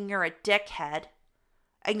messy and you're a dickhead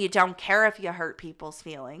and you don't care if you hurt people's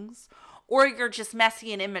feelings, or you're just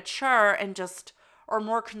messy and immature and just are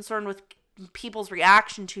more concerned with people's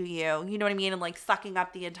reaction to you, you know what I mean, and like sucking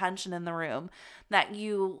up the attention in the room, that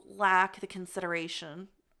you lack the consideration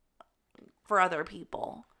for other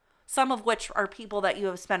people, some of which are people that you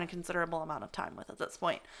have spent a considerable amount of time with at this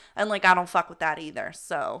point. And like I don't fuck with that either.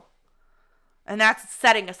 So, and that's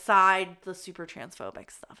setting aside the super transphobic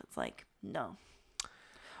stuff. It's like no,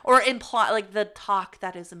 or imply like the talk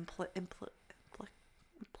that is implicated.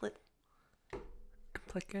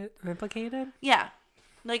 Yeah.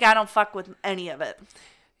 Like, I don't fuck with any of it.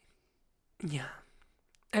 Yeah.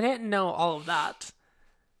 I didn't know all of that.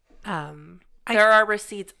 There are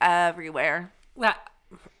receipts everywhere. Well,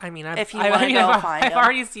 I mean, if you want to go find them. I've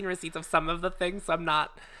already seen receipts of some of the things, so I'm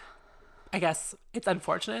not, I guess it's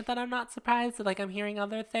unfortunate that I'm not surprised that, like, I'm hearing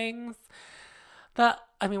other things.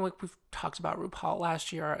 We've talked about RuPaul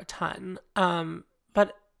last year a ton.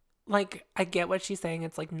 But, like, I get what she's saying.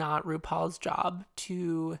 It's, like, not RuPaul's job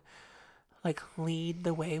to like lead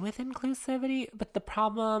the way with inclusivity, but the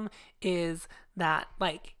problem is that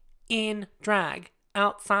like in drag,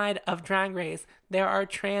 outside of Drag Race, there are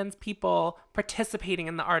trans people participating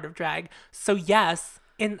in the art of drag. So yes,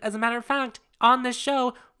 as a matter of fact, on this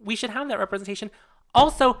show, we should have that representation.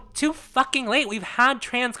 Also, too fucking late, we've had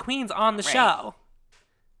trans queens on the show.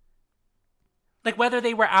 Like whether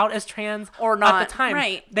they were out as trans or not at the time,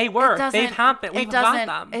 right? They were. They've happened. We've got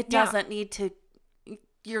them. It doesn't need to.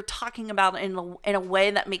 You're talking about it in a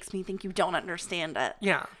way that makes me think you don't understand it.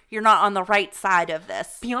 Yeah. You're not on the right side of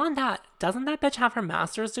this. Beyond that, doesn't that bitch have her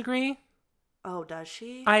master's degree? Oh, does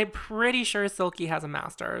she? I'm pretty sure Silky has a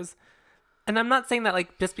master's. And I'm not saying that,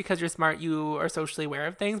 like, just because you're smart, you are socially aware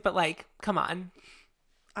of things, but, like, come on.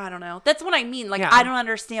 I don't know. That's what I mean. Like, yeah. I don't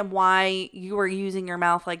understand why you are using your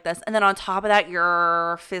mouth like this. And then on top of that,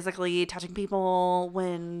 you're physically touching people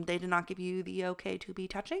when they did not give you the okay to be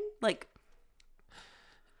touching. Like...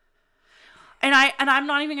 And I'm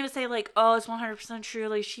not even gonna say like, oh, it's 100% true.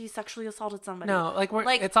 Like she sexually assaulted somebody. No, like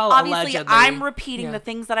it's all obviously. Allegedly. I'm repeating the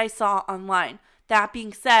things that I saw online. That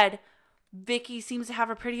being said, Vicky seems to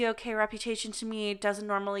have a pretty okay reputation to me. Doesn't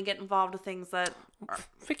normally get involved with things that.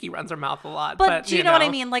 Vicky runs her mouth a lot, but do you know what I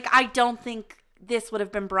mean? Like I don't think this would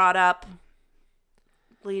have been brought up.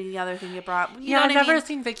 The other thing you brought. You know I've never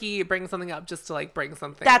seen Vicky bring something up just to like bring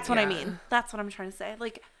something. That's what I mean. That's what I'm trying to say.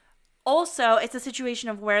 Like. Also, it's a situation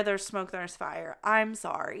of where there's smoke, there's fire. I'm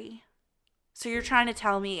sorry. So you're trying to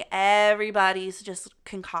tell me everybody's just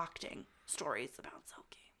concocting stories about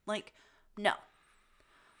Silky. Like, no.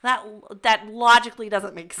 That logically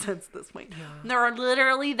doesn't make sense at this point. Yeah. There are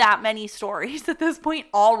literally that many stories at this point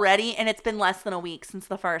already, and it's been less than a week since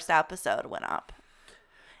the first episode went up.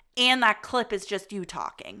 And that clip is just you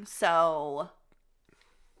talking. So,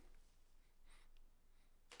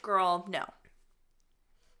 girl, no.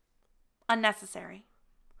 Unnecessary.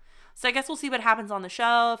 So I guess we'll see what happens on the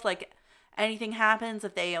show. If, like, anything happens,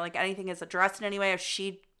 if they, like, anything is addressed in any way, if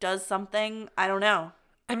she does something, I don't know.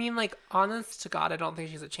 I mean, like, honest to God, I don't think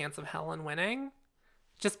she's a chance of hell in winning.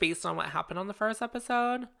 Just based on what happened on the first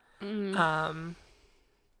episode. I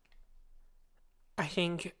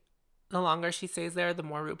think the longer she stays there, the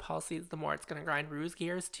more RuPaul sees, the more it's going to grind Ru's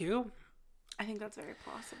gears, too. I think that's very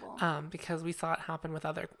possible. Because we saw it happen with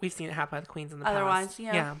we've seen it happen with queens in the Otherwise, past.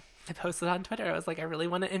 yeah. I posted on Twitter. I was like, I really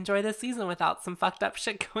want to enjoy this season without some fucked up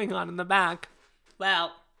shit going on in the back.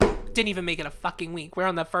 Well, didn't even make it a fucking week. We're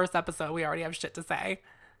on the first episode. We already have shit to say.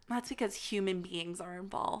 That's because human beings are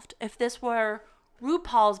involved. If this were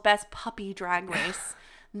RuPaul's Best Puppy Drag Race,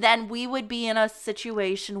 then we would be in a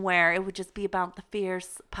situation where it would just be about the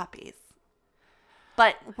fierce puppies.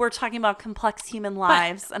 But we're talking about complex human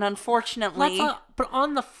lives, and unfortunately... But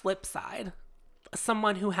on the flip side,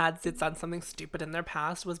 someone who had done something stupid in their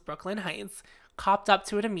past was Brooklyn Heights, copped up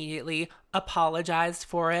to it immediately, apologized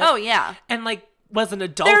for it. Oh, yeah. And, like, was an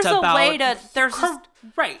adult about... There's a way to...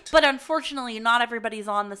 Right. But unfortunately, not everybody's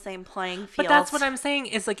on the same playing field. But that's what I'm saying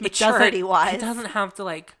is, like, maturity-wise. It doesn't have to,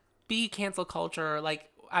 like, be cancel culture, like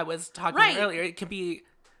I was talking about earlier. It can be,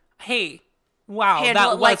 hey... Wow,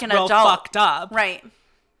 that was like an real adult. Fucked up. Right.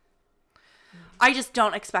 I just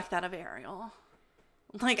don't expect that of Ariel.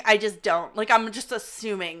 Like, I just don't. Like, I'm just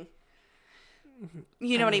assuming.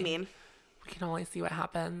 You know what I mean? We can only see what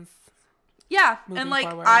happens. Yeah, and like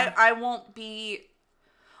forward. I won't be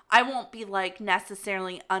like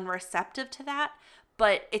necessarily unreceptive to that,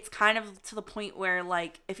 but it's kind of to the point where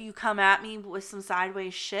like if you come at me with some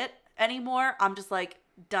sideways shit anymore, I'm just like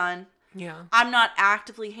done. Yeah. I'm not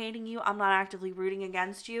actively hating you. I'm not actively rooting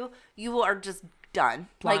against you. You are just done.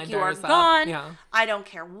 Like, you are gone. Yeah. I don't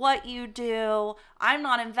care what you do. I'm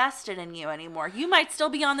not invested in you anymore. You might still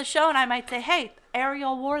be on the show and I might say, hey,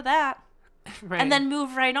 Ariel wore that. Right. And then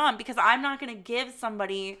move right on, because I'm not going to give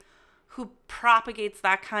somebody who propagates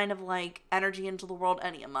that kind of like energy into the world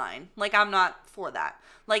any of mine. Like, I'm not for that.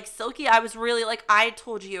 Like, Silky, I was really like, I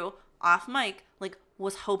told you off mic, like,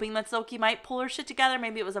 was hoping that Silky might pull her shit together.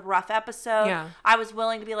 Maybe it was a rough episode. Yeah. I was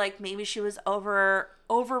willing to be like, maybe she was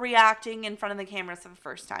overreacting in front of the cameras for the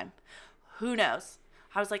first time. Who knows?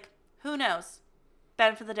 I was like, who knows?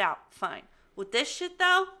 Benefit of the doubt. Fine. With this shit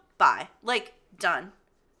though, bye. Like, done.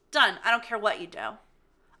 Done. I don't care what you do.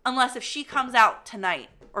 Unless if she comes out tonight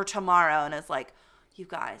or tomorrow and is like, you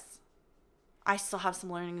guys, I still have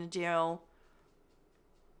some learning to do.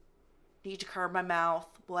 Need to curb my mouth,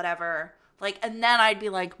 whatever. Like, and then I'd be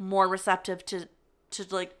like more receptive to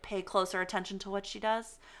like pay closer attention to what she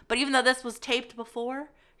does. But even though this was taped before,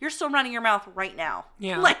 you're still running your mouth right now.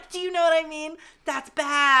 Yeah. Like, do you know what I mean? That's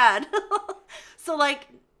bad. So like,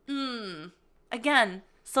 again,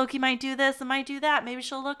 Silky might do this and might do that. Maybe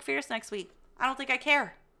she'll look fierce next week. I don't think I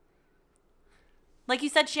care. Like you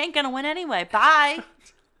said, she ain't gonna win anyway. Bye.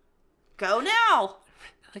 Go now.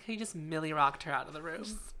 Like how you just Millie rocked her out of the room.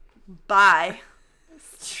 Bye.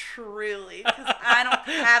 Truly, because I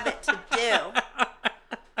don't have it to do.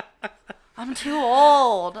 I'm too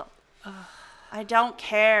old. I don't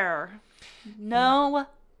care. No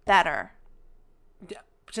better.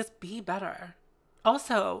 Just be better.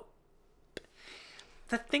 Also,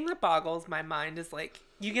 the thing that boggles my mind is like,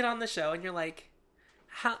 you get on the show and you're like,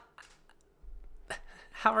 how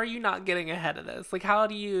are you not getting ahead of this? Like, how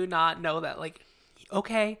do you not know that? Like,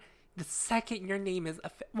 okay, the second your name is,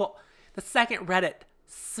 the second Reddit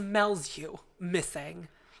smells you missing,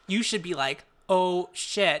 you should be like, oh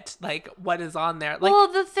shit, like what is on there? Like,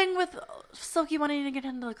 well, the thing with Silky wanting to get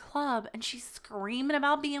into the club and she's screaming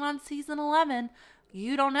about being on season 11,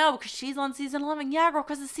 you don't know because she's on season 11. Yeah, girl,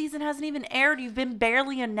 because the season hasn't even aired. You've been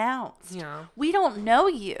barely announced. Yeah, we don't know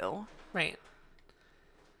you. Right.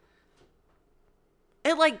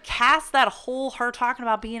 It like casts that whole her talking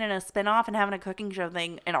about being in a spinoff and having a cooking show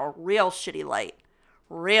thing in a real shitty light.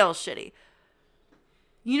 Real shitty.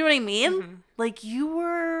 You know what I mean? Mm-hmm. Like, you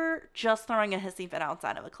were just throwing a hissy fit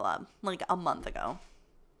outside of a club like a month ago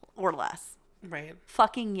or less. Right.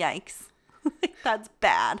 Fucking yikes. That's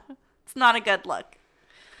bad. It's not a good look.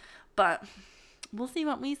 But we'll see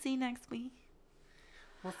what we see next week.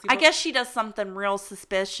 I guess she does something real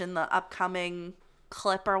suspicious in the upcoming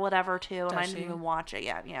clip or whatever too, and I Does didn't she? even watch it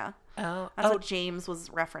yet. Yeah. Oh, That's what James was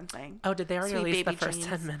referencing. Oh, did they already Sweet release the Baby first James.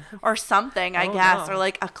 10 minutes? Or something, I Oh, guess. no. Or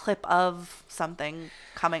like a clip of something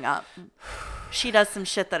coming up. She does some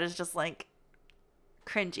shit that is just like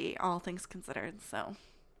cringy, all things considered. So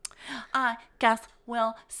I guess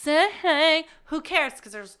we'll say who cares?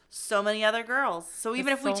 Because there's so many other girls. So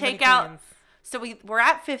even if we take out, so we're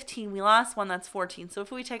at 15. We lost one, that's 14. So if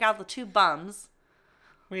we take out the 2 bums,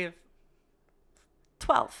 We have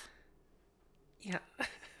 12. yeah.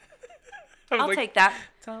 I'll take that.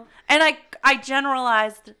 So, And I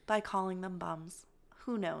generalized by calling them bums.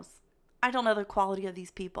 Who knows? I don't know the quality of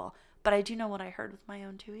these people, but I do know what I heard with my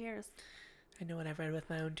own 2 ears. I know what I've read with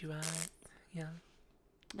my own 2 eyes. Yeah.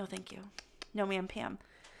 No, thank you. No, ma'am, Pam.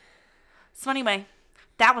 So anyway,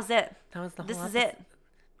 that was it. That was the whole This is episode.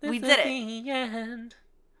 it. We This did is it. the end.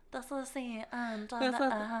 This is the end of This the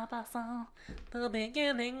is- episode. The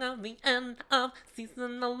beginning of the end of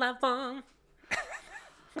season 11.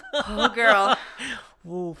 Oh, girl.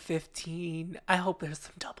 Ooh, 15. I hope there's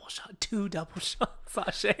some 2 double shots,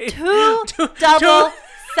 Sashay. 2 double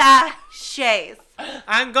sachets.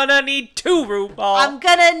 I'm gonna need 2, RuPaul. I'm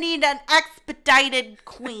gonna need an expedited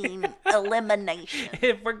queen elimination.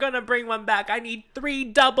 If we're gonna bring one back, I need 3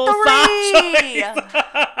 double 3! sachets.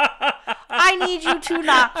 I need you to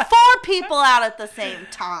knock 4 people out at the same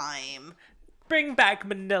time. Bring back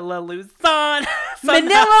Manila Luzon.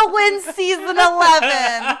 Manila wins season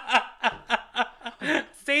 11.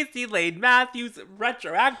 Stacey Lane Matthews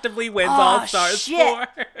retroactively wins Oh, All Stars shit. 4.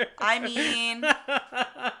 I mean,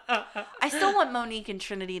 I still want Monique and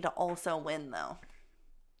Trinity to also win, though.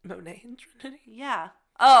 Monet and Trinity. Yeah.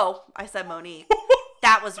 Oh, I said Monique.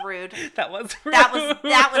 That was rude. That was rude.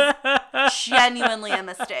 That was genuinely a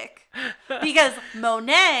mistake. Because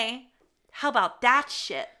Monet, how about that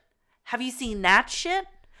shit? Have you seen that shit?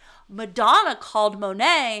 Madonna called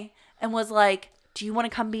Monet and was like, do you want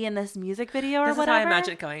to come be in this music video or This whatever? is how I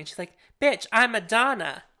imagine it going. She's like, bitch, I'm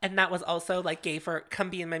Madonna. And that was also like gay for come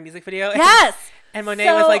be in my music video. Yes. And Monet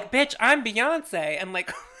So- was like, bitch, I'm Beyonce. And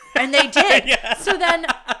like, And they did. Yeah. So then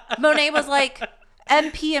Monet was like,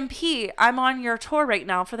 MP, I'm on your tour right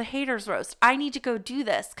now for the Haters Roast. I need to go do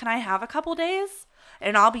this. Can I have a couple days?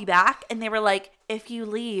 And I'll be back. And they were like, if you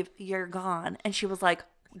leave, you're gone. And she was like,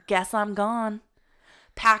 guess I'm gone.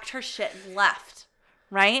 Packed her shit and left.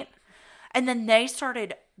 Right? And then they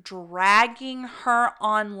started dragging her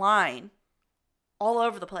online all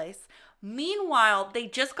over the place. Meanwhile, they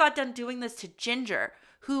just got done doing this to Ginger,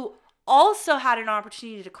 who also had an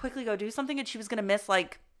opportunity to quickly go do something, and she was going to miss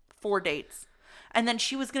like 4 dates. And then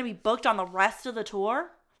she was going to be booked on the rest of the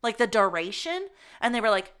tour, like the duration. And they were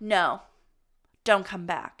like, no, don't come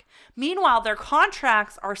back. Meanwhile, their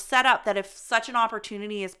contracts are set up that if such an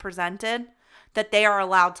opportunity is presented, that they are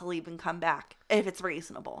allowed to leave and come back if it's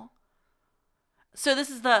reasonable. So this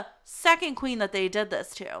is the second queen that they did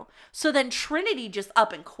this to. So then Trinity just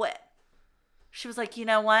up and quit. She was like, you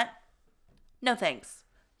know what? No thanks.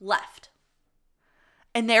 Left.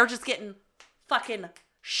 And they're just getting fucking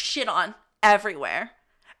shit on everywhere.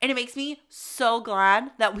 And it makes me so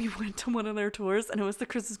glad that we went to one of their tours and it was the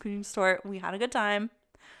Christmas Queen tour. We had a good time.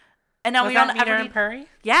 And now was we that don't Meter ever and Prairie?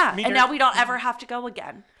 Yeah. Meter- And now we don't ever have to go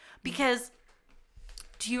again. Because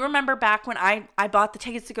do you remember back when I bought the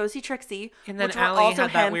tickets to go see Trixie? And then which were Allie also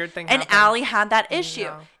had that him, weird thing and happen. Allie had that issue.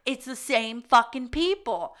 Yeah. It's the same fucking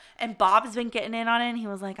people. And Bob has been getting in on it, and he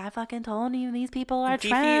was like, I fucking told you these people are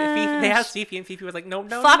trash. They asked Fifi, and Fifi was like, no.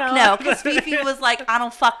 Fuck no, because Fifi was like, I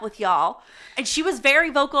don't fuck with y'all. And she was very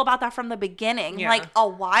vocal about that from the beginning. Yeah. Like, a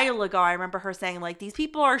while ago, I remember her saying, like, these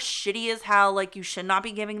people are shitty as hell. Like, you should not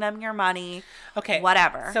be giving them your money. Okay.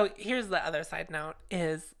 Whatever. So here's the other side note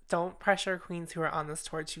is don't pressure queens who are on this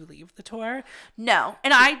tour to leave the tour. No.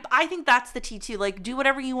 And I think that's the tea too. Like, do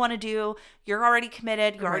whatever you want to do. You're already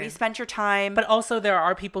committed. You already Right. spent your time. But also there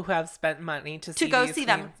are people who have spent money to go these see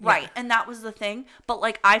them. queens. Right. Yeah. And that was the thing. But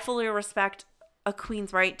like, I fully respect a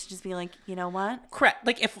queen's right to just be like, you know what? Correct.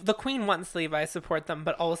 Like if the queen wants to leave, I support them,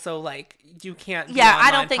 but also like you can't. be Yeah, I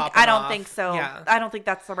online don't think popping off. so. Yeah. I don't think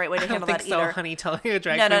that's the right way to I don't handle think that so, either. honey. Telling a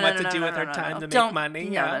drag No, queen no, what no, to do no, with no, her no, time no. to make Don't- money.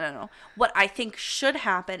 No, Yeah. no. What I think should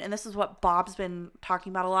happen, and this is what Bob's been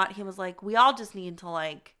talking about a lot. He was like, we all just need to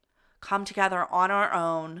like come together on our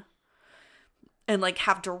own and like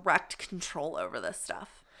have direct control over this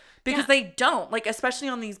stuff. Because they don't, like, especially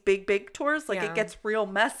on these big tours, like Yeah. it gets real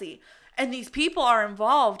messy. And these people are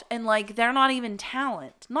involved and like they're not even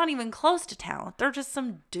talent, not even close to talent. They're just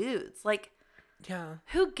some dudes. Like, Yeah.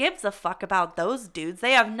 who gives a fuck about those dudes?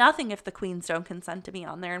 They have nothing if the queens don't consent to be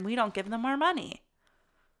on there and we don't give them our money.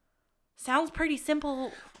 Sounds pretty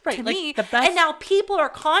simple Right, to like, me. the best- And now people are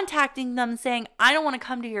contacting them saying, I don't want to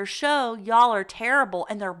come to your show. Y'all are terrible.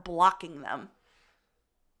 And they're blocking them.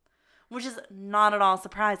 Which is not at all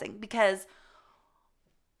surprising because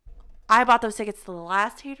I bought those tickets to the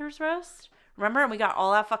last Haters Roast. Remember? And we got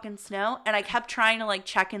all that fucking snow. And I kept trying to like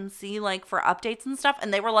check and see like for updates and stuff.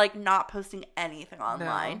 And they were like not posting anything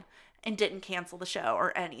online. No. And didn't cancel the show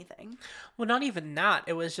or anything. Well, not even that.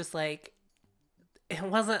 It was just like, it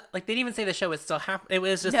wasn't like they didn't even say the show was still happening. It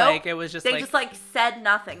was just Nope. like, it was just they like. just like said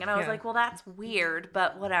nothing. And I was Yeah. like, well, that's weird,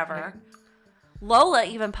 but whatever. Lola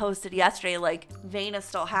even posted yesterday, like, Vane is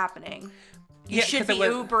still happening. You Yeah, should 'cause be it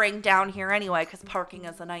was- Ubering down here anyway because parking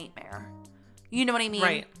is a nightmare. You know what I mean?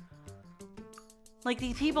 Right. Like,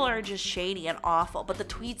 these people are just shady and awful, but the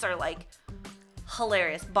tweets are, like,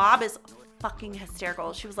 hilarious. Bob is fucking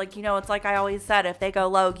hysterical. She was like, you know, it's like I always said, if they go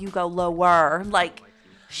low, you go lower. Like,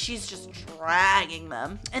 she's just dragging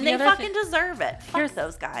them. And The they other fucking thing- deserve it. Fuck Here's-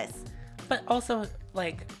 those guys. But also,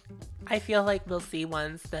 like, I feel like we'll see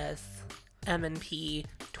once this M&P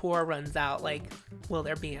tour runs out, like, will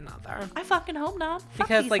there be another? I fucking hope not. Fuck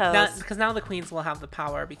Because these like hoes. that, because now the queens will have the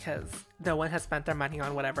power because no one has spent their money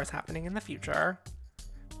on whatever's happening in the future.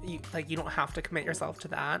 You don't have to commit yourself to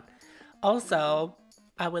that. Also,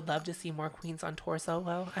 I would love to see more queens on tour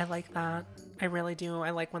solo. I like that. I really do. I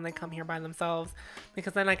like when they come here by themselves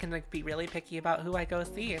because then I can like be really picky about who I go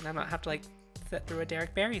see and I don't have to like sit through a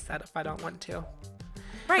Derek Barry set if I don't want to.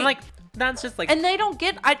 Right. And, like that's just like And they don't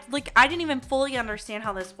get, I didn't even fully understand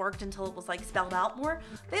how this worked until it was like spelled out more.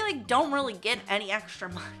 They like don't really get any extra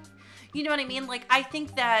money. You know what I mean? Like, I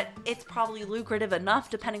think that it's probably lucrative enough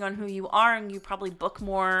depending on who you are, and you probably book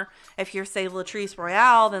more if you're, say, Latrice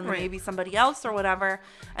Royale than Right. maybe somebody else or whatever.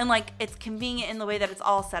 And like, it's convenient in the way that it's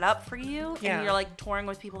all set up for you, Yeah. and you're like touring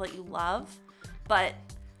with people that you love. But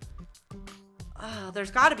there's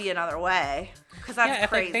got to be another way because that's yeah, if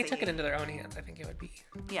crazy. like, they took it into their own hands, I think it would be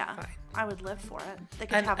Yeah, fine. I would live for it. They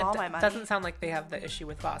could have all my money. Doesn't sound like they have the issue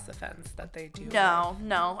with boss offense that they do.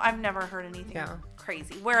 No, I've never heard anything Yeah.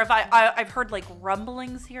 crazy. Where have I've heard like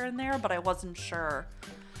rumblings here and there, but I wasn't sure.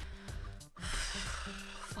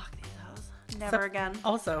 Fuck these hoes. Never So- again.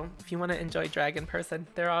 Also, if you want to enjoy drag in person,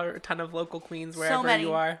 there are a ton of local queens wherever So many.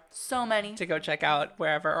 you are So many. to go check out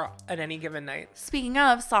wherever at any given night. Speaking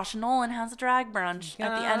of, Sasha Nolan has a drag brunch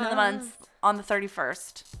at the end of the month on the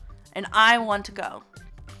 31st. And I want to go.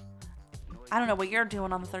 I don't know what you're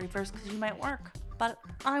doing on the 31st because you might work, but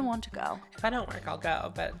I want to go. If I don't work, I'll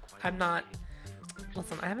go, but I'm not.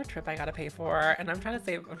 Listen, I have a trip I gotta pay for, and I'm trying to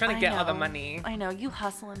save. I'm trying to get all the know. money. I know. You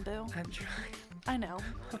hustling, boo. I'm trying. I know.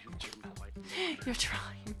 You're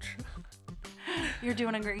trying. You're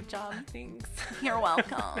doing a great job. Thanks. You're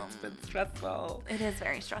welcome. It's been stressful. It is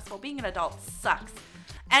very stressful. Being an adult sucks.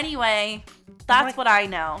 Anyway, that's what I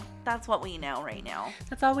know. That's what we know right now.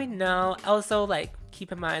 That's all we know. Also, like,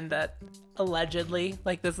 keep in mind that allegedly,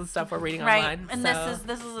 like, this is stuff we're reading Right. online. And so-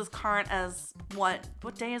 this is as current as what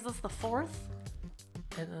day is this? The 4th?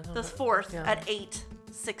 I don't know. This 4th Yeah. at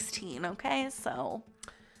 8:16, okay? So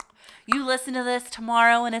you listen to this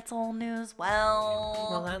tomorrow and it's old news.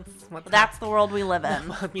 Well, Well, that's the world we live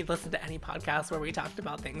in. I mean, listen to any podcast where we talked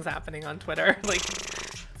about things happening on Twitter. Like,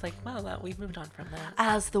 it's like, well, we've moved on from that.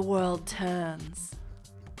 As the world turns.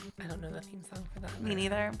 I don't know the theme song for that. Me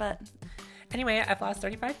neither, but Anyway, I've lost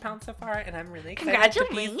 35 pounds so far, and I'm really excited to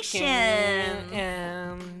be skinny, Congratulations.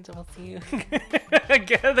 and we'll see you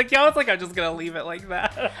again. Like, y'all was like, I'm just gonna leave it like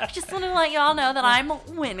that. I just want to let y'all know that I'm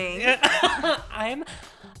winning. I'm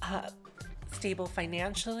stable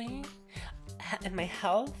financially in my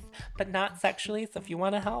health, but not sexually. So if you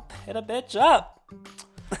want to help, hit a bitch up.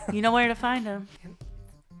 You know where to find him.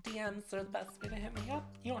 DMs are the best way to hit me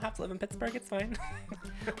up. You don't have to live in Pittsburgh. It's fine.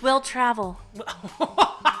 We'll travel.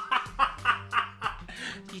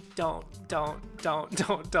 You don't.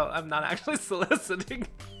 I'm not actually soliciting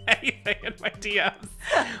anything in my DMs.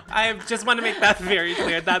 I just want to make that very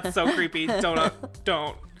clear. That's so creepy. Don't.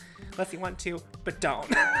 Unless you want to, but don't.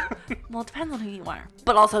 Well, it depends on who you are.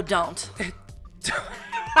 But also don't.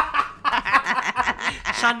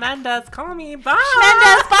 Shawn Mendes, call me. Bye.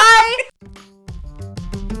 Mendes, bye!